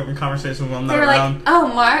like coming up in conversations when I'm not around. They were around. like, oh,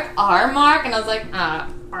 Mark, our Mark? And I was like,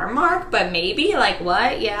 our Mark? But maybe? Like,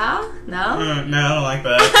 what? Yeah? No? No, I don't like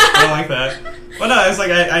that. I don't like that. Well, no, it's like,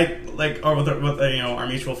 I like, or with you know, our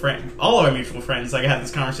mutual friend, all of our mutual friends, like, I had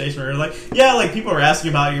this conversation where, like, yeah, like, people were asking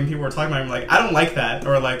about you and people were talking about you, like, I don't like that.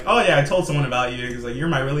 Or, like, oh, yeah, I told someone about you because, like, you're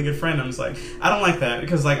my really good friend. I'm just like, I don't like that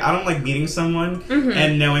because, like, I don't like meeting someone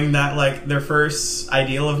and knowing that, like, their first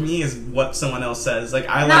ideal of me is what someone else says. Like,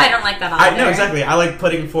 I don't like that either. No, exactly. I like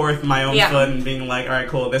putting forth my own foot and being like, all right,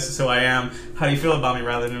 cool, this is who I am. How do you feel about me?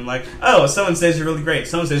 Rather than, like, oh, someone says you're really great.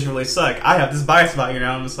 Someone says you really suck. I have this bias about you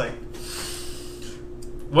now. I'm just like,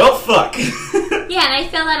 well, fuck. Yeah, and I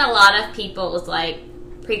feel that a lot of people's, like,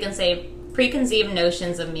 preconceived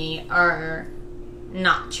notions of me are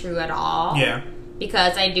not true at all. Yeah.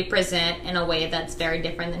 Because I do present in a way that's very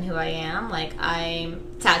different than who I am. Like, I'm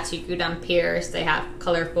tattooed, I'm pierced, I have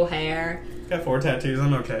colorful hair. Got 4 tattoos,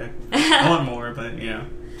 I'm okay. I want more, but, you know.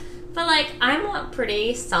 But, like, I'm a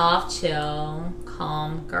pretty soft, chill,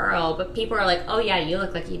 calm girl. But people are like, oh, yeah, you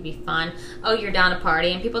look like you'd be fun. Oh, you're down to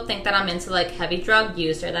party. And people think that I'm into, like, heavy drug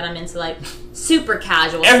use or that I'm into, like, super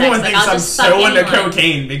casual Everyone sex. thinks I'm so into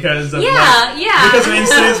cocaine because of, yeah. Because of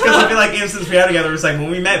instance, because I feel like instance we had together, it's like,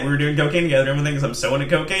 when we met, we were doing cocaine together. Everyone thinks I'm so into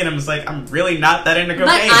cocaine. I'm just like, I'm really not that into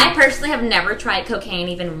cocaine. But I personally have never tried cocaine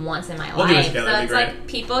even once in my life. Do it together, so it's like,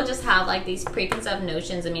 people just have, like, these preconceived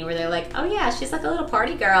notions of me where they're like, oh, yeah, she's like a little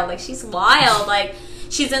party girl. Like, she's wild. Like,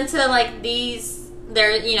 she's into, like, these...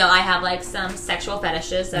 you know, I have, like, some sexual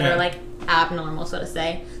fetishes that are, like, abnormal, so to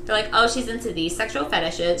say. They're like, oh, she's into these sexual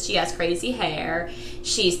fetishes. She has crazy hair.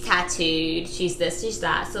 She's tattooed. She's this, she's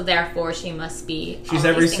that. So, therefore, she must be... She's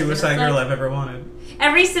every suicide girl I've ever wanted.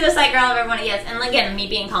 Every suicide girl I've ever wanted, yes. And, again, me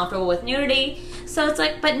being comfortable with nudity. So, it's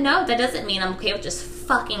like, but no, that doesn't mean I'm okay with just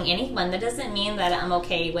fucking anyone. That doesn't mean that I'm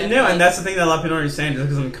okay with... No, and that's the thing that a lot of people don't understand. Just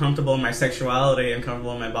because I'm comfortable in my sexuality and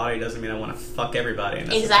comfortable in my body doesn't mean I want to fuck everybody.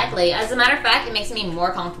 Exactly. As a matter of fact, it makes me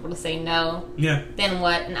more comfortable to say no than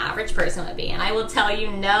what an average person would be. And I will tell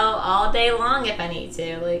you no all day long if I need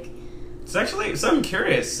to. Like, it's actually... So I'm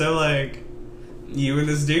curious. So, like... You and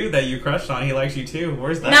this dude that you crushed on, he likes you too.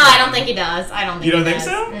 Where's that? No, I don't think he does. I don't think You don't he think does.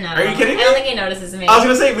 so? No. Are you kidding me? I don't think he notices me. I was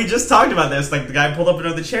gonna say, we just talked about this. Like, the guy pulled up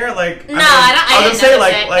another chair, like... No, I didn't notice it.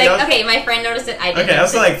 Like, okay, my friend noticed it, I didn't Okay, I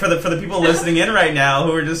was notice like, for the people listening in right now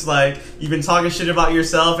who are just like, you've been talking shit about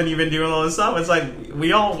yourself and you've been doing all this stuff, it's like,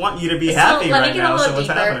 we all want you to be happy right now, so what's happening?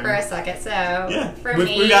 Let me get a little deeper for a second, so... Yeah, for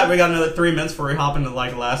we got another 3 minutes before we hop into,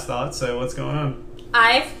 like, last thought, so what's going on?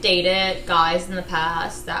 I've dated guys in the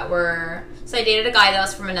past that were... So I dated a guy that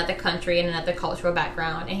was from another country and another cultural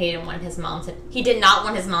background, and he did not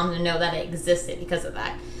want his mom to know that it existed because of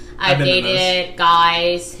that. I dated a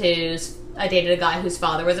guy whose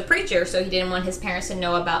father was a preacher, so he didn't want his parents to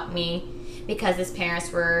know about me because his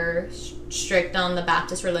parents were strict on the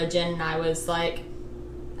Baptist religion, and I was like,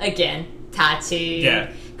 again, tattooed,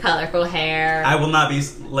 colorful hair. I will not be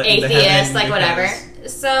atheist, like whatever.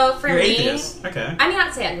 So for me, atheist. Okay. I mean,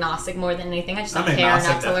 I'd say agnostic more than anything. I just don't care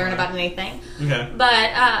enough to learn about anything. Okay. But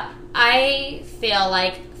I feel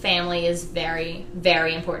like family is very,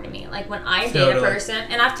 very important to me. Like when I date a person,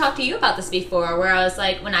 and I've talked to you about this before, where I was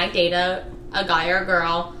like, when I date a guy or a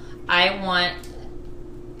girl, I want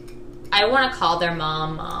to call their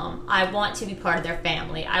mom. I want to be part of their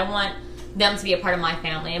family. I want them to be a part of my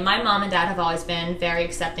family. And my mom and dad have always been very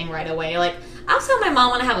accepting right away. Like, I'll tell my mom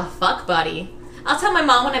when I have a fuck buddy. I'll tell my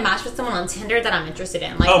mom when I match with someone on Tinder that I'm interested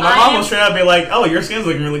in. Like, my mom will straight up be like, "Oh, your skin's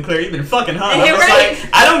looking really clear. You've been fucking, huh?" I'm just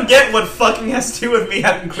like, I don't get what fucking has to do with me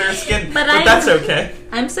having clear skin, but that's okay.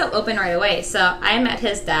 I'm so open right away. So I met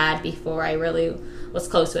his dad before I really was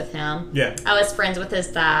close with him. Yeah. I was friends with his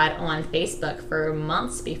dad on Facebook for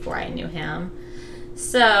months before I knew him.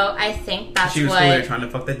 So I think that's she was clearly trying to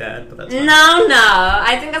fuck the dad, but that's fine. No.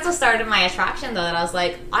 I think that's what started my attraction, though. That I was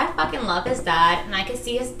like, I fucking love his dad, and I could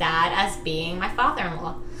see his dad as being my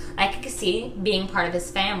father-in-law. I could see being part of his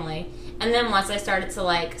family. And then once I started to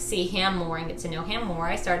like see him more and get to know him more,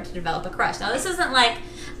 I started to develop a crush. Now this isn't like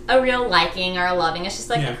a real liking or a loving. It's just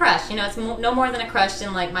like a crush. You know, it's no more than a crush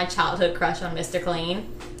than like my childhood crush on Mr. Clean,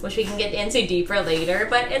 which we can get into deeper later.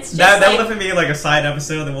 But it's just that will definitely be like a side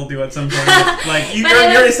episode that we'll do at some point. Like you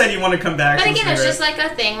already said you want to come back. But again, it's just like a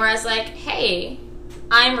thing where I was like, hey,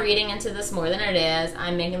 I'm reading into this more than it is.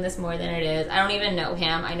 I'm making this more than it is. I don't even know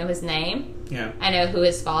him. I know his name. Yeah. I know who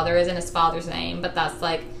his father is and his father's name, but that's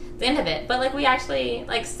like the end of it. But like we actually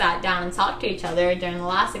like sat down and talked to each other during the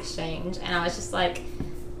last exchange, and I was just like,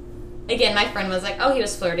 again, my friend was like, "Oh, he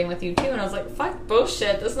was flirting with you too," and I was like, "Fuck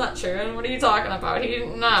bullshit, that's not true. And what are you talking about? He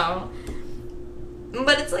didn't know."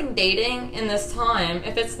 But it's like dating in this time.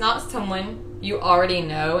 If it's not someone you already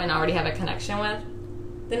know and already have a connection with,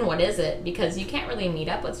 then what is it? Because you can't really meet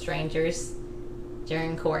up with strangers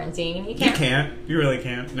during quarantine. You can't. You really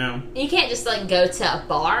can't. No. You can't just like go to a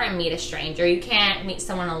bar and meet a stranger. You can't meet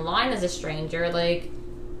someone online as a stranger. Like,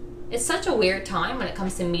 it's such a weird time when it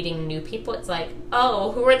comes to meeting new people. It's like,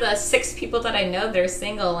 oh, who are the 6 people that I know that are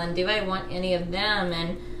single, and do I want any of them?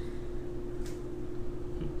 And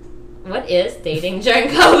what is dating during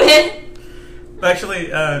COVID?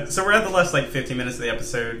 Actually, so we're at the last like 15 minutes of the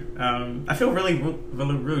episode. I feel really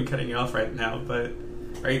rude cutting you off right now, but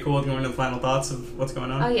are you cool with going to the final thoughts of what's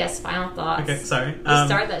going on? Oh yes, final thoughts. Okay, sorry.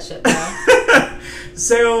 Start that shit though.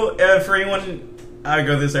 So for anyone, I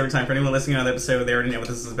go this every time. For anyone listening on the episode, they already know what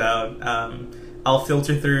this is about. I'll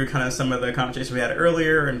filter through kind of some of the conversation we had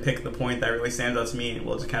earlier and pick the point that really stands out to me, and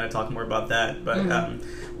we'll just kind of talk more about that. But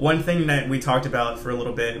one thing that we talked about for a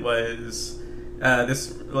little bit was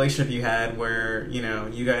this relationship you had where, you know,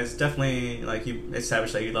 you guys definitely, like, you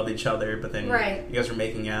established that you loved each other, but then you guys were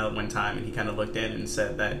making out one time and he kind of looked in and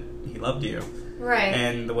said that he loved you. Right.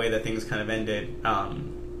 And the way that things kind of ended.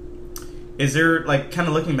 Is there, like, kind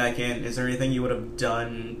of looking back in, is there anything you would have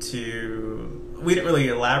done to... We didn't really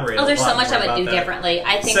elaborate. Oh, there's so much I would do differently.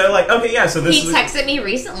 I think. So, like, okay, yeah. So this. He texted me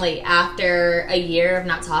recently after a year of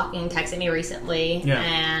not talking. Texted me recently,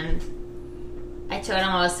 and I told him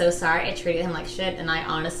I was so sorry. I treated him like shit, and I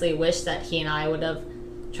honestly wish that he and I would have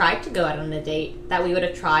tried to go out on a date. That we would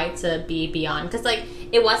have tried to be beyond, because like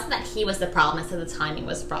it wasn't that he was the problem; it's that the timing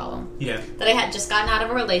was the problem. Yeah. That I had just gotten out of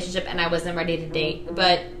a relationship and I wasn't ready to date,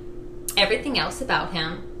 but everything else about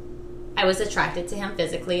him. I was attracted to him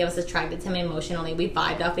physically. I was attracted to him emotionally. We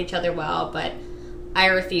vibed off each other well, but I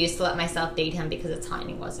refused to let myself date him because the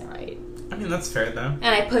timing wasn't right. I mean, that's fair, though. And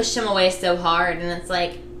I pushed him away so hard, and it's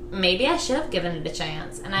like, maybe I should have given it a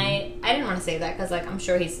chance. And I didn't want to say that because, like, I'm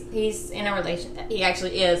sure he's in a relationship. He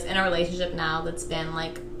actually is in a relationship now that's been,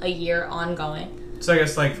 like, a year ongoing. So I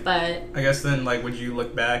guess, like, but I guess then, like, would you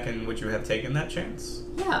look back and would you have taken that chance?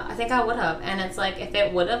 Yeah, I think I would have. And it's like, if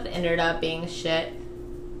it would have ended up being shit,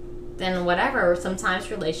 then whatever. Sometimes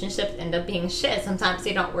relationships end up being shit. Sometimes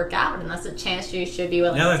they don't work out, and that's a chance you should be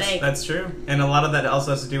willing to take. That's true. And a lot of that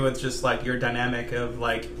also has to do with just like your dynamic of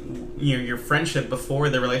like, you know, your friendship before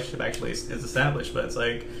the relationship actually is established. But it's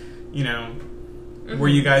like, you know, were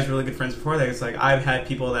you guys really good friends before that? It's like I've had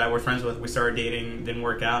people that I were friends with, we started dating, didn't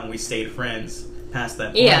work out, and we stayed friends. past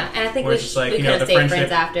that point. Yeah, and I think we it's like, could you know, have the stayed friendship,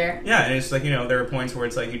 friends after. Yeah, and it's like, you know, there were points where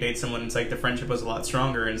it's like you date someone and it's like the friendship was a lot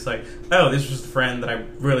stronger, and it's like, oh, this was just a friend that I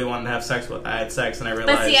really wanted to have sex with. I had sex and I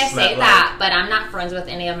realized But see, I say like, that, but I'm not friends with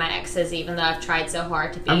any of my exes, even though I've tried so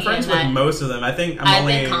hard to be. I'm friends with most of them. I think I'm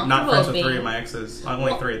only not friends with 3 of my exes. I'm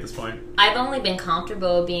only 3 at this point. I've always been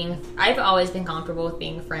comfortable with being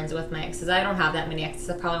friends with my exes. I don't have that many exes.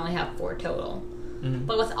 I probably only have 4 total. Mm-hmm.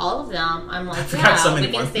 But with all of them, I'm like, yeah, we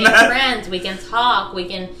can stay friends, we can talk,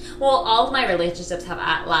 all of my relationships have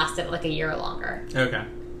lasted like a year or longer. Okay.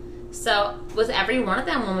 So, with every one of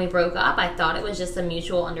them, when we broke up, I thought it was just a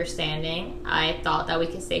mutual understanding. I thought that we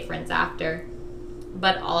could stay friends after.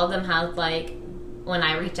 But all of them have, like, when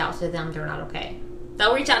I reach out to them, they're not okay.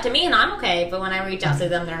 They'll reach out to me and I'm okay, but when I reach out to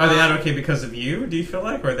them, they're not. Are they not okay because of you, do you feel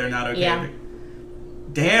like? Or they're not okay? Yeah.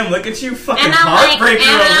 Damn, look at you fucking and heartbreaker over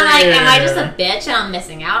here. Am I just a bitch and I'm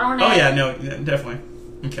missing out on it? Oh, yeah, no, yeah, definitely.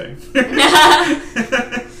 I'm kidding.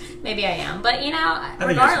 Maybe I am. But, you know,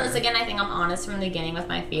 regardless, again, I think I'm honest from the beginning with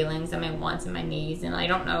my feelings and my wants and my needs, and I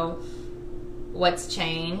don't know what's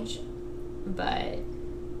changed, but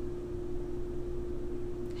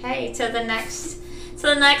hey, to the next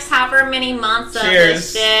however many months of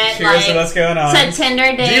this shit. Cheers like, to what's going on. To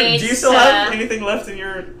Tinder dates. Do you still have anything left in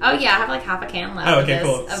your... Oh, yeah, I have like half a can left of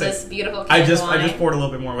this beautiful can I just poured a little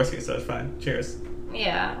bit more whiskey, so it's fine. Cheers.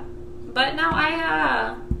 Yeah. But no,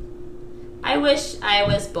 I wish I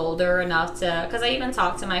was bolder enough to... Because I even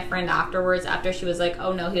talked to my friend afterwards, after she was like,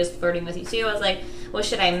 oh no, he was flirting with you too. I was like, well,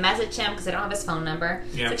 should I message him? Because I don't have his phone number.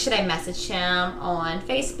 Yeah. Like, should I message him on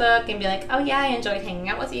Facebook and be like, oh yeah, I enjoyed hanging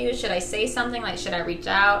out with you? Should I say something? Like, should I reach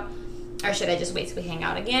out? Or should I just wait till we hang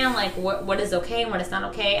out again? Like, what is okay and what is not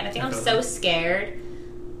okay? And I think I'm so scared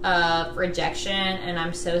of rejection, and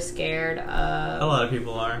I'm so scared of... A lot of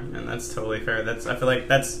people are, and that's totally fair. I feel like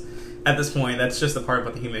that's... At this point, that's just a part of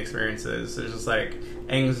what the human experience is. There's just like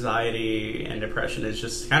anxiety and depression is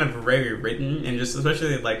just kind of very written, and just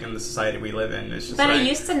especially like in the society we live in, it's just. But like, I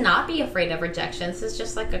used to not be afraid of rejection. This is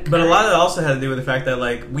just like a. But a lot of it also had to do with the fact that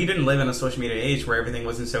like we didn't live in a social media age where everything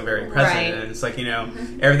wasn't so very present, right. And it's like, you know,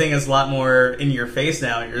 everything is a lot more in your face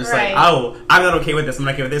now. And you're just like, oh, I'm not okay with this. I'm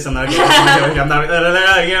not okay with this. I'm not okay with this. I'm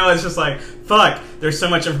not. You know, it's just like fuck. There's so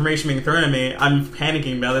much information being thrown at me. I'm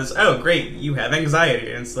panicking about this. Oh, great, you have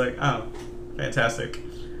anxiety, and it's like, oh, fantastic.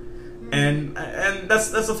 And that's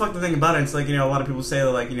the fucked thing about it. It's like, you know, a lot of people say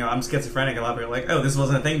that, like, you know, I'm schizophrenic. A lot of people are like, oh, this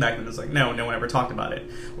wasn't a thing back then. It's like, no one ever talked about it.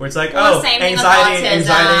 Where it's like, anxiety,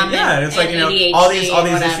 yeah. And it's like, you know, ADHD, all these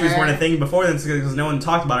issues weren't a thing before then because no one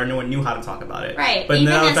talked about it or no one knew how to talk about it. Right. But even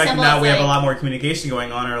now the fact that now we have like, a lot more communication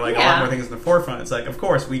going on, or like a lot more things in the forefront, it's like, of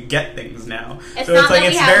course, we get things now. It's so it's like,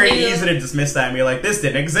 it's very easy to dismiss that and be like, this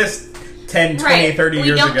didn't exist 10, 20, 30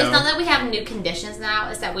 years ago. It's not that we have new conditions now,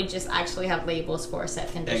 it's that we just actually have labels for set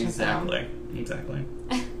conditions now. Exactly.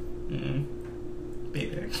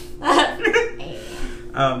 Baby.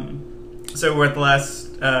 So we're at the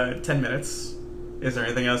last 10 minutes. Is there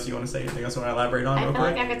anything else you want to say? Anything else you want to elaborate on? I feel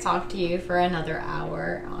like I could talk to you for another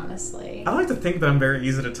hour, honestly. I like to think that I'm very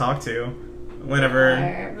easy to talk to.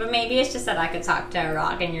 Whenever. But maybe it's just that I could talk to a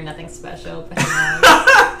rock and you're nothing special. But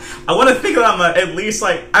I want to think that I'm at least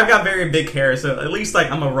like, I've got very big hair, so at least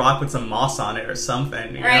like I'm a rock with some moss on it or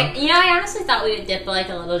something. You know? You know, I honestly thought we would dip like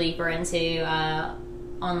a little deeper into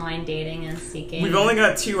online dating and seeking. We've only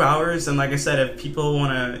got 2 hours, and like I said, if people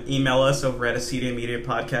want to email us over at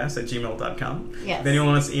acediamediapodcast@gmail.com. Yes. If anyone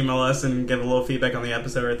wants to email us and give a little feedback on the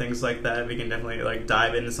episode or things like that, we can definitely like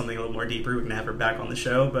dive into something a little more deeper. We can have her back on the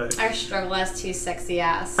show, but our struggle as two sexy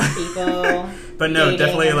ass people. But no,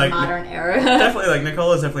 definitely in like the modern era. Definitely like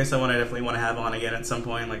Nicole is definitely someone I definitely want to have on again at some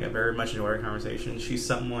point. Like I very much enjoy our conversation. She's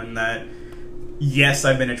someone that. Yes,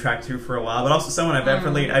 I've been attracted to for a while, but also someone I've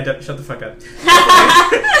definitely... shut the fuck up.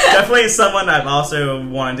 Definitely someone I've also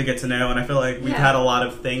wanted to get to know, and I feel like we've had a lot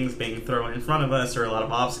of things being thrown in front of us, or a lot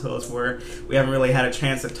of obstacles where we haven't really had a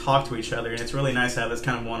chance to talk to each other, and it's really nice to have this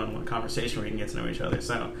kind of one-on-one conversation where we can get to know each other.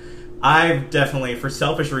 So I've definitely, for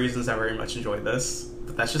selfish reasons, I very much enjoyed this,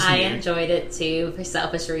 but that's just me. I enjoyed it too, for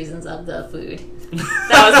selfish reasons of the food.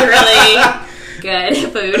 That was really good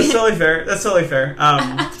food. That's totally fair.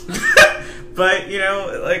 But, you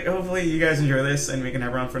know, like, hopefully you guys enjoy this and we can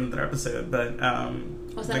have her on for another episode. But,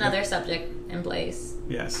 with another subject in place.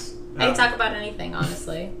 Yes. I can talk about anything,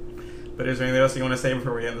 honestly. But is there anything else you want to say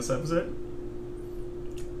before we end this episode?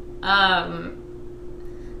 That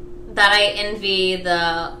I envy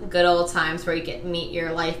the good old times where you get to meet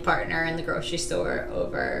your life partner in the grocery store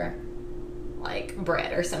over... like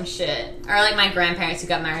bread or some shit, or like my grandparents who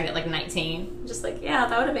got married at like 19. Just like, yeah,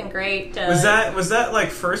 that would have been great. Was that like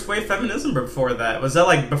first wave feminism or before that? Was that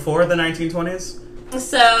like before the 1920s?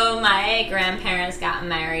 So my grandparents got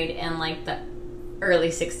married in like the early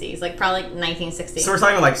 60s, like probably 1960s. So we're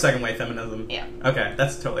talking like second wave feminism. Yeah. Okay,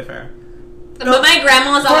 that's totally fair. But my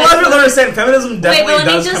grandma's For a always... lot of people understand, feminism definitely Wait, but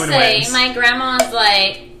let does me come just in say, waves. my grandma's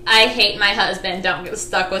like, I hate my husband, don't get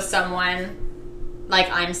stuck with someone like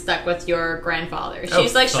I'm stuck with your grandfather.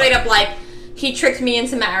 She's like straight up like, he tricked me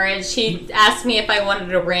into marriage. He asked me if I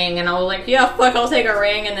wanted a ring, and I was like, yeah, fuck, I'll take a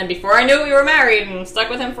ring. And then before I knew it, we were married and stuck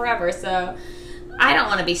with him forever. So I don't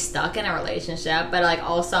want to be stuck in a relationship. But like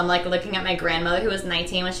also, I'm like looking at my grandmother who was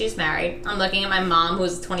 19 when she's married. I'm looking at my mom who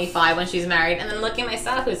was 25 when she's married, and then looking at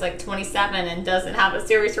myself who's like 27 and doesn't have a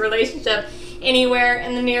serious relationship anywhere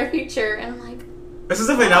in the near future. And I'm like, this is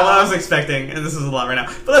definitely not what I was expecting, and this is a lot right now,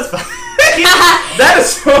 but that's fine. That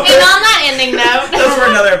is for... And on that ending note... That's for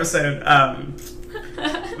another episode.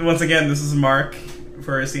 Once again, this is Mark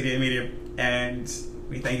for CDA Media, and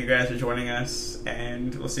we thank you guys for joining us,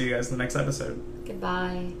 and we'll see you guys in the next episode.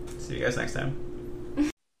 Goodbye. See you guys next time.